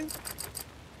with everything.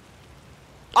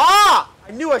 Ah!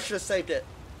 I knew I should have saved it.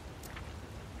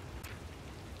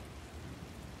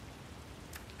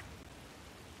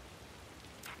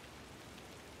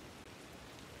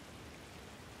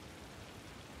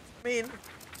 I mean,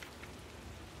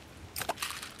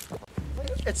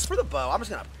 it's for the bow. I'm just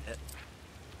gonna hit.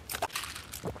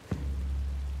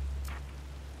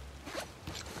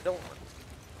 I don't.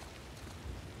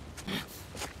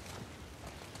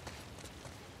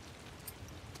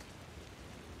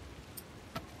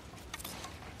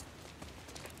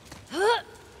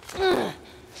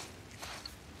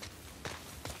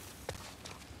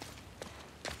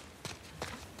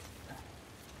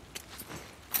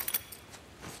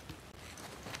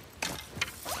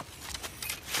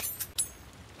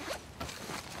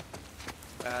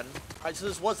 Bad. Alright, so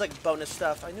this was like bonus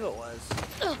stuff. I knew it was.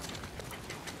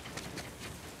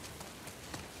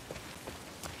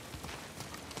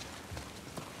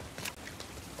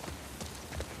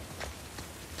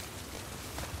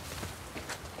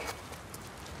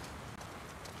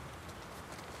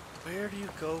 Where do you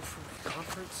go from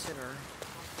conference center?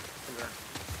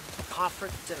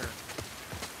 Conference center.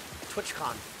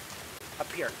 TwitchCon.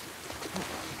 Up here.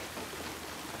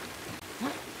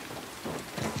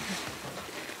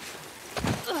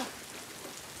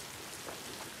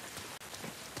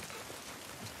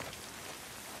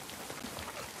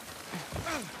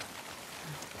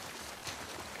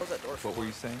 Close that door for What were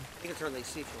you saying? You can turn the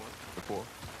AC if you want. Before?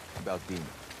 About Dina.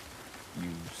 You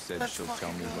said she'll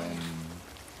tell me when...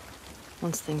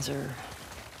 Once things are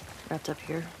wrapped up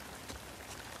here.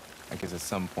 I guess at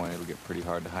some point it'll get pretty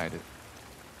hard to hide it.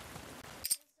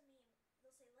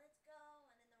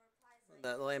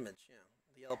 That little image, yeah.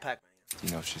 The yellow Pac-Man. Do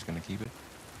you know if she's gonna keep it?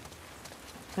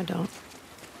 I don't.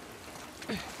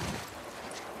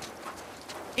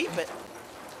 Keep it.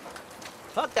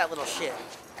 Fuck that little shit.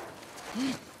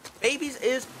 Babies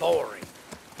is boring.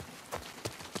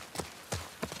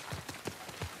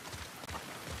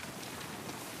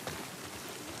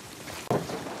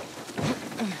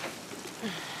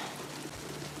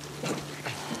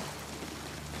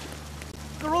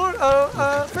 The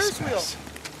roller, Ferris wheel.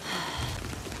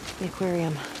 The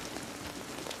aquarium.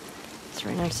 It's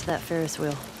right next to that Ferris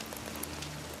wheel.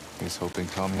 He's hoping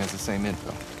Tommy has the same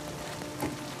info.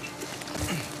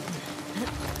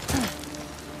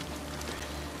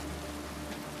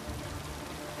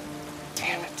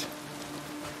 Damn it.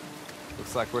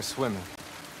 Looks like we're swimming.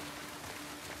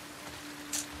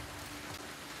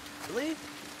 Really?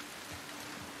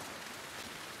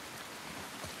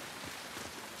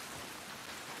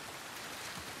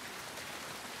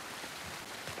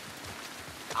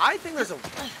 I think there's a...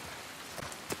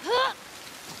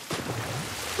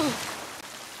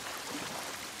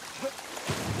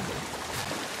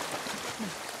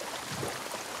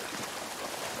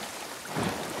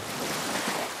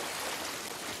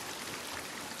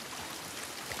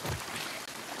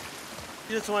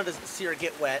 You just wanted to see her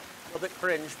get wet. A little bit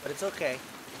cringe, but it's okay.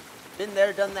 Been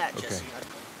there, done that, Okay. Jesse.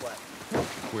 What?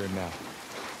 Where now?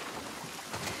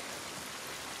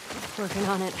 Working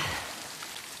on it.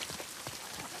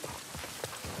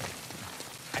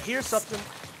 I hear something.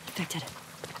 Affected.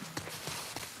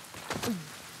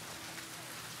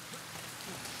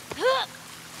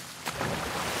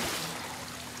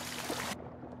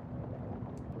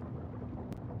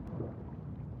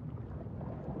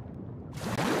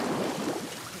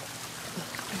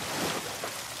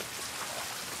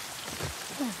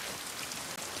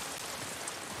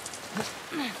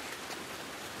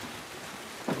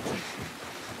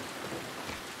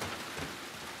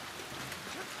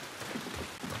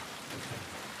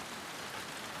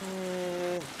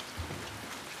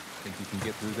 Think you can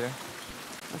get through there?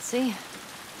 Let's see.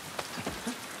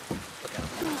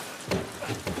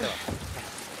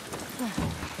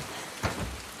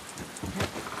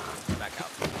 Back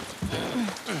up.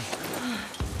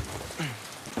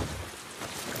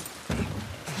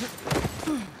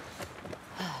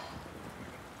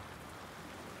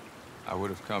 I would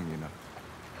have come, you know,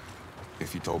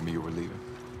 if you told me you were leaving.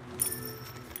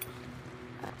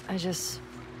 I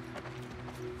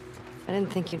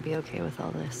didn't think you'd be okay with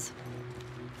all this.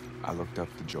 I looked up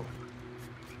to Joel.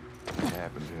 What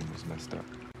happened to him was messed up.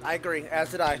 I agree,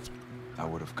 as did I. I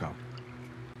would have come.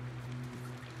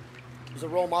 He was a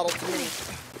role model to me.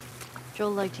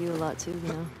 Joel liked you a lot too,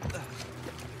 you know.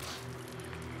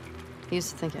 He used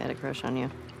to think I had a crush on you.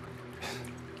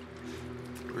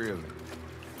 Really?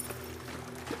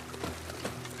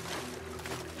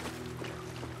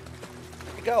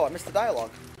 Where'd he go? I missed the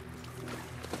dialogue.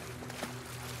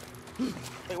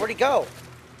 Wait, where'd he go?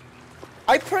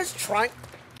 I pressed triangle.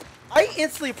 I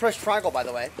instantly pressed triangle, by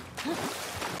the way.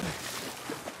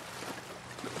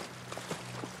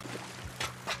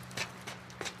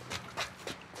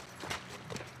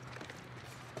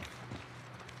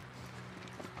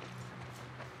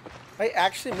 I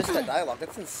actually missed that dialogue.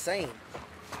 That's insane.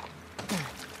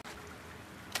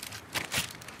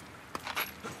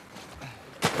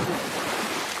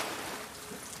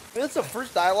 That's the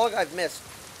first dialogue I've missed.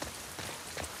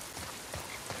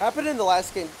 Happened in the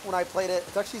last game when I played it.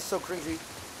 It's actually so cringy.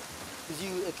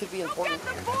 Because it could be important.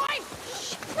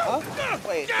 Huh?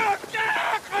 Wait.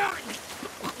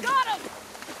 Got him!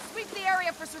 Sweep the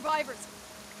area for survivors.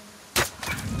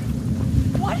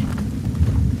 What?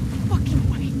 Fucking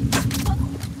way.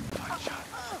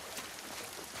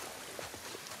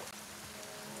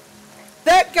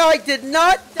 That guy did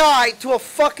not die to a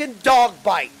fucking dog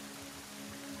bite.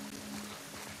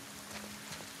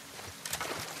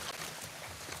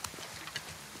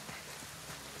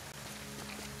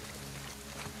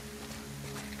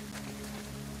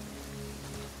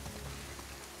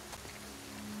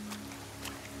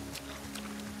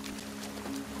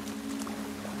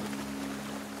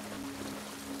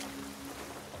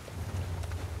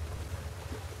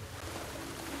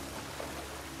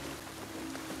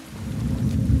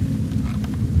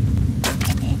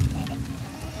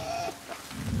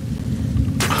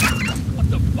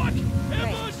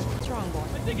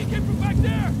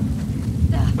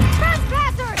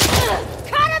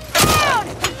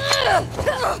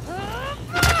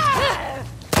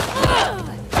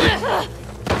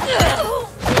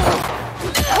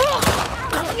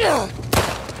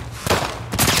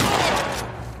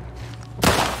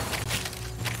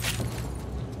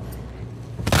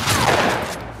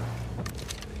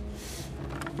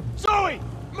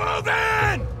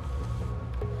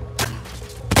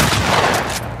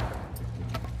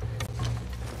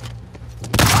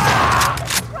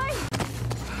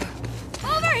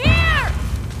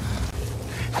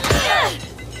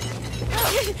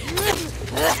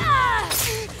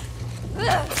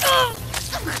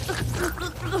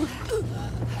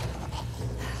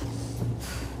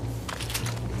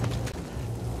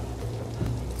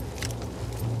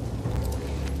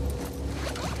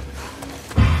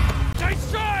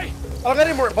 I don't got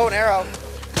any more bow and arrow.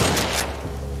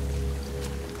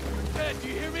 Ted, do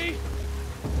you hear me?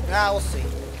 Nah, we'll see.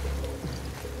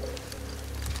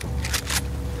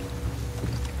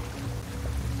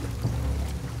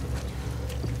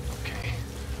 Okay,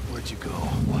 where'd you go?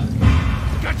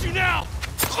 Got you now!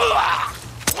 I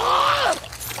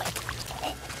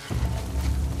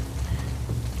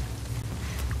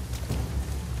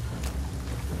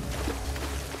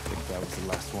think that was the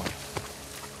last one.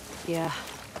 Yeah.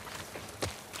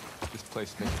 This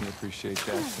place makes me appreciate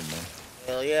Jackson, man.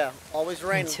 Hell yeah, always Me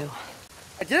raining. too.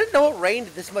 I didn't know it rained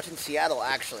this much in Seattle,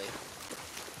 actually.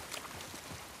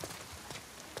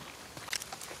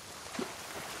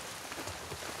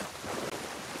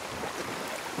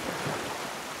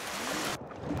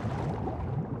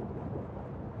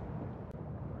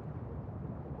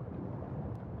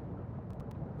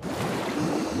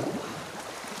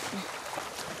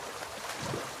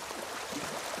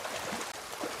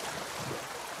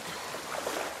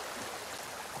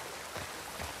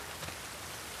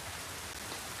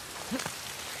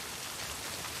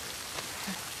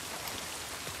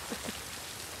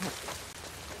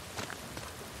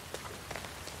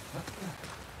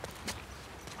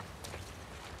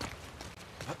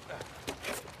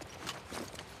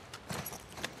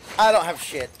 I don't have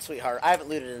shit, sweetheart. I haven't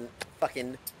looted in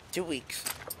fucking 2 weeks.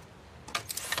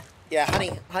 Yeah,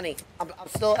 honey, I'm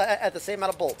still at the same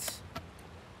amount of bolts.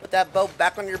 Put that bow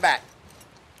back on your back.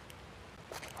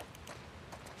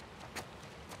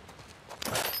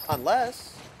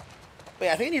 Unless... Wait,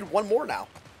 I think I need one more now.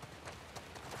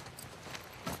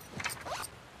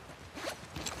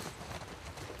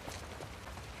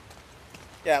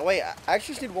 Yeah, wait, I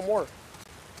actually just need one more.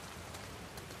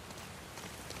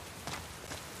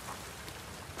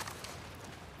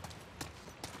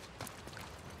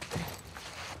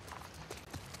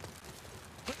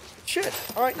 Shit.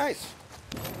 All right, nice.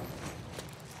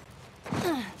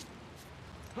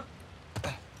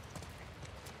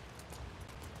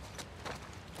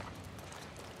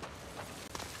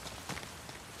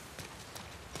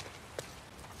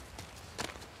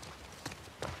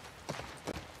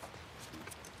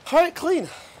 All right, clean.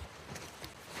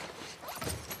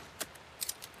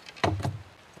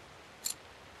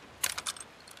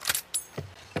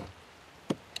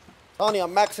 Telling you,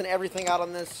 I'm maxing everything out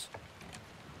on this.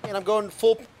 And I'm going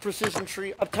full precision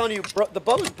tree. I'm telling you, the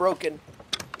bow is broken.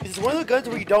 This is one of the guns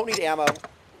where you don't need ammo.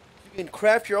 You can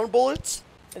craft your own bullets,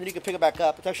 and then you can pick it back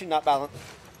up. It's actually not balanced.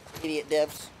 Idiot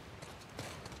devs.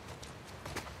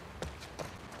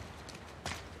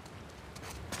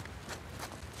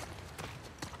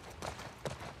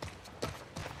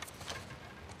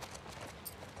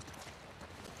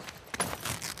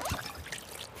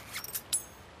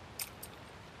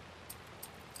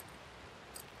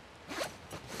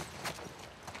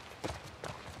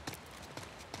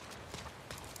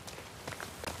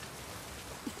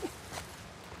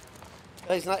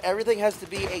 Guys, not everything has to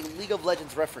be a League of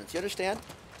Legends reference. You understand?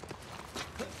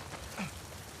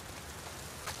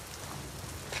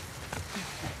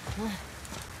 I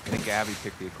think Abby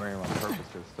picked the aquarium on purpose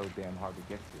because it's so damn hard to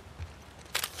get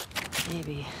to.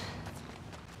 Maybe.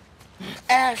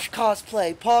 Ash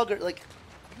cosplay, Pogger, like,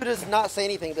 you does not say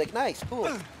anything. Be like, nice, cool.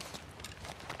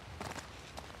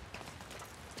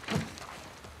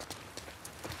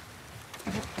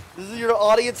 This is your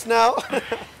audience now?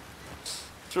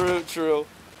 True, true.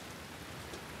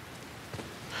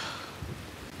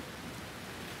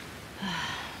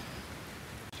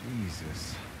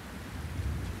 Jesus.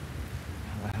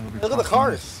 How the hell are we Look at the crossing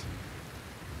cars. this?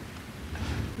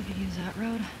 We could use that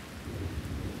road.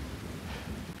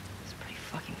 It's pretty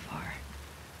fucking far.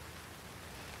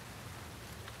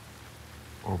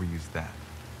 Or we use that.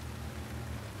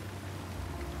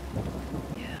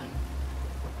 Yeah.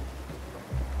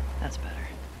 That's better.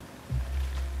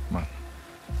 Come on.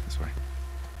 This way.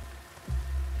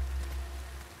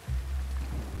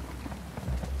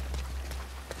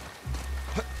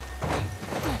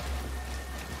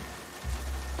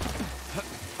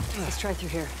 Let's try through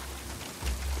here.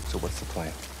 So what's the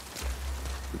plan?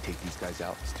 We take these guys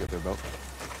out, steal their boat?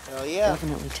 Hell yeah.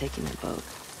 Definitely taking their boat.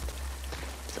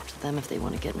 It's up to them if they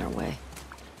want to get in our way.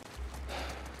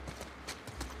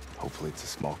 Hopefully it's a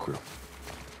small crew.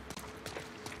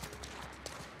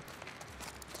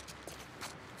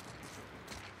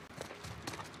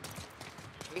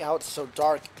 See how it's so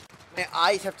dark. My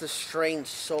eyes have to strain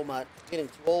so much. I'm getting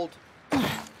too old.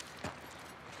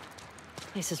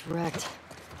 Place is wrecked.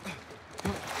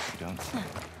 You don't say.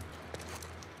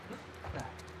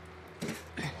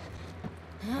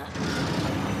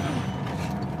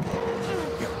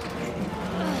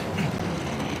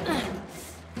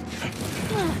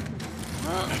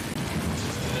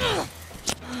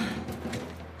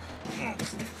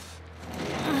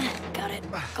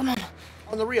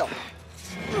 On the real.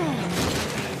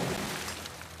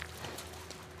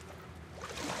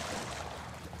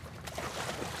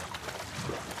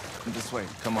 This way,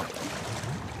 come on.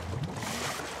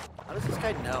 How does this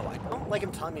guy know? I don't like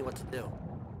him telling me what to do.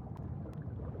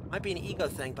 Might be an ego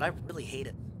thing, but I really hate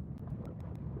it.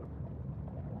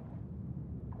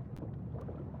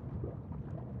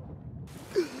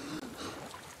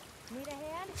 Need a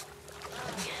hand?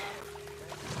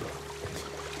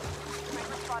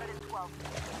 Sniper spotted in 12.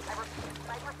 I repeat,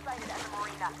 sniper sighted at the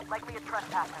marina. Likely a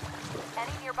trespasser.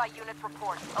 Any nearby units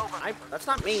report. Over. That's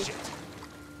not me. Shit.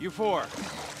 You four,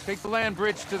 take the land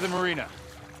bridge to the marina.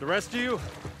 The rest of you,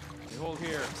 you hold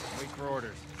here. Wait for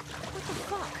orders. What the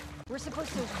fuck? We're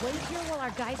supposed to wait here while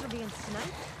our guys are being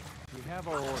sniped? We have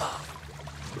our orders.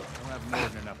 We don't have more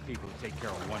than enough people to take care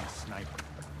of one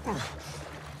sniper.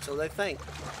 So they think.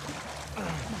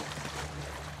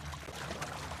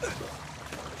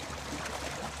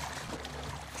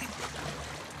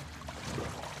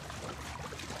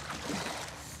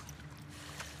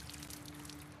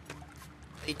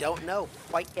 They don't know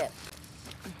quite yet.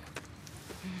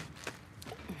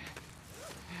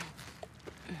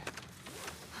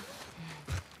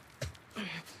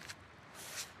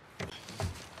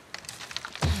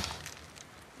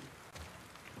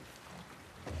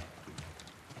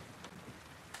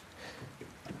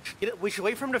 We should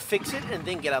wait for him to fix it and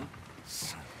then get him.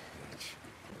 Son of a bitch.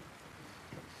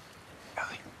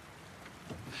 Ellie.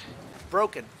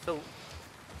 Broken. So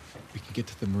We can get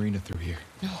to the marina through here.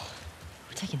 No,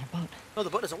 we're taking their boat. no, the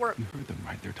boat doesn't work. You heard them,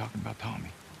 right? They're talking about Tommy.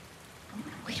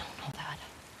 We don't know that.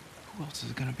 Who else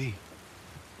is it gonna be?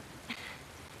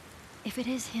 If it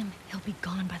is him, he'll be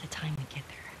gone by the time we get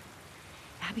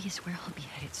there. Abby is where he'll be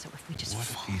headed, so if we just What if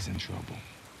follow he's in him- trouble?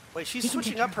 Wait, she's He can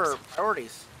switching take up care of her himself.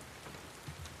 priorities.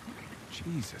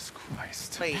 Jesus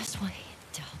Christ. Wait, Best way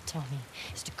to help Tommy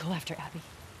is to go after Abby.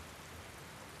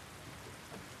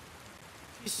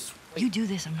 she's, You do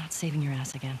this, I'm not saving your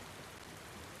ass again.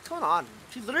 what's going on?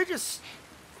 She literally just.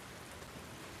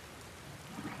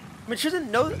 I mean, she doesn't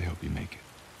I know. really hope you make it.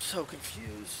 So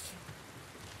confused.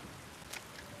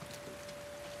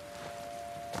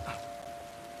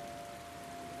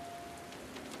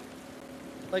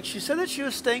 Like, she said that she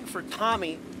was staying for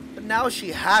Tommy, but now she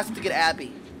has to get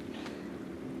Abby.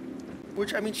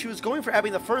 Which, I mean, she was going for Abby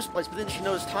in the first place, but then she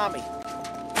knows Tommy.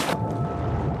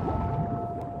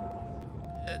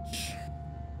 Bitch.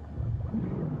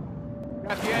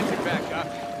 Got the engine back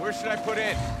up. Where should I put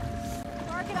in?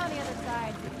 Target on the other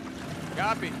side.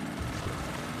 Copy.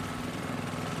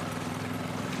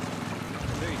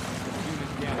 Base,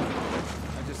 unit Gamma.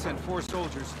 I just sent 4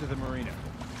 soldiers to the marina.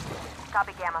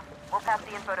 Copy, Gamma. We'll pass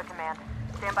the info to command.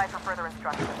 Stand by for further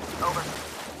instructions. Over.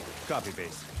 Copy,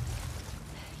 base.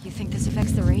 You think this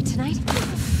affects the raid tonight?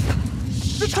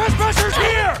 The trespasser's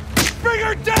here! Bring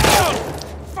her down!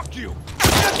 Fuck you!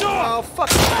 Get off! Oh,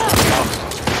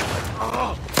 fuck.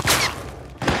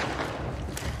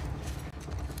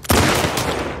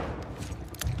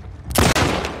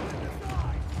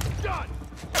 Done!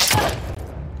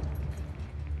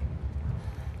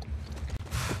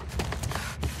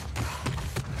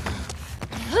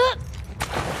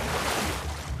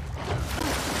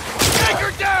 Take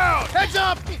her down! Heads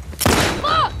up!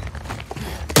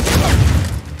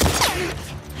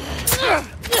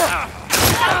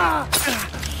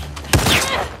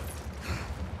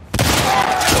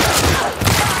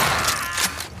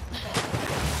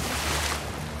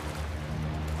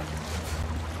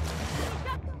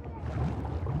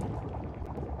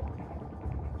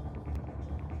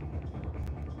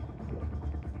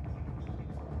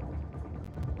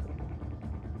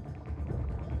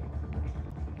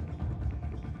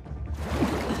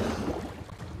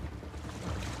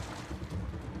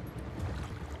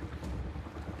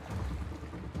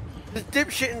 This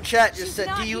dipshit in chat just She's said,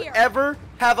 not do you here. ever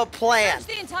have a plan?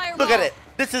 Search the entire Look at mall. it.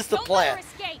 This is the Don't let plan. her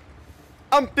escape.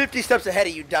 I'm 50 steps ahead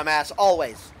of you, dumbass.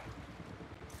 Always.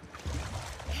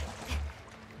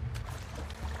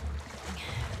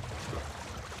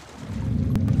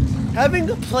 Having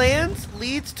plans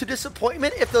leads to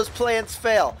disappointment if those plans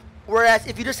fail. Whereas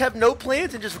if you just have no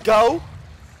plans and just go,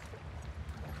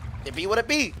 it be what it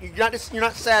be. You're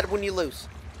not sad when you lose.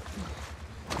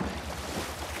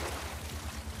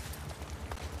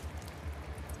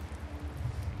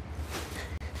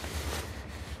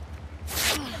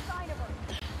 Sign of her.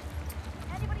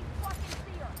 Anybody fucking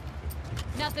see her?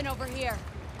 Nothing over here.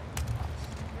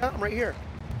 Yeah, I'm right here.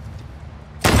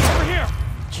 Over here!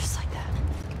 Just like that.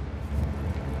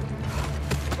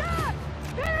 Dad!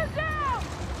 Pin her down!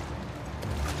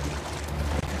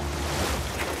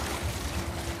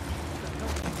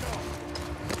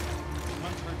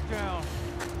 Hunt her down.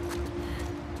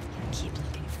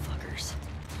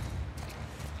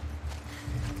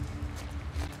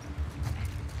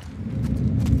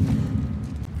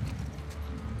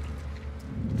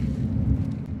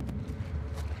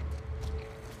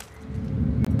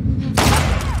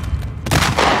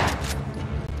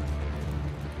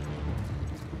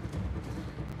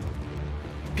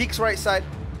 Peeks right side.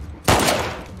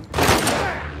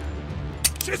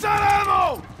 She's out of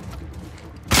ammo!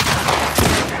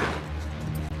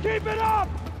 Keep it up!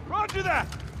 Roger that!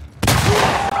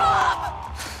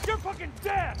 You're fucking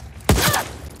dead!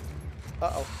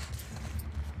 Uh-oh.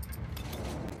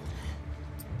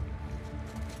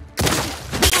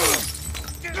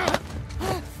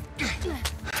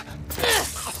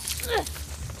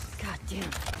 God damn.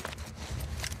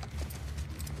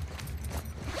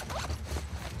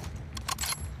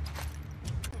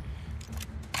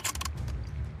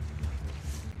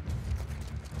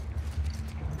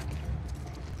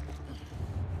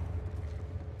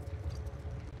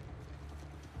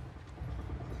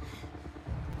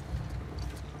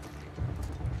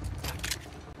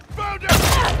 Found her!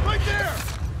 Right there!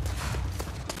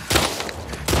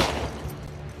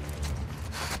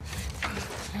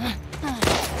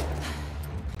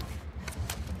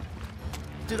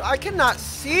 Dude, I cannot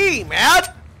see, man!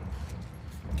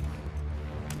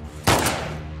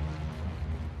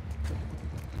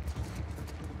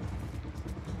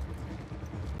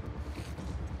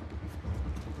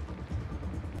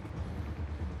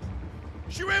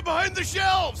 She ran behind the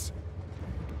shelves!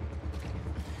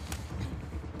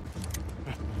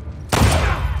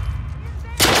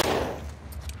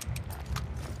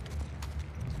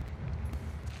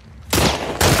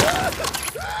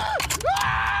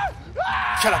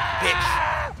 Shut up, bitch!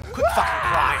 Quit fucking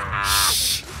crying!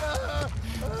 Shh!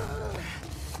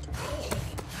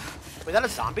 Wait, that a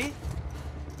zombie? He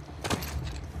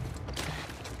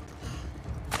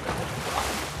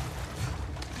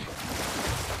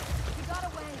got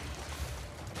away.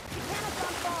 He can't have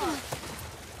gone far.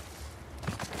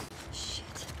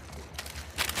 Shit.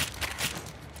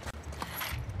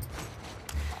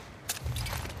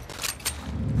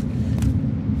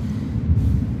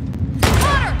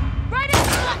 Water! Right in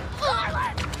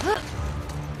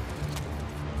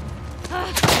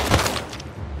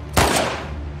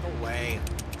No way.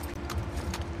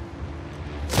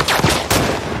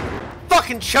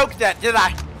 Fucking choked that, did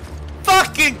I?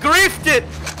 Fucking griefed it!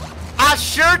 I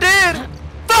sure did!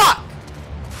 Fuck!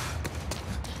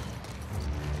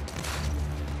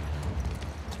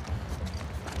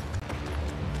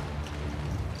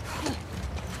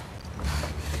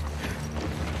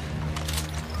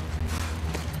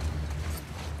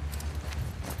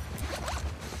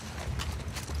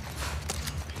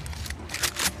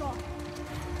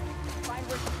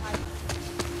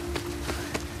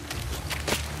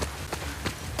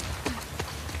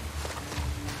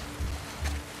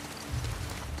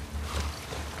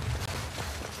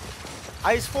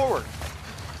 Eyes forward.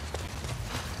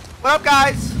 What up,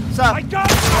 guys? What's up? I got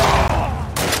you!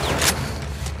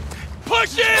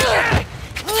 Push it!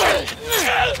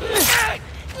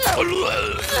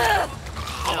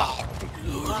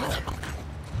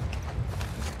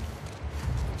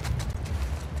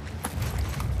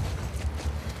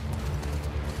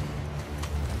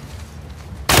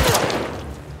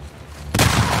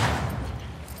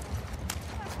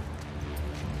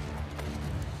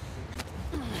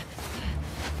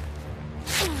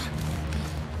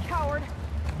 Coward.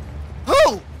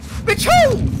 Who? Bitch,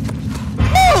 who?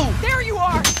 Who? There you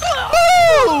are!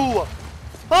 Who?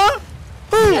 Huh?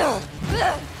 Who?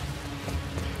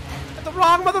 The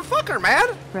wrong motherfucker,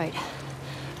 man. Right.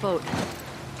 Boat.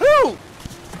 Who?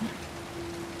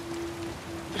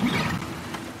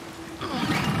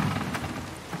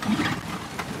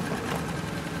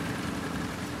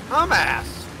 Dumbass.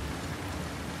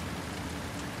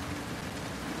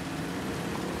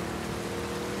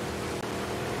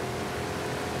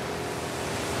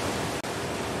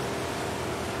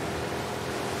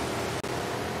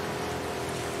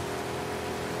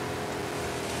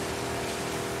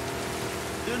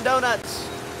 Doing donuts.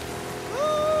 Woo!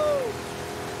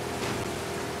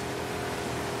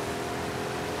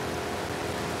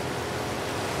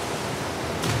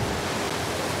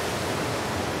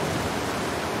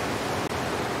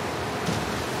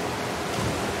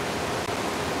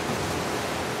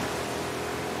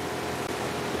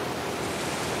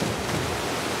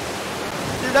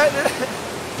 Dude,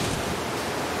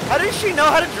 how does she know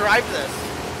how to drive this?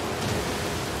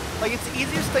 Like, it's the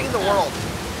easiest thing in the world.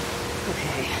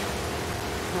 Okay.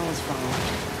 No one's following.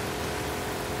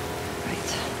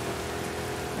 Right.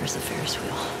 Where's the Ferris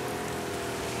wheel?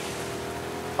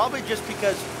 Probably just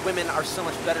because women are so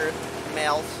much better than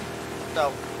males.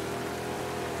 So.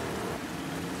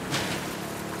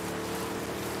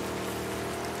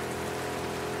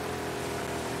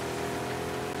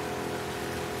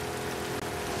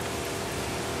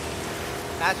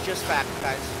 That's just fact,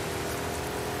 guys.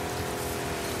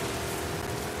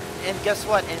 And guess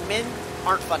what? And men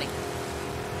aren't funny.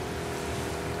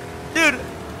 Dude,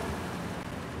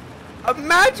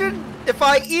 imagine if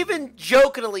I even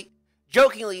jokingly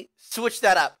switched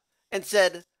that up and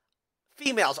said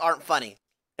females aren't funny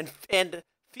and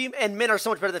men are so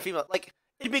much better than females. Like,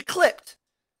 it'd be clipped.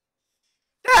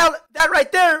 That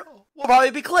right there will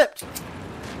probably be clipped.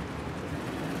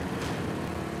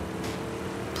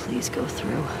 Please go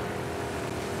through.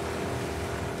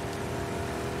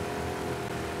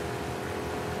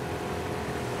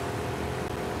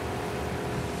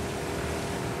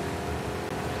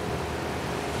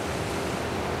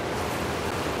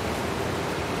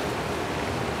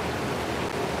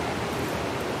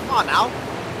 Come on now.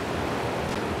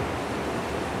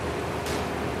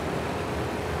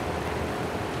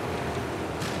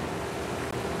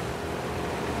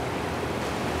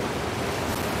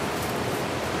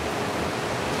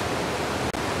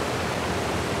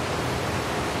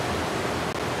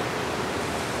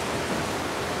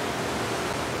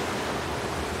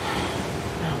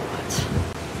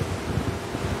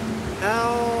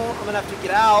 Now I'm gonna have to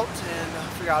get out and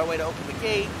figure out a way to open the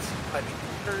gate. Might be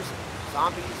critters,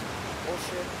 zombies,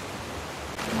 bullshit.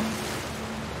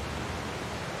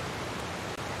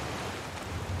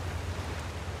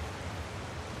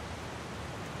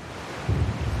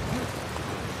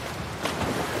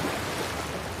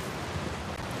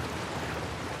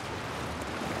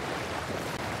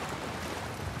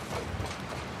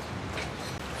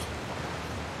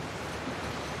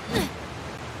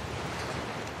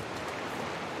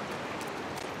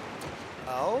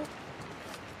 Oh.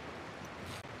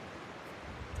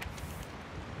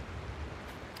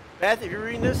 Beth, if you're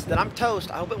reading this, then I'm toast.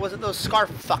 I hope it wasn't those scarf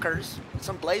fuckers.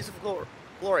 Some blaze of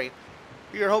glory.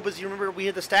 Your hope is you remember we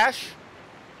hit the stash?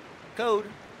 Code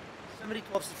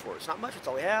 701264. It's not much, it's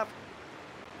all we have.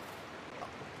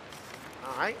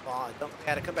 Alright, well, I don't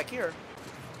gotta come back here.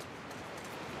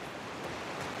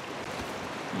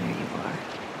 There you are.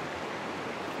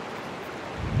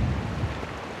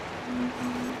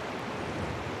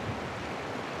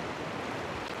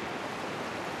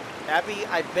 Abby,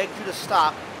 I begged you to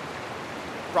stop.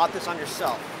 You brought this on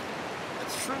yourself.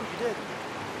 That's true, you did.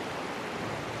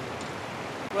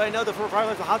 Well, I know the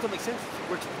profiles of Honto makes sense.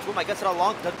 It's what my gut said all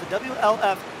along. The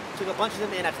WLF took a bunch of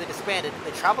them in after they disbanded.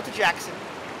 They traveled to Jackson,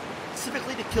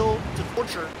 specifically to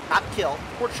torture, not kill,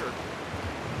 torture.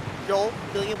 Joel,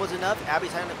 Billion was enough.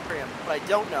 Abby's hiding in the aquarium. But I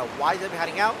don't know. Why is Abby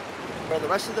hiding out? Where are the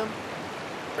rest of them?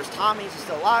 Where's Tommy? Is he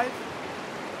still alive?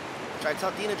 Try to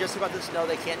tell Dina just about this. No,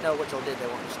 they can't know what Joel did. They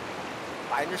won't understand.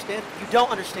 I understand. You don't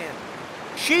understand.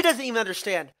 She doesn't even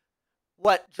understand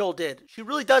what Joel did. She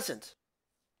really doesn't.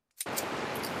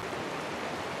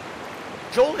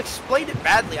 Joel explained it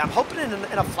badly. I'm hoping in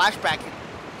a flashback,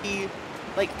 he,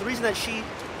 like, the reason that she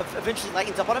eventually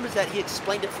lightens up on him is that he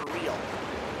explained it for real.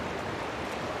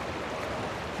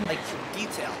 Like, in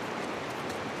detail.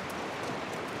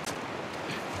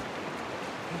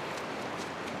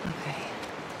 Okay.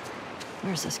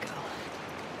 Where's this go?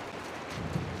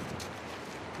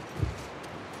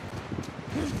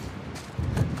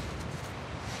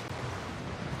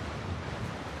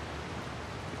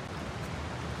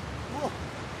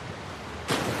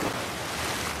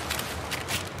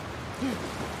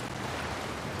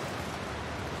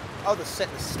 Oh, the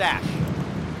stash.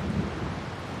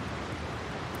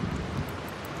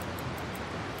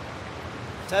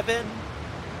 Seven.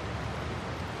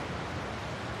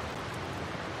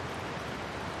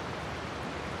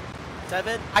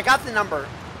 I got the number.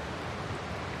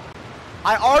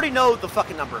 I already know the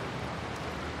fucking number.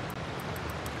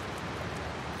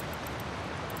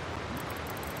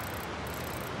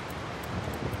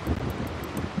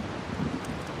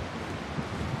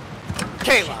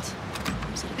 Kayla.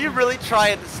 You really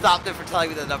trying to stop them from telling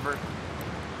me the number?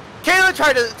 Kayla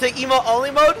tried to take emo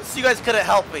only mode, so you guys couldn't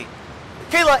help me.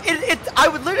 Kayla, I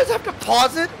would literally just have to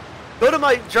pause it, go to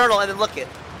my journal, and then look it.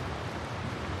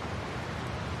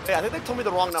 Yeah, I think they told me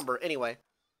the wrong number. Anyway.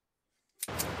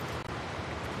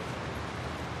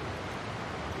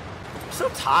 You're so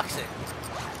toxic.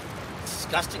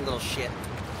 Disgusting little shit.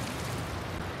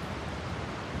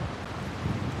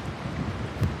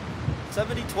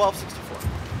 701264.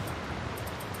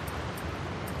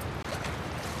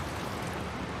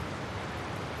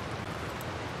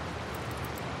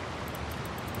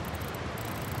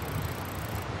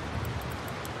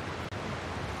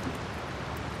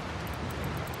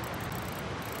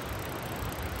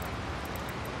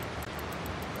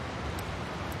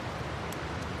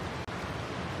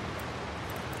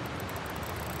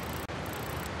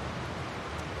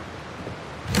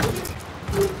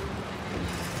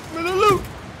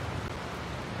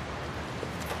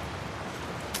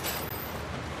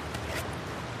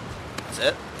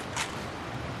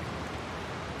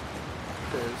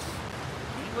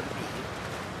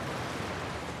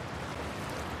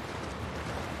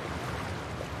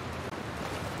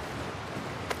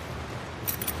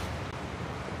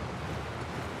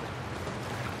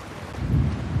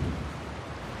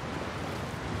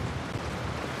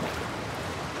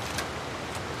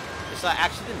 So I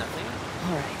actually did nothing.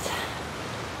 All right.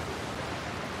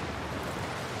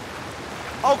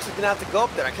 Oh, because I didn't have to go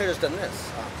up there. I could have just done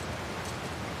this. Oh.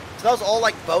 So that was all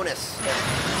like bonus.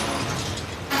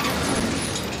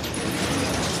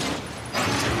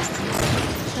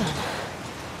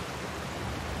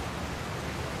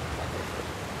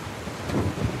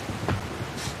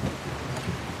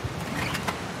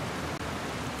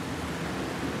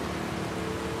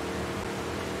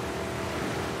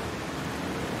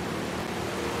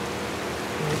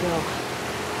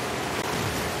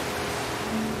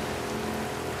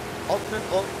 Ultimate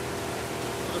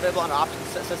available on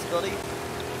options accessibility.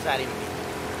 What does that even mean?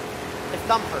 If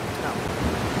thumb hurts, no.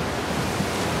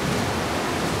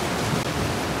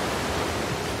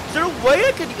 Is there a way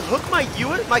I could hook my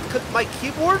my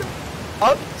keyboard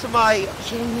up to my? You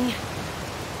kidding me?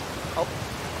 Oh.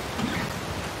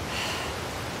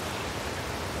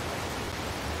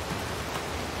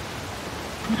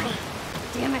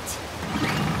 Damn it.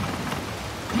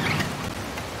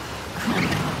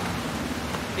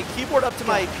 A keyboard up to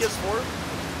my PS4.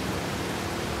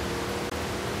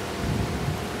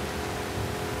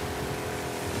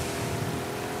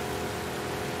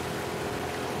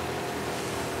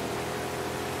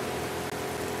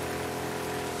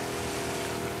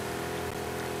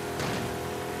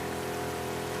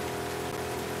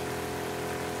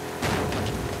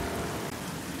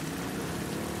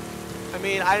 I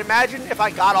mean, I imagine if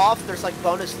I got off, there's like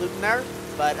bonus loot in there,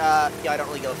 but yeah, I don't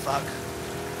really give a fuck.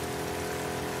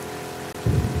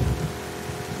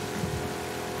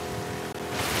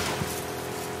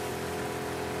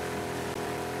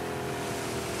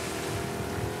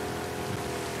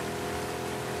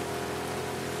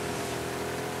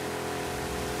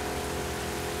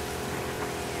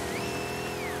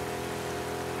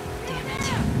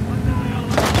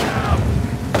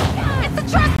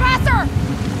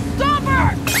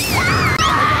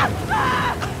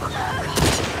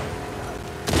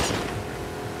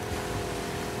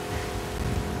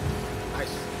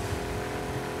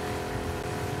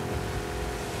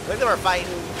 I think they were fighting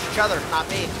each other, not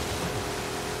me.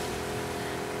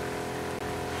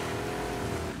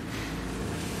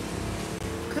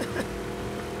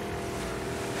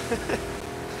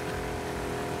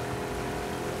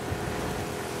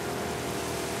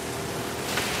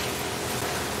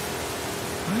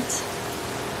 What?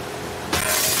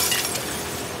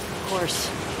 Of course.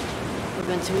 Would have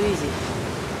been too easy.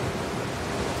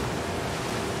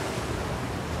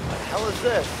 What the hell is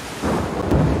this?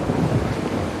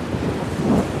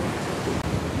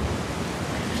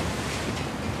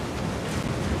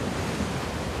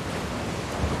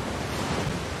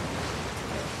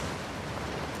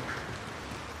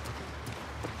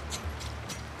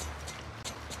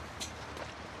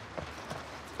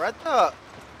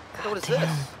 What is this?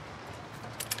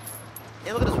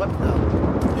 Hey, look at his weapon though.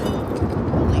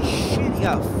 Holy shit, he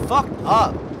got fucked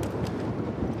up.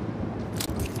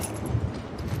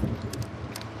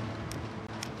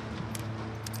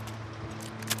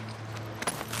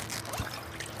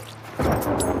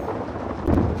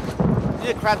 You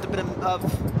need to craft a bit of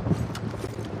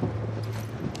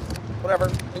whatever.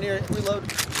 In here, reload.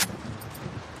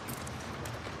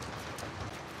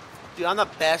 Dude, I'm the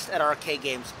best at arcade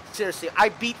games. Seriously, I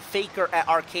beat Faker at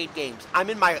arcade games. I'm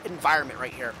in my environment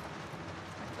right here.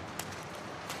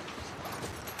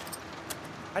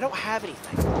 I don't have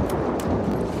anything.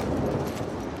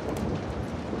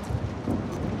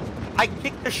 I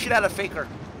kicked the shit out of Faker.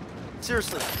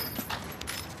 Seriously.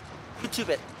 YouTube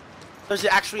it. There's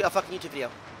actually a fucking YouTube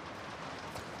video.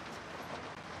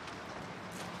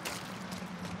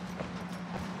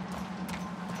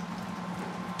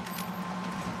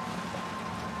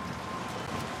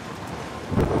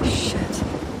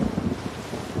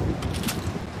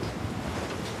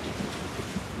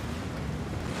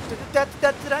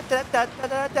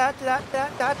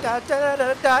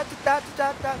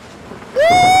 Woo!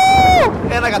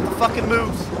 And I got the fucking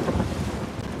moves.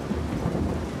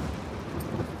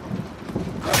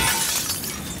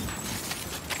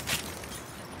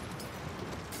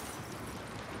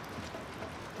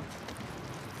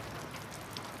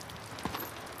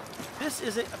 This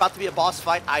isn't about to be a boss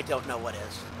fight. I don't know what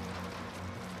is.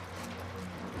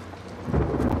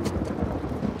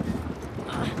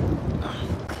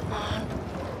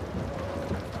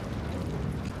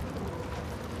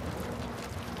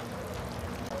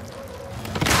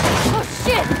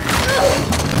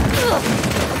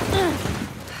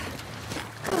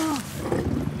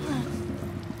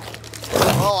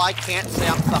 Well, I can't say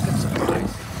I'm fucking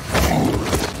surprised.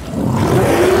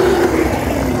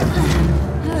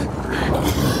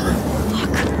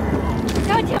 Fuck.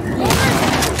 Goddamn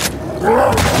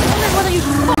together, you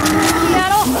fucking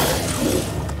Seattle!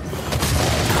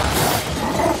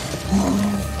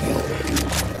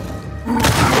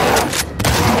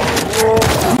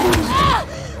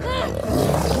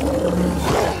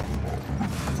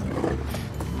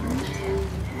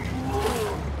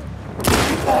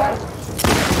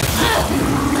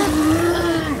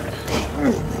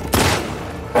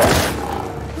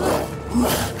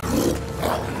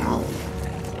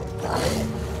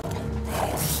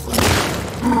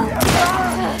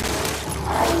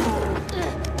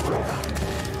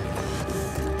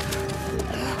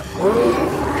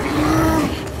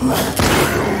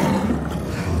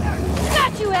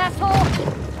 Got you, asshole!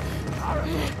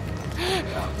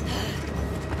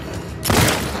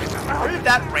 Where did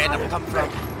that random come from?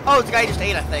 Oh, it's the guy who just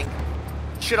ate, I think.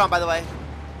 Shit on, by the way.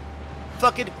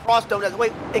 Fucking cross donuts.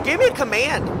 Wait, it gave me a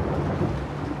command.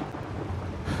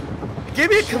 It gave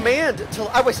me a command to.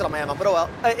 I wasted all my ammo, but oh well.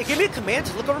 It gave me a command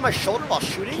to look over my shoulder while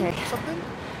shooting or something.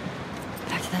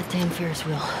 Back to that damn Ferris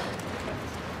wheel.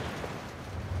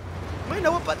 Do I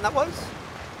know what button that was?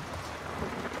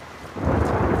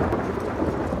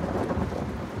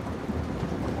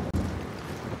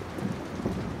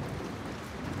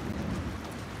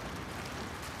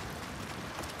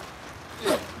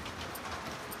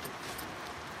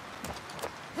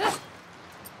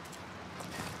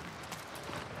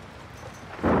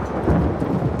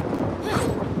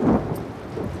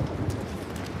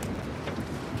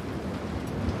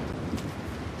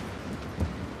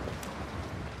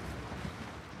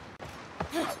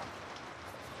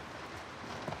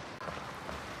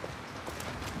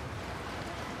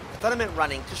 I thought I meant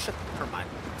running. Just shut. Never mind.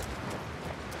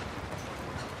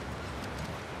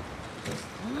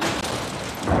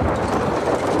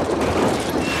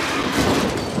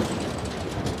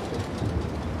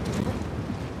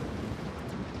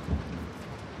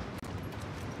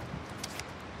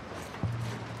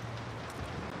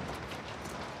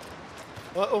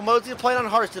 Well, Mosey playing on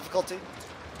hardest difficulty.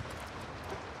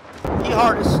 The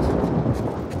hardest.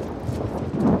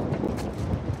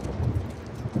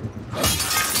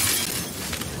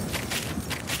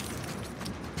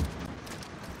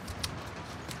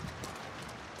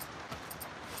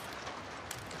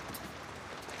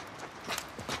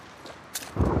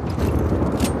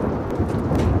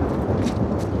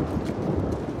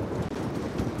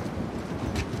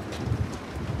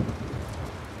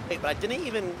 But I didn't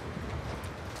even...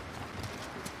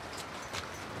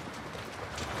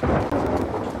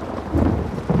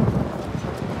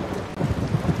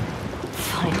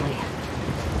 Finally.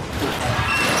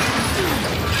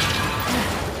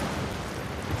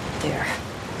 There.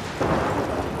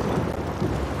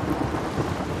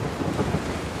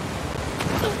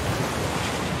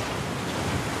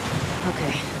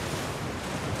 Okay.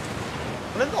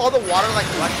 Wouldn't all the water like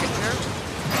rush in here?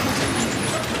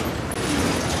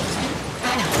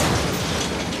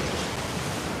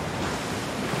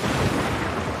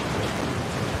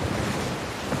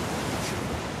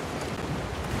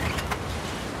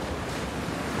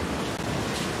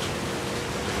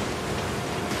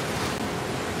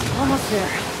 Almost there.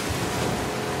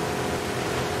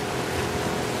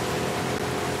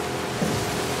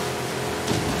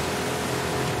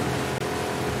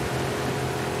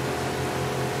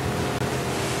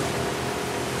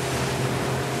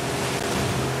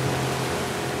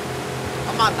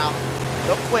 Come on now.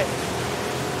 Don't quit.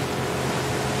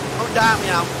 Don't die on me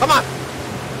now. Come on.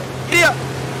 Get up.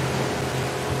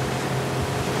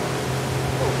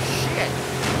 Oh, shit.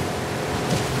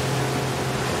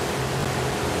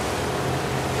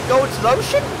 Go into the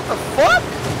ocean? What the fuck?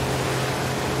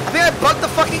 I think I bugged the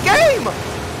fucking game. I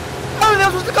didn't know I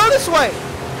was supposed to go this way.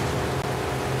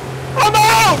 I'm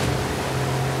out!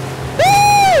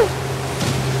 Woo!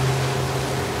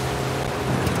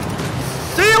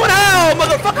 See you in hell,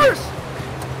 motherfuckers!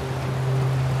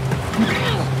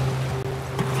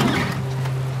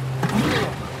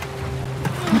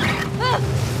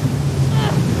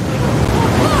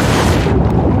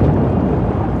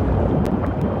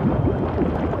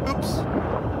 Oops.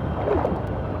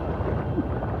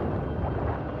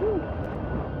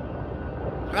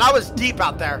 I mean, I was deep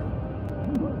out there.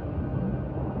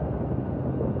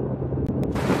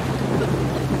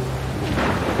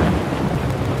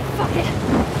 Fuck it.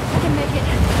 I can make it.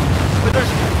 But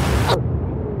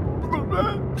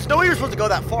there's no way you're supposed to go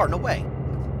that far. No way.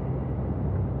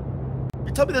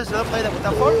 You tell me there's another play that went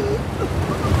that far?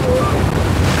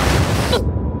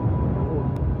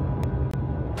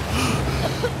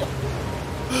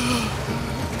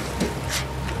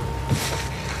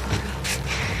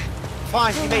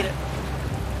 Fine, you made it.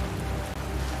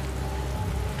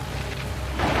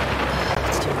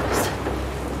 Let's do this.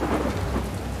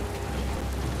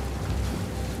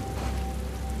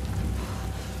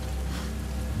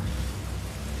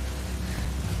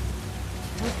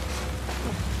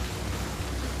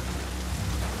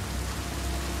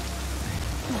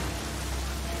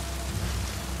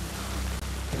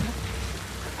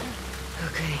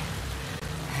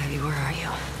 Abby, where are you?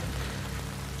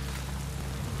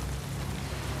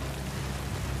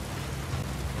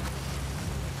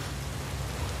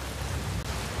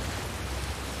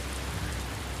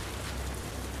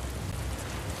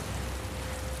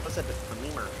 What's that? The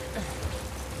memer.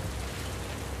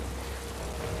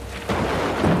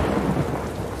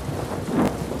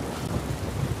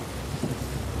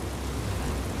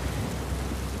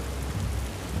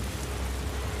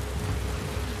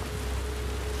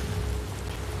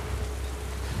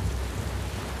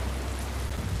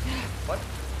 What?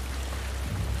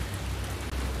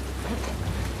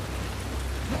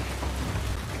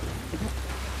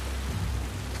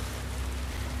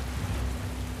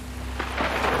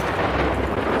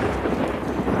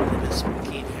 This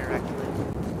game here activate.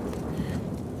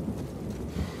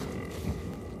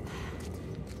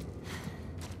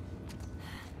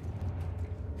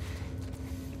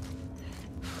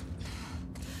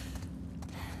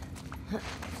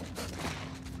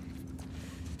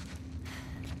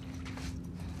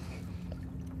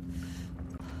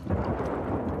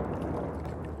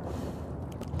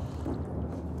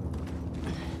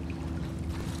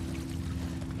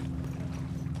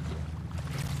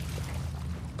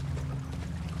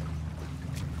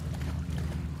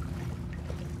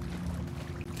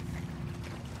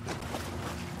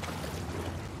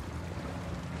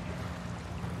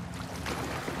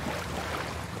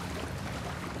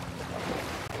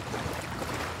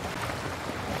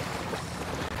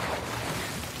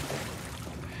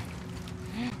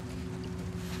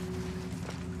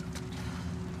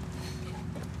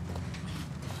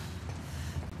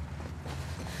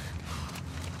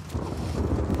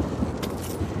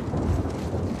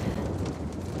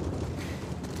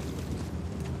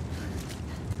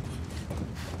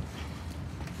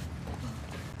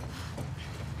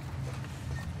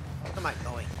 Where am I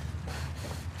going?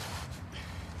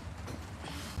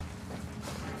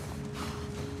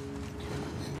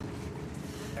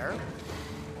 There?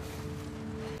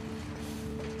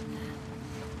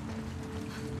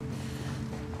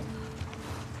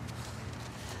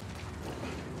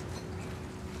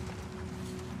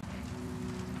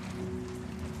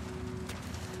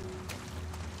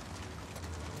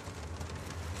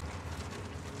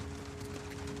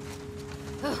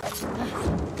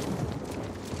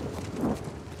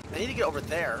 I need to get over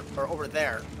there, or over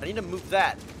there. I need to move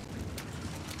that.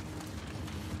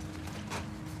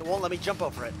 It won't let me jump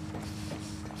over it.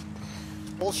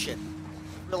 It's bullshit. In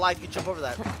real life, you jump over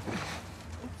that.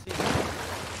 Oopsie.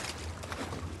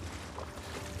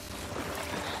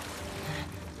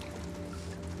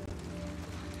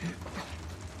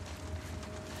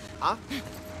 Huh?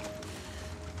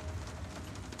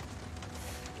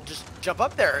 Just jump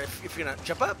up there if you're gonna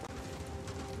jump up.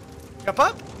 Jump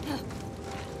up.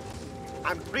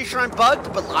 I'm pretty sure I'm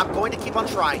bugged, but I'm going to keep on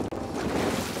trying.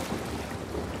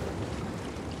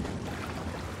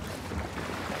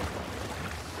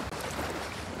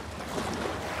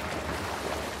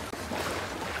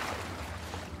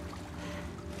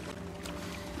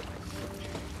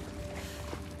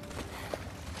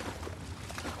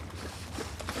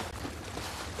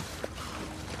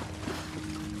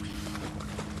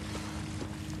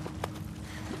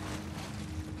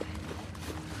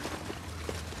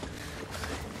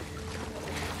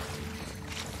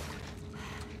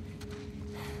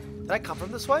 Did I come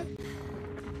from this way?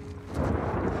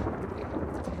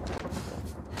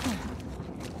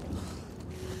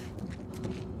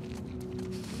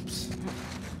 Oops.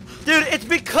 Dude, it's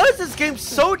because this game's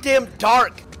so damn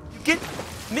dark. You get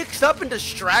mixed up and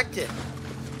distracted.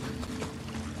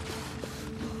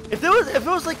 If it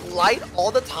was like light all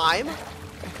the time,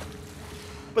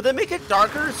 but they make it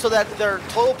darker so that their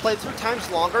total playthrough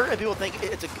time's longer and people think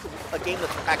it's a game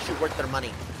that's actually worth their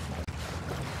money.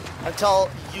 Until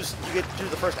you get through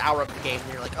the first hour of the game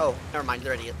and you're like, oh, never mind,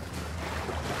 they're idiots.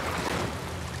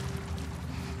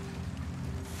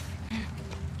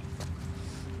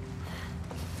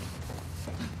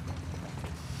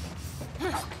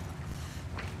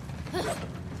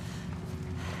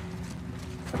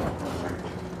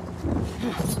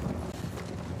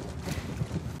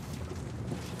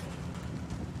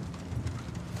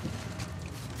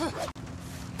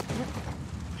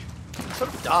 So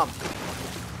dumb.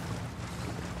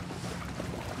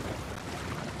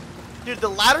 Dude, the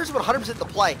ladder's 100% the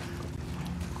play.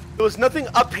 There was nothing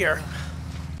up here.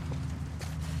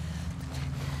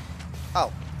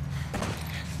 Oh.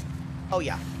 Oh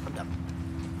yeah, I'm done.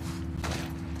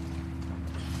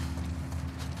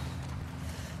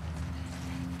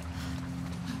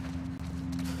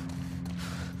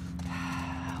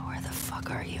 Where the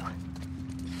fuck are you?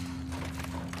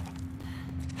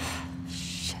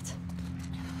 Shit.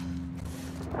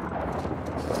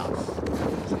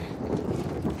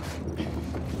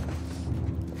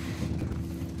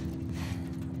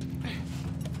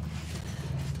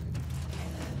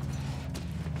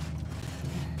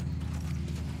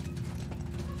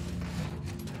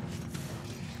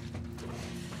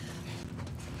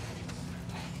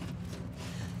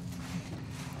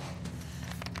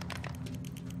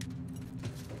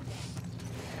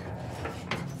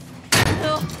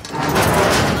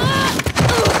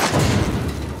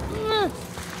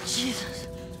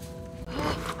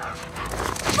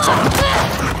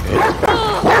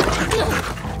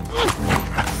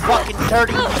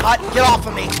 dirty cut. Get off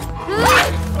of me.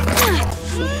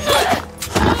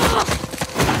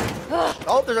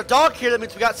 Oh, there's a dog here. That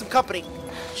means we got some company.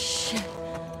 Shit.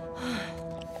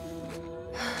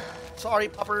 Sorry,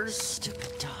 puppers.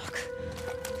 Stupid dog.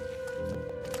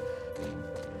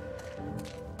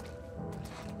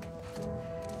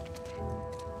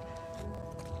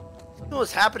 What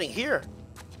was happening here?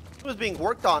 What was being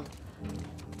worked on?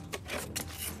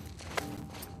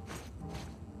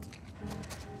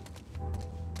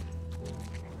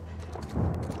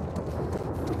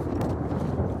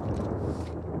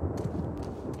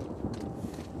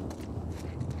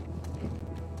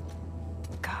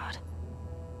 God.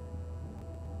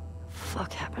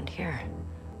 Fuck happened here?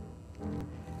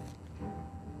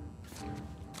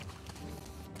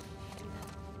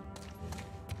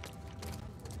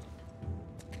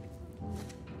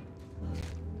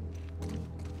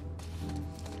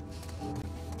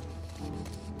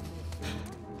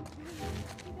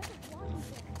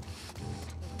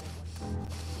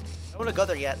 I don't want to go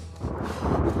there yet.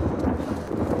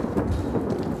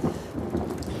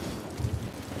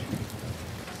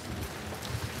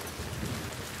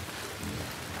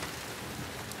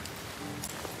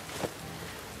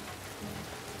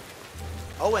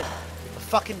 Owen, the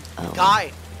fucking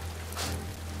guy.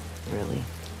 Really?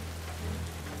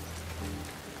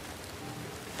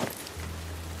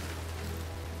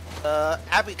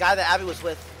 Guy that Abby was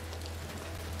with.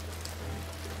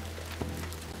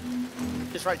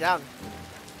 Just write down.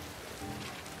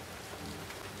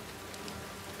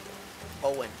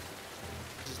 Owen.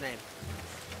 What's his name?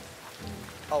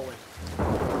 Owen.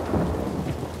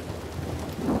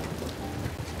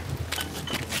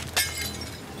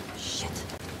 Shit.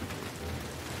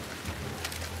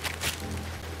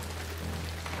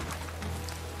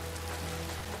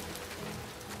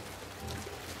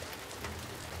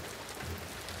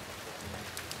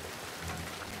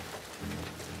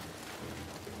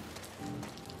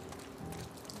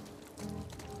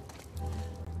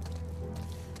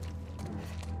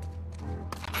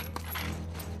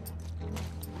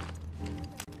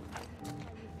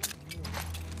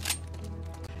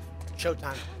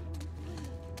 Showtime.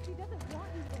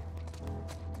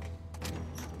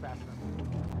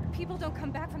 People don't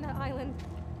come back from that island.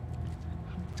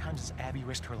 How many times has Abby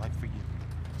risked her life for you?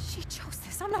 She chose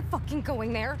this. I'm not fucking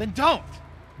going there. Then don't!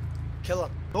 Kill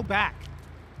him. Go back.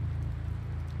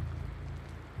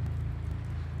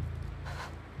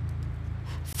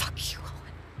 Fuck you,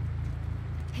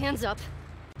 Owen. Hands up.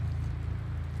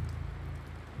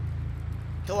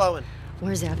 Kill Owen.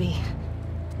 Where's Abby?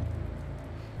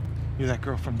 You're that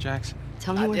girl from Jackson.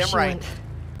 Tell me where she went.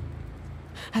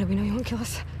 How do we know you won't kill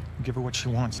us? Give her what she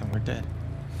wants and we're dead.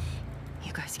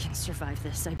 You guys can survive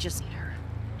this. I just need her.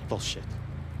 Bullshit.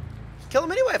 Kill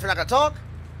him anyway if you're not gonna talk.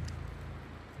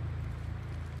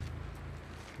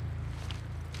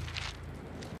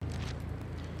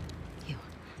 You.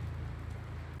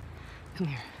 Come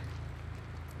here.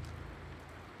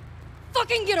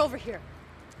 Fucking get over here!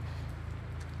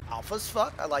 Alpha's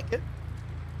fuck. I like it.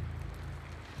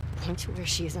 Point to where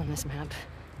she is on this map.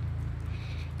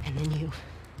 And then you.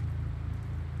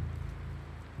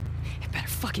 It better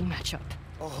fucking match up.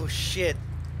 Oh shit.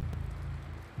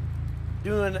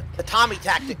 Doing the Tommy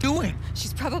tactic. Doing?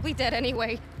 She's probably dead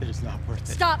anyway. It is not worth it.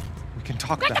 Stop! We can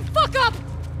talk Back about the fuck up!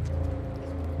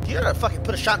 You gotta fucking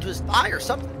put a shot into his thigh or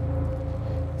something.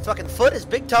 His fucking foot, his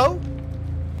big toe.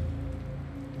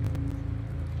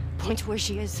 Point to where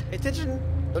she is. Pay attention.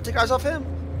 Don't take eyes off him.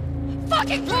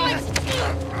 Fucking point!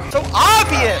 So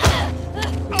obvious!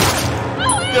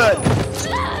 Good.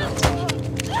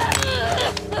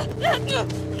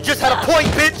 You just had a point,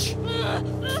 bitch!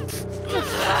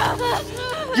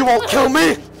 You won't kill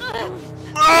me!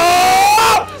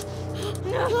 Oh!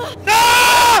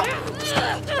 No!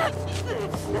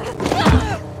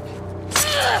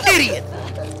 Idiot!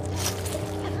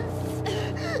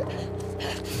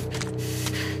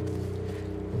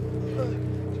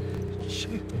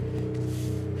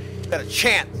 Got a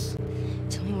chance.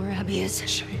 Tell me where Abby is.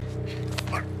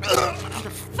 Where the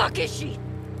fuck is she?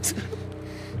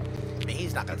 I mean,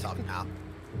 he's not gonna talk now.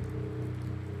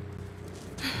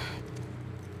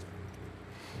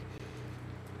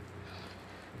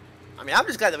 I mean, I'm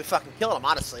just glad that we fucking killed him,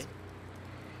 honestly.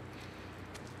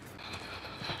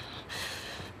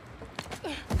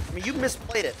 I mean, you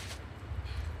misplayed it.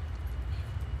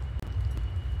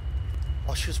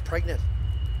 Oh, she was pregnant.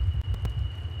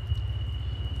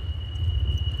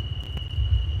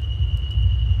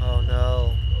 Oh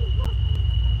no.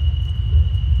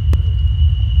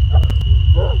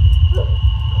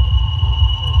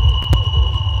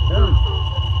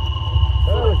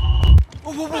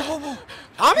 Whoa, whoa, whoa, whoa, whoa.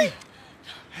 Tommy?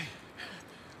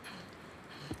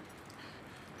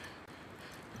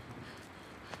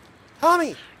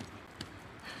 Tommy!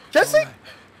 Jesse? All right.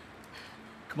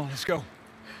 Come on, let's go.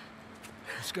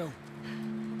 Let's go.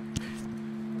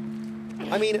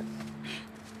 I mean,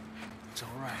 It's all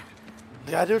right.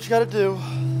 you gotta do what you gotta do.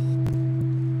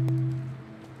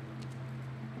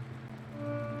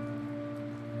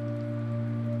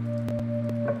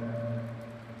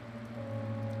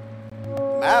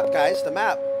 Map, guys, the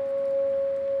map.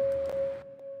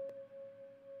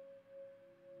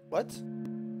 What?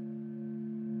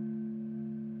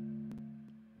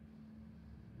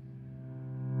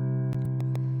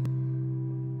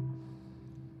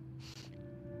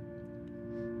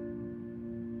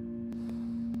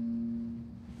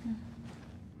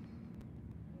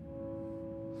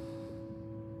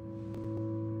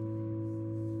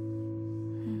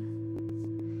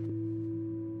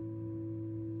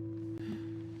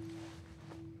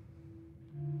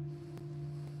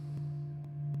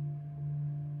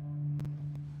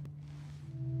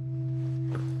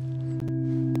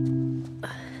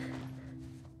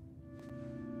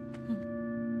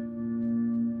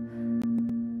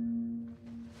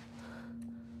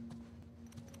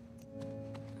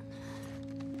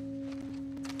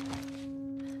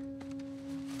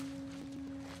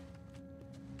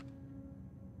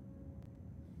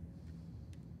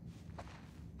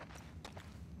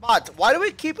 Mods, why do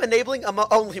we keep enabling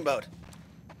a only mode?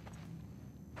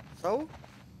 So?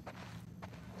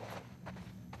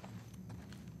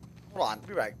 Hold on,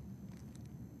 be right.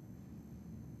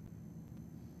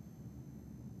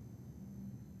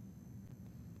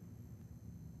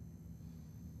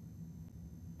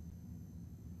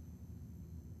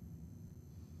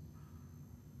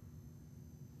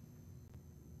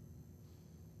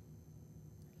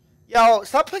 Yo,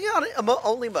 stop putting it on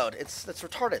only mode. That's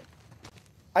retarded.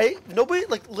 Nobody,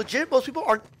 like, legit, most people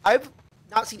aren't. I've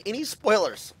not seen any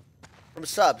spoilers from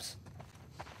subs.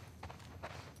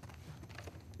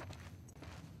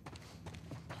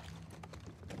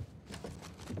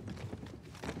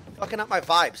 Fucking up my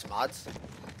vibes, mods.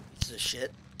 Piece of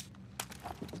shit.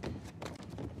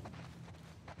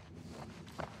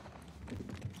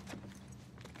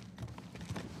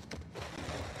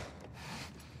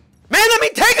 Man, let me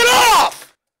take it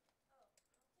off!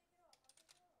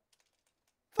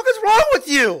 What is wrong with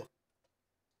you?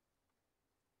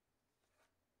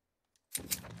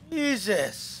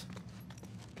 Jesus.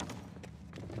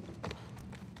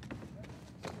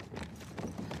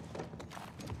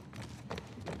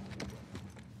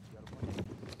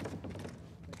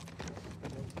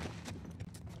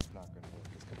 It's not gonna work.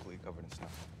 It's completely covered in snow.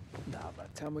 Nah, by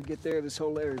the time we get there, this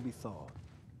whole area will be thawed.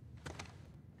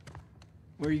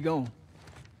 Where are you going?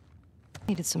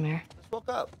 Needed some air. Just woke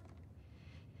up.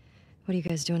 What are you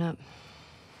guys doing up?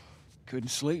 Couldn't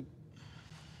sleep.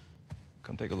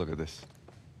 Come take a look at this.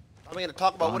 I'm gonna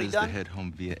talk about what he Bond is done. to head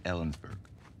home via Ellensburg.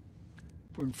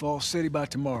 We're in Falls City by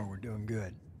tomorrow. We're doing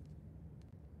good.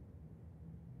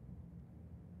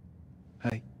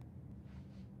 Hey.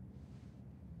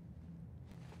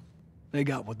 They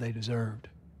got what they deserved.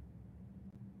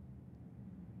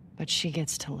 But she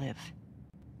gets to live.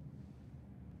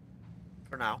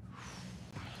 For now.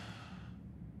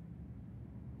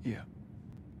 Yeah.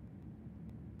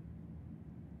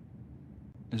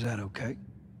 Is that okay?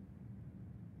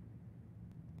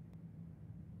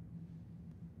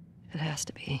 It has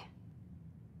to be.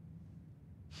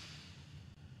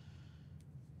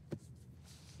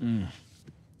 I'm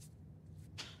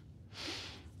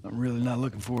really not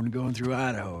looking forward to going through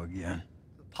Idaho again.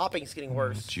 The popping's getting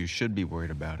worse. What you should be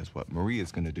worried about is what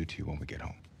Maria's gonna do to you when we get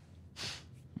home.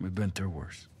 We've been through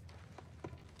worse.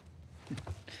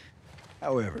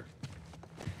 However,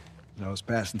 as I was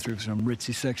passing through some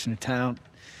ritzy section of town,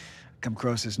 I come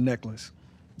across this necklace.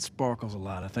 It sparkles a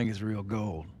lot. I think it's real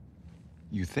gold.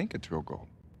 You think it's real gold?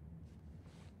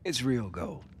 It's real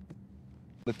gold.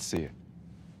 Let's see it.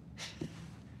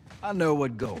 I know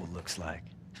what gold looks like.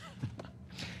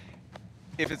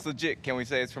 If it's legit, can we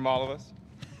say it's from all of us?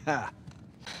 Ha!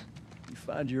 You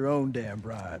find your own damn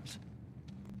bribes.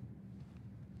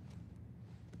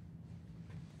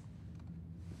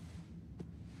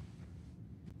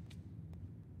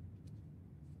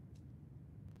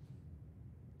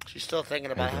 She's still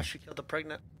thinking about how she killed the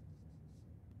pregnant.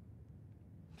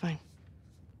 Fine.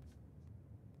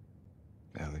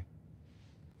 Ellie.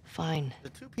 Fine. The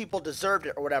two people deserved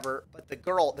it or whatever, but the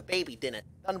girl, the baby didn't.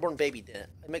 The unborn baby didn't.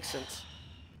 It makes sense.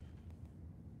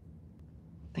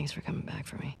 Thanks for coming back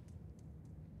for me.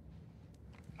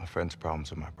 My friend's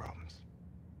problems are my problems.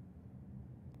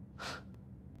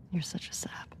 You're such a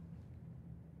sap.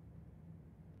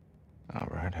 All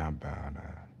right, how about,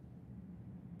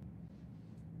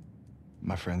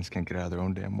 my friends can't get out of their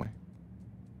own damn way?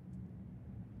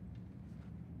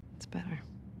 better.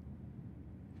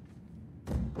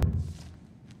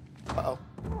 Uh-oh.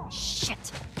 Shit.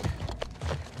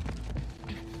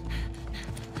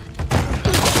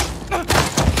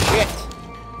 Shit.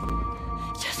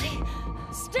 Jesse,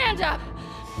 stand up.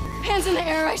 Hands in the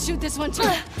air. I shoot this one too.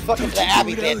 Fucking the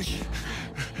Abby, bitch.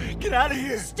 Get out of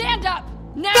here. Stand up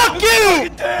now. Fuck you!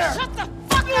 Shut the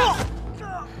fuck up.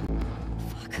 Fuck.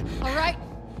 All right.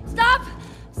 Stop.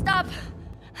 Stop.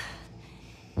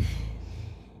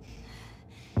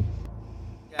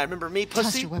 Yeah, remember me, pussy?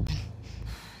 Toss your weapon.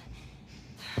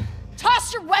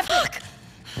 Toss your weapon. Fuck.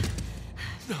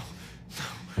 No.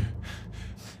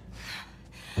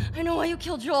 I know why you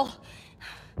killed Joel.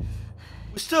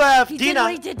 We still have He did Dina.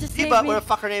 what he did to save Diva, me. whatever the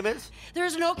fuck her name is. There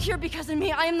is no cure because of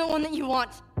me. I am the one that you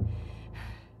want.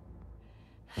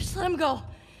 Just let him go.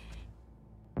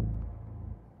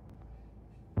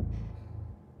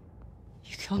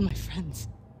 You killed my friends.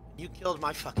 You killed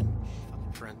my fucking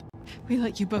friend. We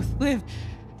let you both live.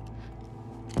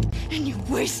 And you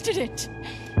wasted it.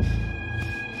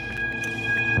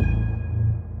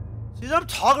 See what I'm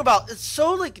talking about? It's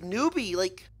so like newbie,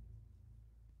 like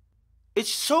it's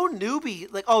so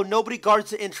newbie. Like, oh, nobody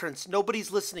guards the entrance.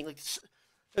 Nobody's listening. Like,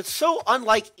 it's so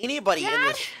unlike anybody in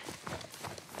this.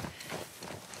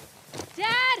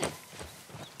 Dad!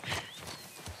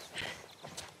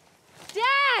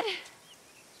 Dad!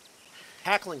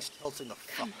 Tackling's tilting the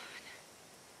fuck.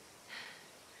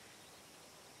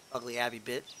 Ugly Abby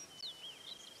bit.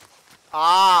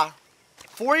 Ah.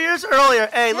 4 years earlier.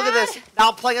 Hey, look at this. Now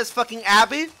I'm playing as fucking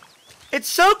Abby. It's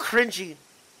so cringy.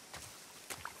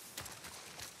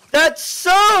 That's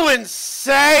so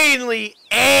insanely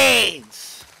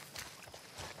AIDS.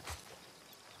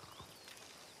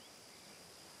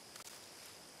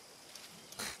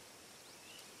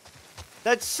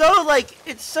 That's so, like,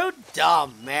 it's so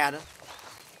dumb, man.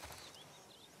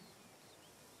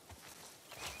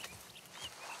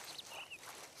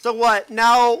 So what?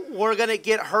 Now we're gonna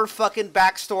get her fucking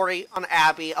backstory on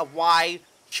Abby of why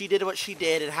she did what she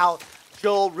did and how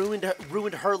Joel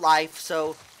ruined her life.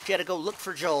 So she had to go look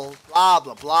for Joel. Blah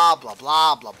blah blah blah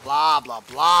blah blah blah blah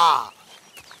blah.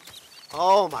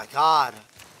 Oh my god.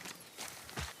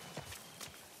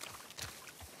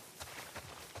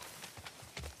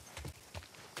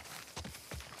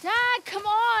 Dad, come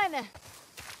on! You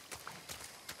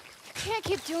can't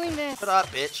keep doing this. Shut up,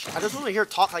 bitch. I just want to hear her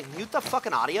talk. Like, mute the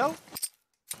fucking audio.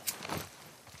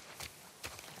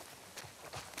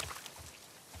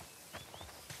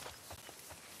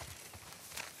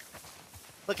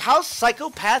 Like, how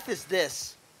psychopath is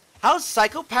this? How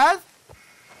psychopath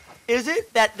is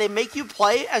it that they make you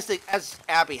play as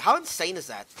Abby? How insane is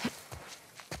that?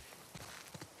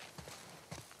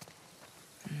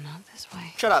 Not this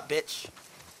way. Shut up, bitch.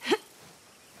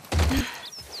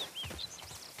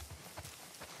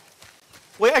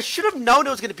 Wait, I should have known it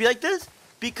was going to be like this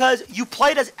because you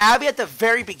played as Abby at the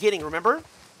very beginning, remember?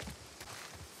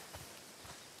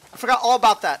 I forgot all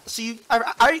about that. So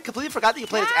I completely forgot that you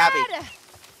played as Abby.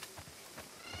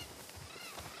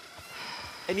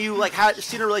 And you, like, had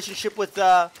seen a relationship with,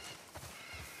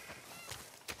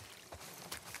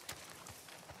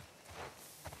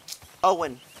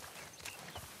 Owen.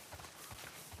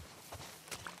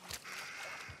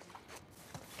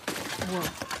 Whoa.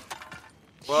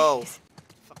 Whoa.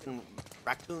 Fucking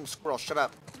raccoon squirrel, shut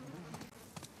up.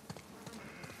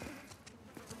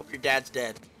 Hope your dad's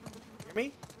dead. Hear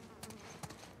me?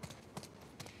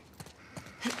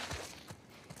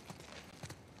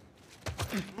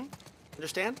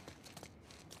 Understand?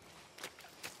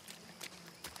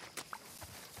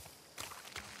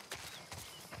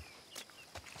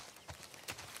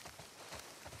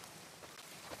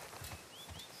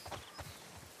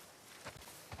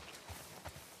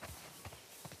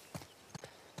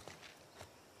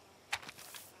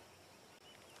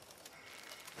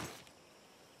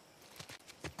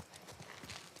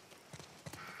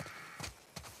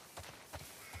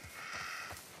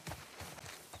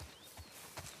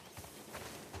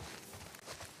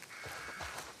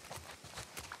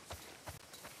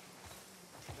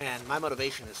 Man, my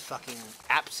motivation is fucking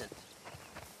absent.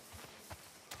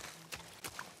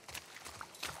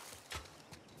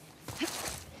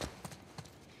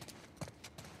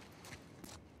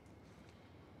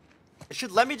 It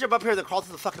should let me jump up here and then crawl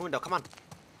through the fucking window. Come on.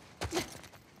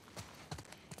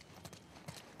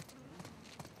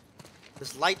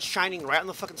 This light's shining right on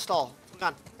the fucking stall. Come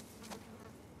on.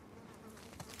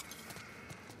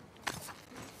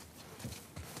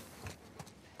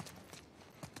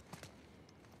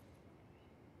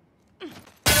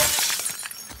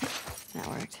 That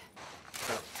worked.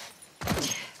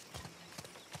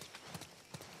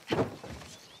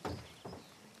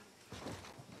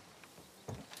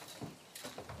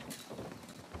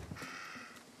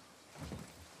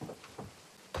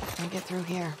 get through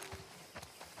here.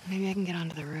 Maybe I can get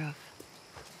onto the roof.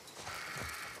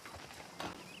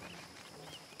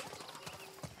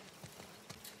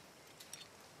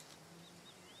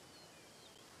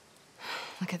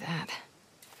 Look at that.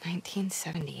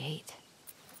 1978.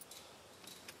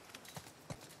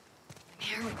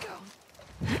 Here we go.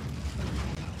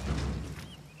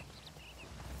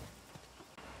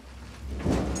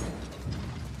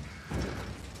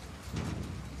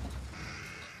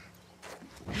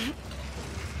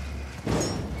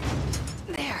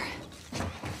 There.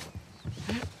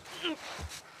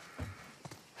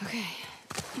 Okay.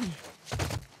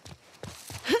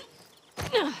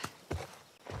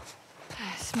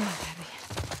 Smooth, Abby.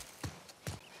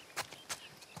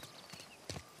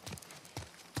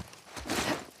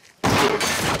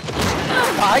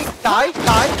 Die!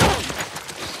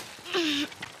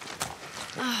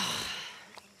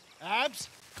 Abs?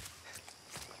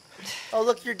 Oh,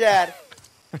 look, your dad.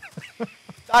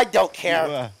 I don't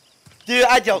care. Dude,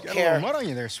 I don't Got a care. little mud on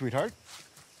you there, sweetheart.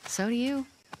 So do you.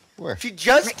 Where? She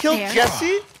just Right killed there.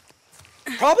 Jesse?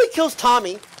 Probably kills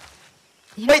Tommy.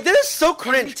 Wait, this is so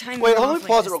cringe. time Wait, you're hold off me like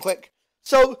pause it this- real quick.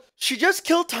 So, she just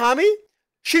killed Tommy?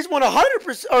 She's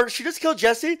 100%, or she just killed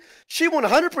Jesse? She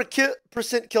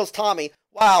 100% kills Tommy.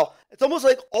 Wow. It's almost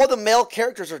like all the male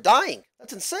characters are dying.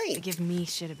 That's insane. They give me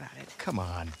shit about it. Come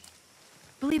on.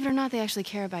 Believe it or not, they actually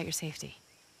care about your safety.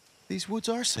 These woods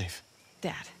are safe.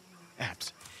 Dad.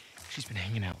 Abs, she's been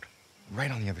hanging out right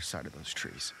on the other side of those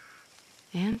trees.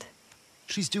 And?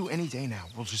 She's due any day now.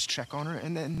 We'll just check on her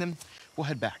and then we'll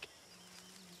head back.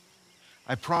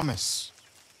 I promise.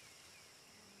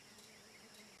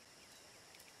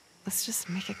 Let's just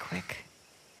make it quick.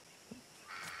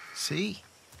 See?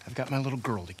 I've got my little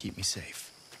girl to keep me safe.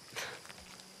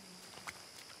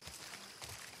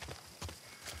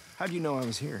 How'd you know I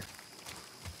was here?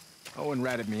 Owen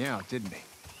ratted me out, didn't he?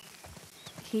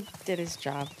 He did his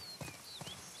job.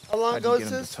 How long How'd you ago get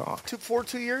is him to this? talk?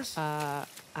 2 years? I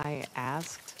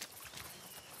asked.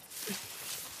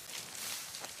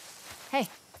 Hey,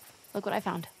 look what I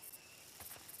found.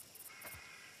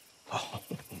 Oh,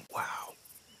 wow.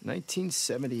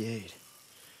 1978.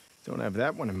 Don't have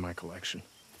that one in my collection.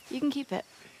 You can keep it.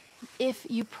 If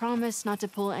you promise not to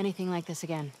pull anything like this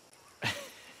again.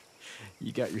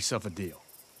 You got yourself a deal.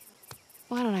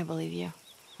 Why don't I believe you?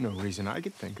 No reason I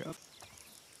could think of.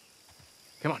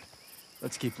 Come on,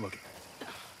 let's keep looking.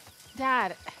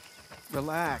 Dad.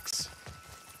 Relax.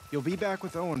 You'll be back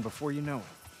with Owen before you know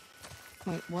it.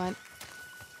 Wait, what?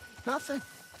 Nothing.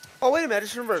 Oh, wait a minute. I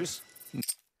just remembered.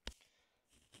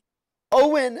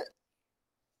 Owen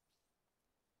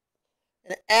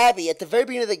and Abby, at the very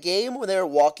beginning of the game, when they were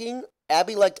walking,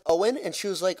 Abby liked Owen, and she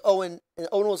was like, Owen, and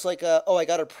Owen was like, oh, I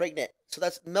got her pregnant. So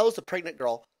that's Mel's the pregnant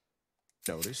girl.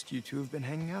 Noticed you two have been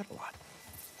hanging out a lot.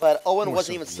 But Owen More wasn't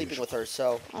so even than sleeping usual. with her,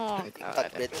 so Oh, that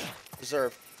God. bitch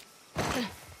deserved.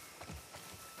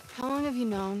 How long have you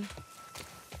known?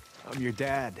 I'm your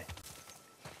dad.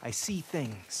 I see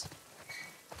things.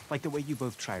 Like the way you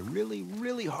both try really,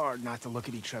 really hard not to look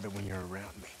at each other when you're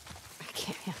around me. I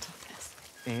can't handle this.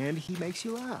 And he makes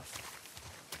you laugh.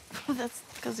 Well, that's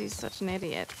because he's such an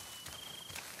idiot.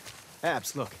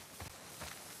 Abs, look.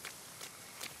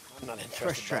 I'm not interested.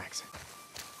 Fresh tracks.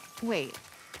 Wait,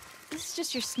 this is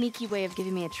just your sneaky way of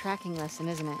giving me a tracking lesson,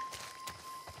 isn't it?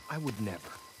 I would never.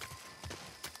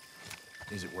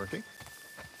 Is it working?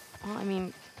 Well, I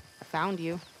mean, I found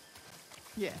you.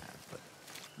 Yeah, but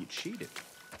you cheated.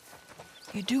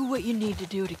 You do what you need to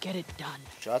do to get it done.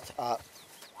 Shut up.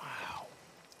 Wow.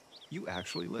 You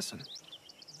actually listen.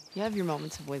 You have your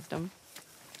moments of wisdom.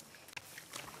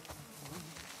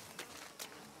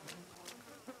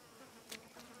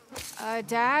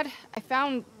 Dad, I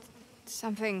found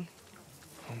something.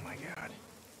 Oh my God.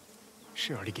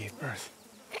 She already gave birth.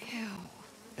 Ew.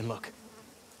 And look,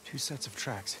 2 sets of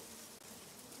tracks.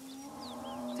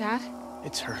 Dad?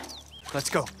 It's her. Let's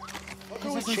go. That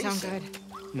doesn't sound good.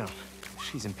 No,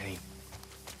 she's in pain.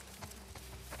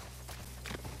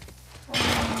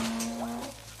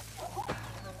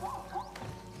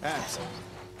 Abs.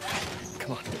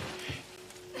 Come on.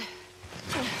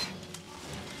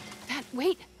 Dad,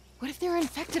 wait. What if they're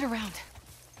infected around?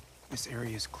 This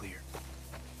area is clear.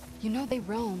 You know they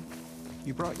roam.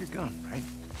 You brought your gun,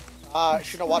 right?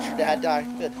 Should have watched your dad die.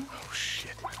 Good. Oh,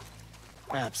 shit.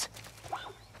 Abs.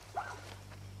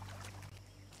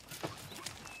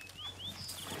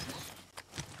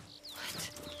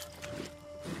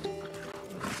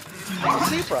 It's a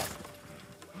zebra.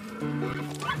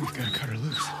 We've got to cut her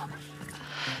loose.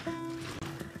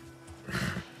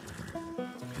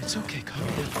 It's okay, Connor.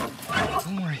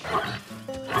 Don't worry.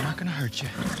 I'm not gonna hurt you.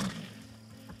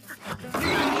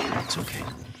 It's okay.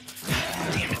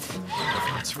 Damn it.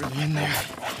 It's really in there.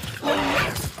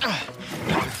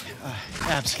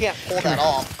 Abs. Can't pull that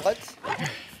off. What?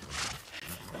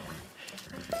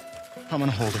 I'm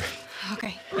gonna hold her.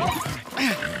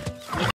 Okay.